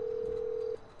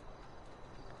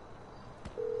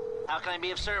 How can I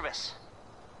be of service?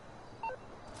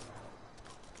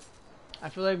 I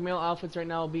feel like male outfits right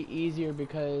now will be easier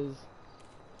because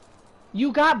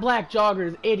you got black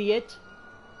joggers, idiot.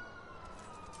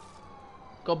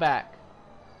 Go back.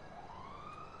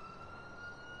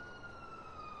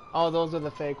 Oh, those are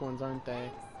the fake ones, aren't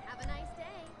they? Have a nice day.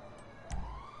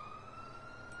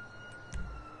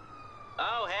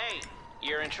 Oh, hey,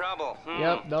 you're in trouble.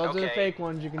 Yep, those are the fake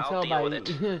ones. You can tell by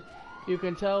you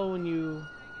can tell when you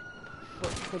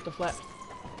put the flat.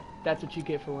 That's what you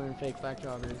get for wearing fake black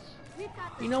joggers.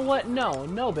 You know what? No,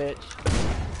 bitch.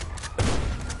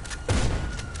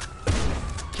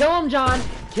 Kill him, John.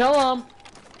 Kill him.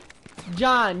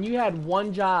 John, you had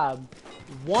one job.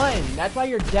 One. That's why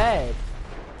you're dead.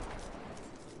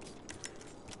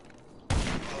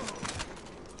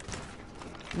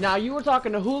 Now, you were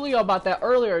talking to Julio about that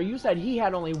earlier. You said he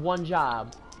had only one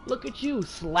job. Look at you,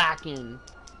 slacking.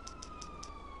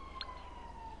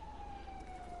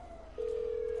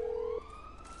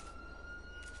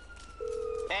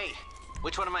 Hey,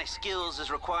 which one of my skills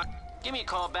is required? Give me a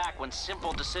call back when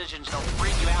simple decisions don't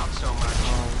freak you out so much.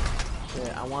 Oh,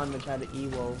 shit. I wanted to try to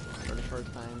EWO for the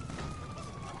first time.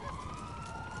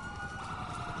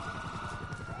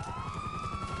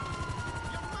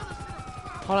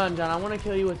 Hold on, John. I want to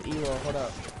kill you with EWO. Hold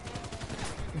up.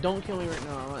 Don't kill me right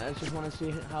now. I just want to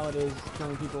see how it is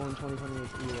killing people in 2020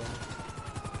 with EWO.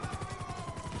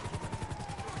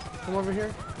 Come over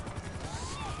here.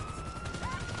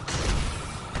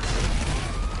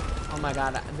 Oh my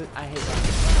god. I hate that.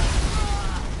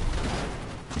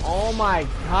 Oh my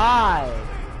god.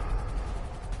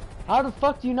 How the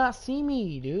fuck do you not see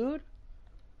me, dude?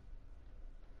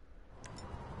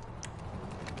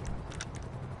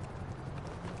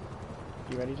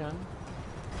 You ready, John?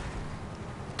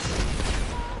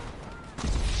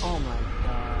 Oh my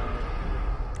god.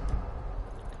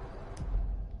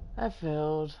 I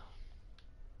failed.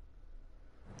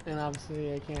 And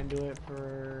obviously I can't do it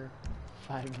for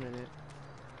 5 minutes.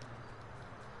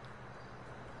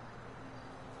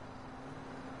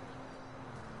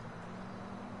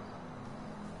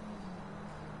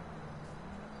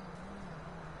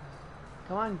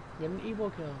 Come on, get an evil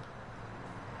kill.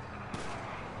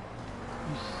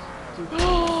 You stupid.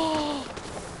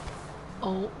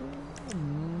 Oh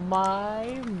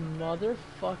my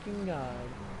motherfucking god.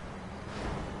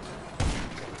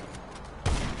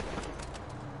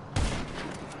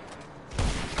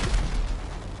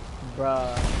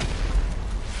 Bruh.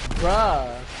 Bruh.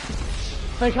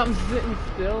 Like I'm sitting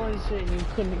still and shit and you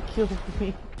couldn't kill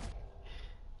me.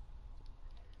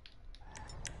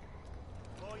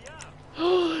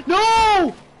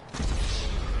 No!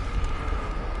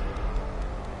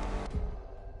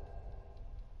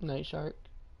 Night Shark.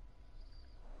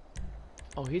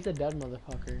 Oh, he's a dead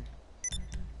motherfucker.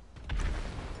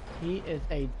 He is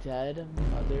a dead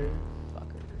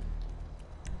motherfucker.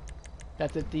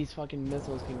 That's if these fucking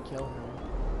missiles can kill him.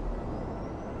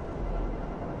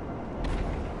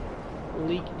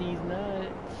 Leak these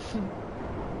nuts.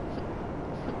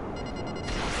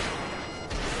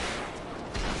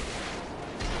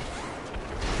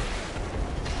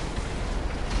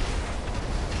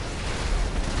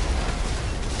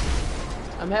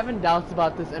 I'm having doubts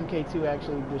about this MK2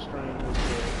 actually destroying this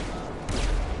shit.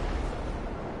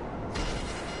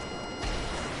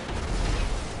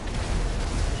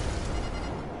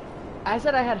 I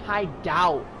said I had high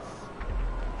doubts.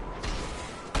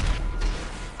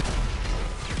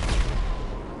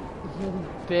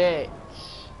 Bitch.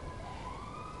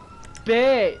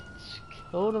 Bitch.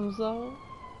 Killed himself?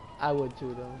 I would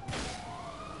too though.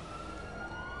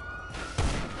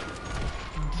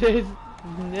 This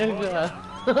nigga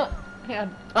had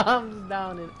thumbs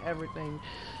down and everything.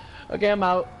 Okay, I'm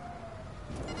out.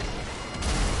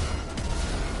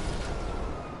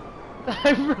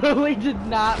 I really did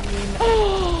not mean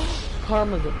that.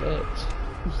 Karma's a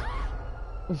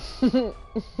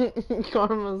bitch.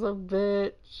 Karma's a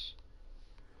bitch.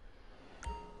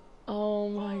 Oh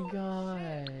my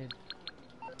god.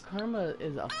 Karma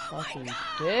is a fucking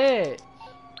bitch.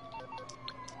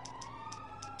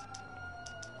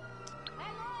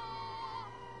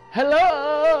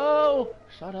 Hello!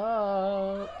 Shut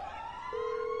up.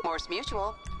 Morse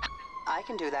Mutual. I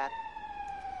can do that.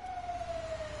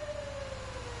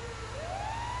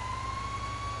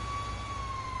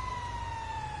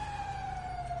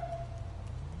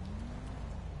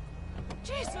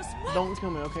 Jesus, what? Don't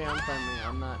kill me, okay? I'm friendly.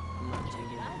 I'm not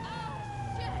changing.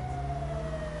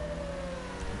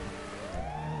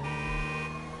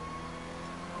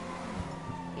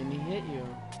 And he hit you.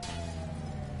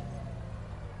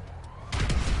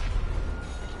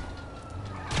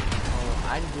 Oh,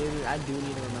 I do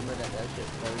need to remember that shit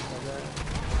first of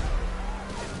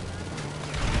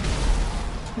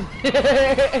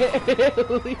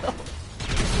that. Leo.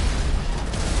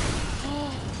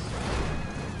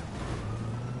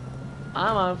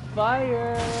 I'm on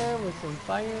fire with some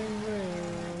fire and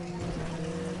brim.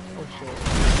 Oh shit.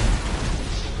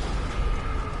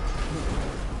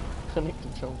 Couldn't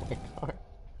control my car.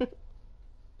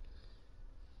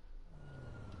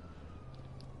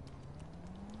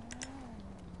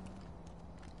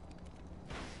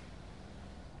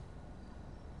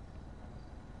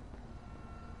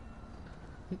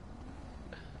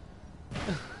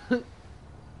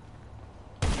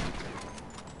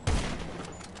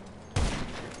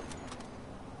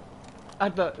 I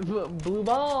thought blue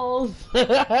balls.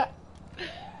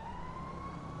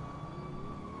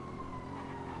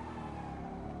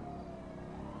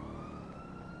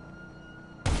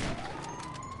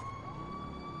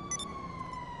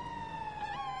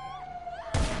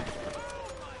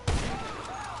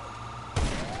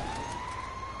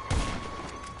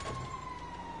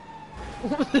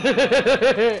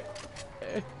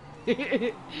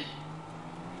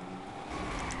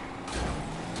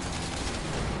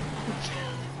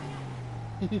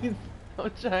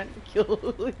 I'm trying to kill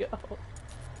Julio.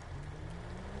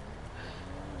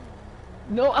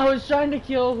 No, I was trying to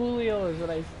kill Julio is what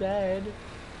I said.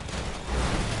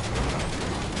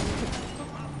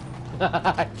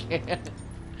 I can't.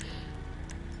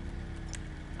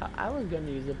 I was gonna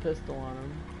use a pistol on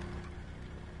him.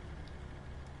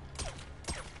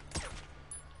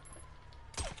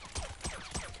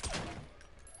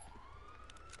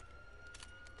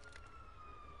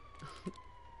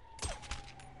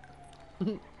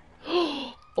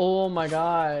 Oh my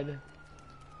god.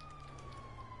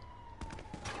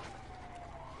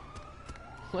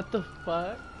 What the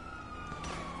fuck?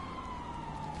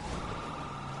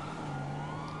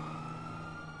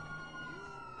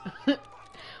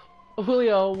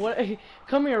 Julio, what?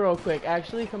 Come here real quick.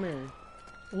 Actually, come here.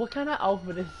 What kind of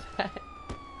outfit is that?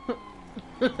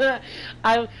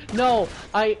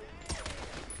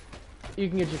 You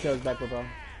can get your kills back, bro.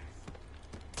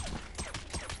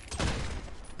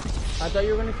 I thought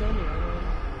you were gonna kill me.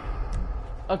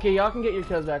 Okay, y'all can get your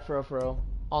kills back for real.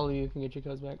 All of you can get your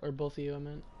kills back, or both of you, I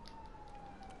meant.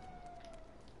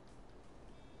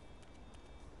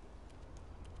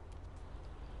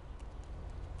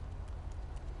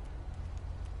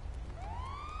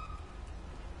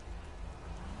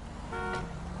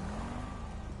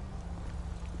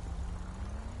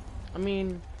 I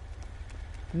mean,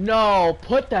 no,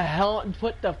 put the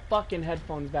fucking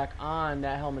headphones back on.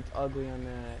 That helmet's ugly on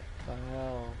that. The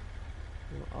hell?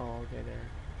 Oh, okay, there.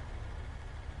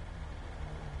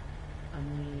 I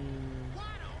mean,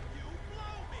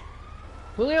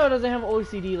 Julio doesn't have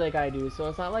OCD like I do, so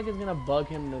it's not like it's gonna bug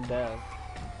him to death.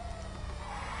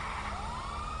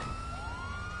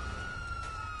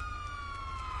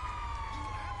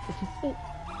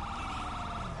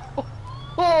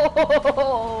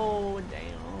 Oh,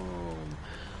 damn.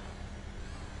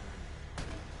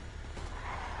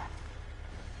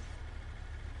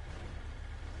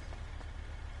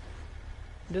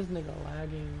 This nigga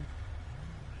lagging.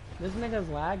 This nigga's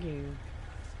lagging.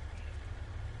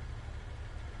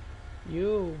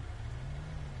 You.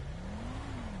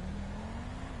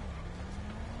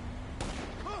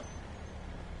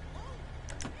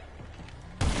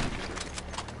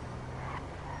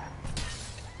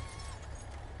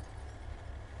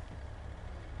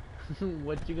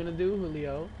 What you gonna do,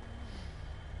 Julio?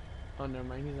 Oh, never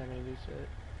mind. He's not gonna do shit.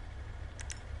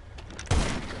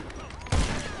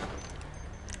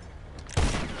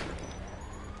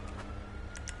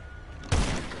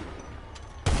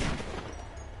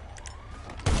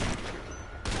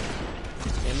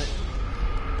 Damn it.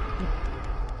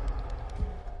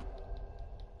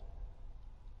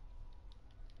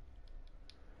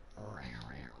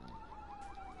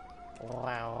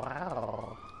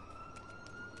 Wow.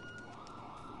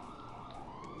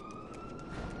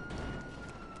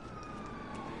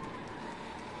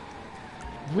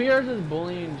 We are just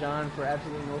bullying John for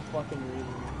absolutely no fucking reason.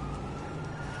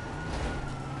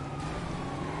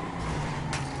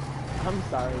 I'm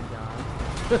sorry, John.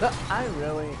 I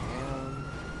really am.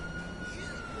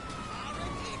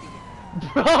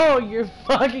 Bro, you're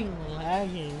fucking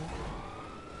lagging.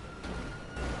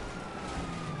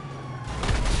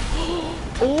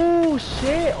 Oh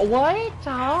shit, what?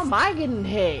 How am I getting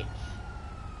hit?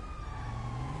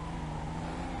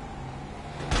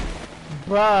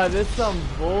 Bruh, this is some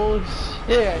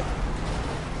bullshit.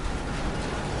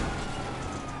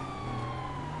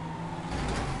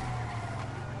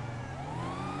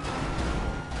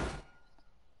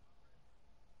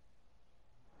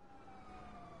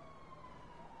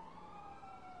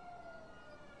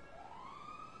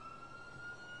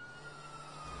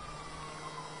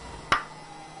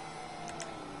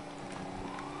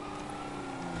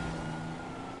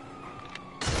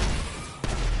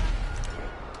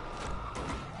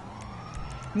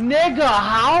 Nigga,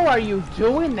 how are you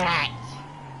doing that?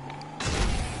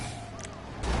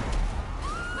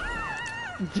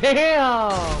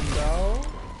 Damn, bro.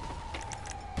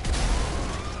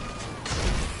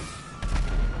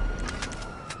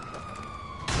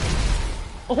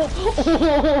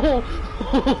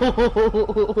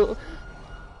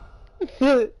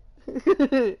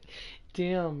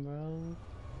 Damn, bro.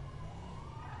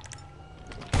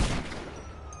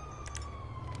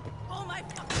 Oh my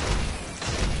fuck.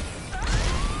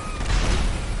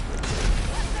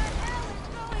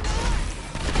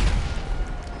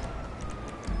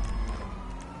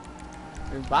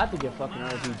 It's about to get fucking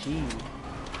RPG.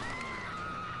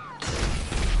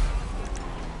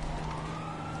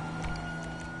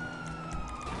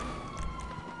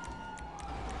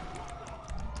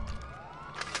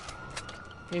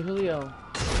 Hey, Julio. You're an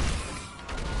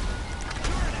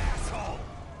asshole.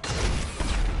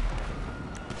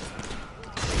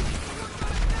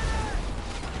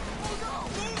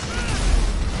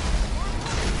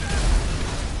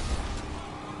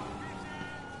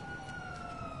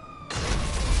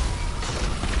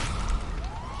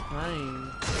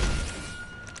 Fine.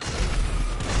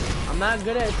 I'm not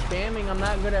good at spamming. I'm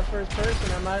not good at first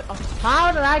person. I'm not. Oh,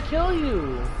 how did I kill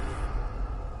you?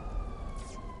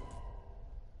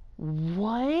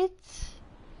 What?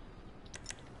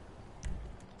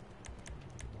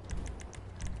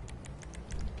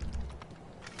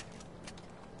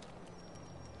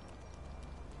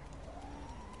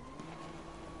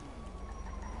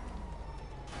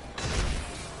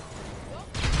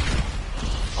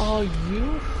 Oh,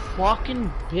 you fucking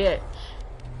bitch.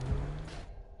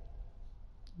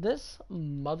 This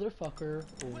motherfucker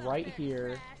right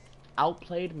here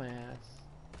outplayed my ass.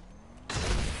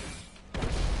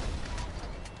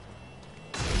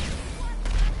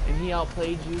 And he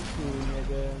outplayed you too,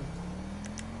 nigga.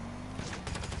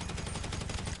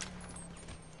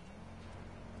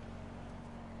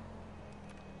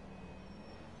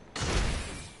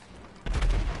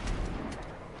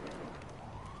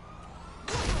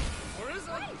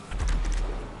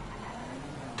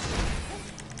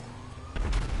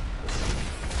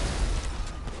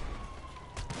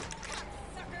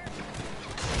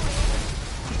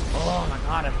 Oh my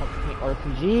god, I fucking hate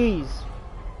RPGs.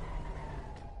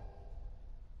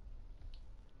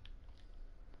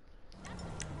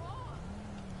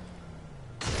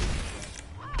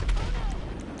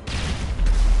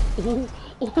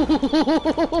 Oh,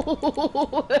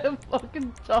 that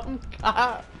fucking dumb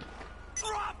cop.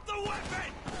 Drop the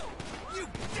weapon! You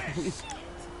dick!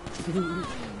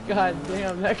 God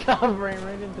damn, that cop ran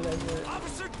right into that shit.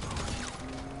 Officer!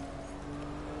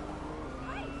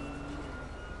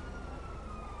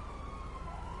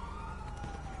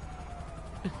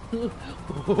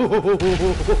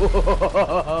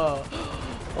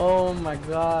 Oh my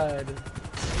god.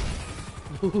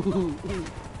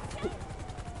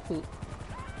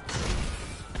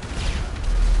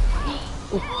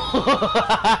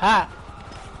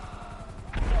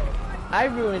 I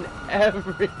ruined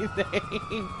everything.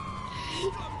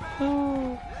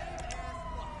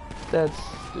 That's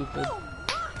stupid.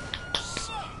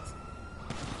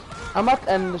 I'm about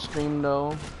to end the stream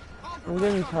though. I'm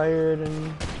getting tired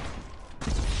and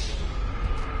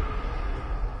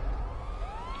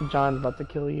John's about to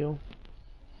kill you.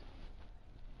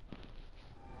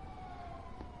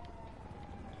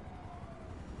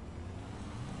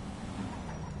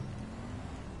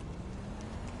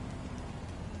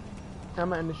 I'm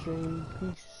gonna end the stream.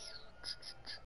 Peace.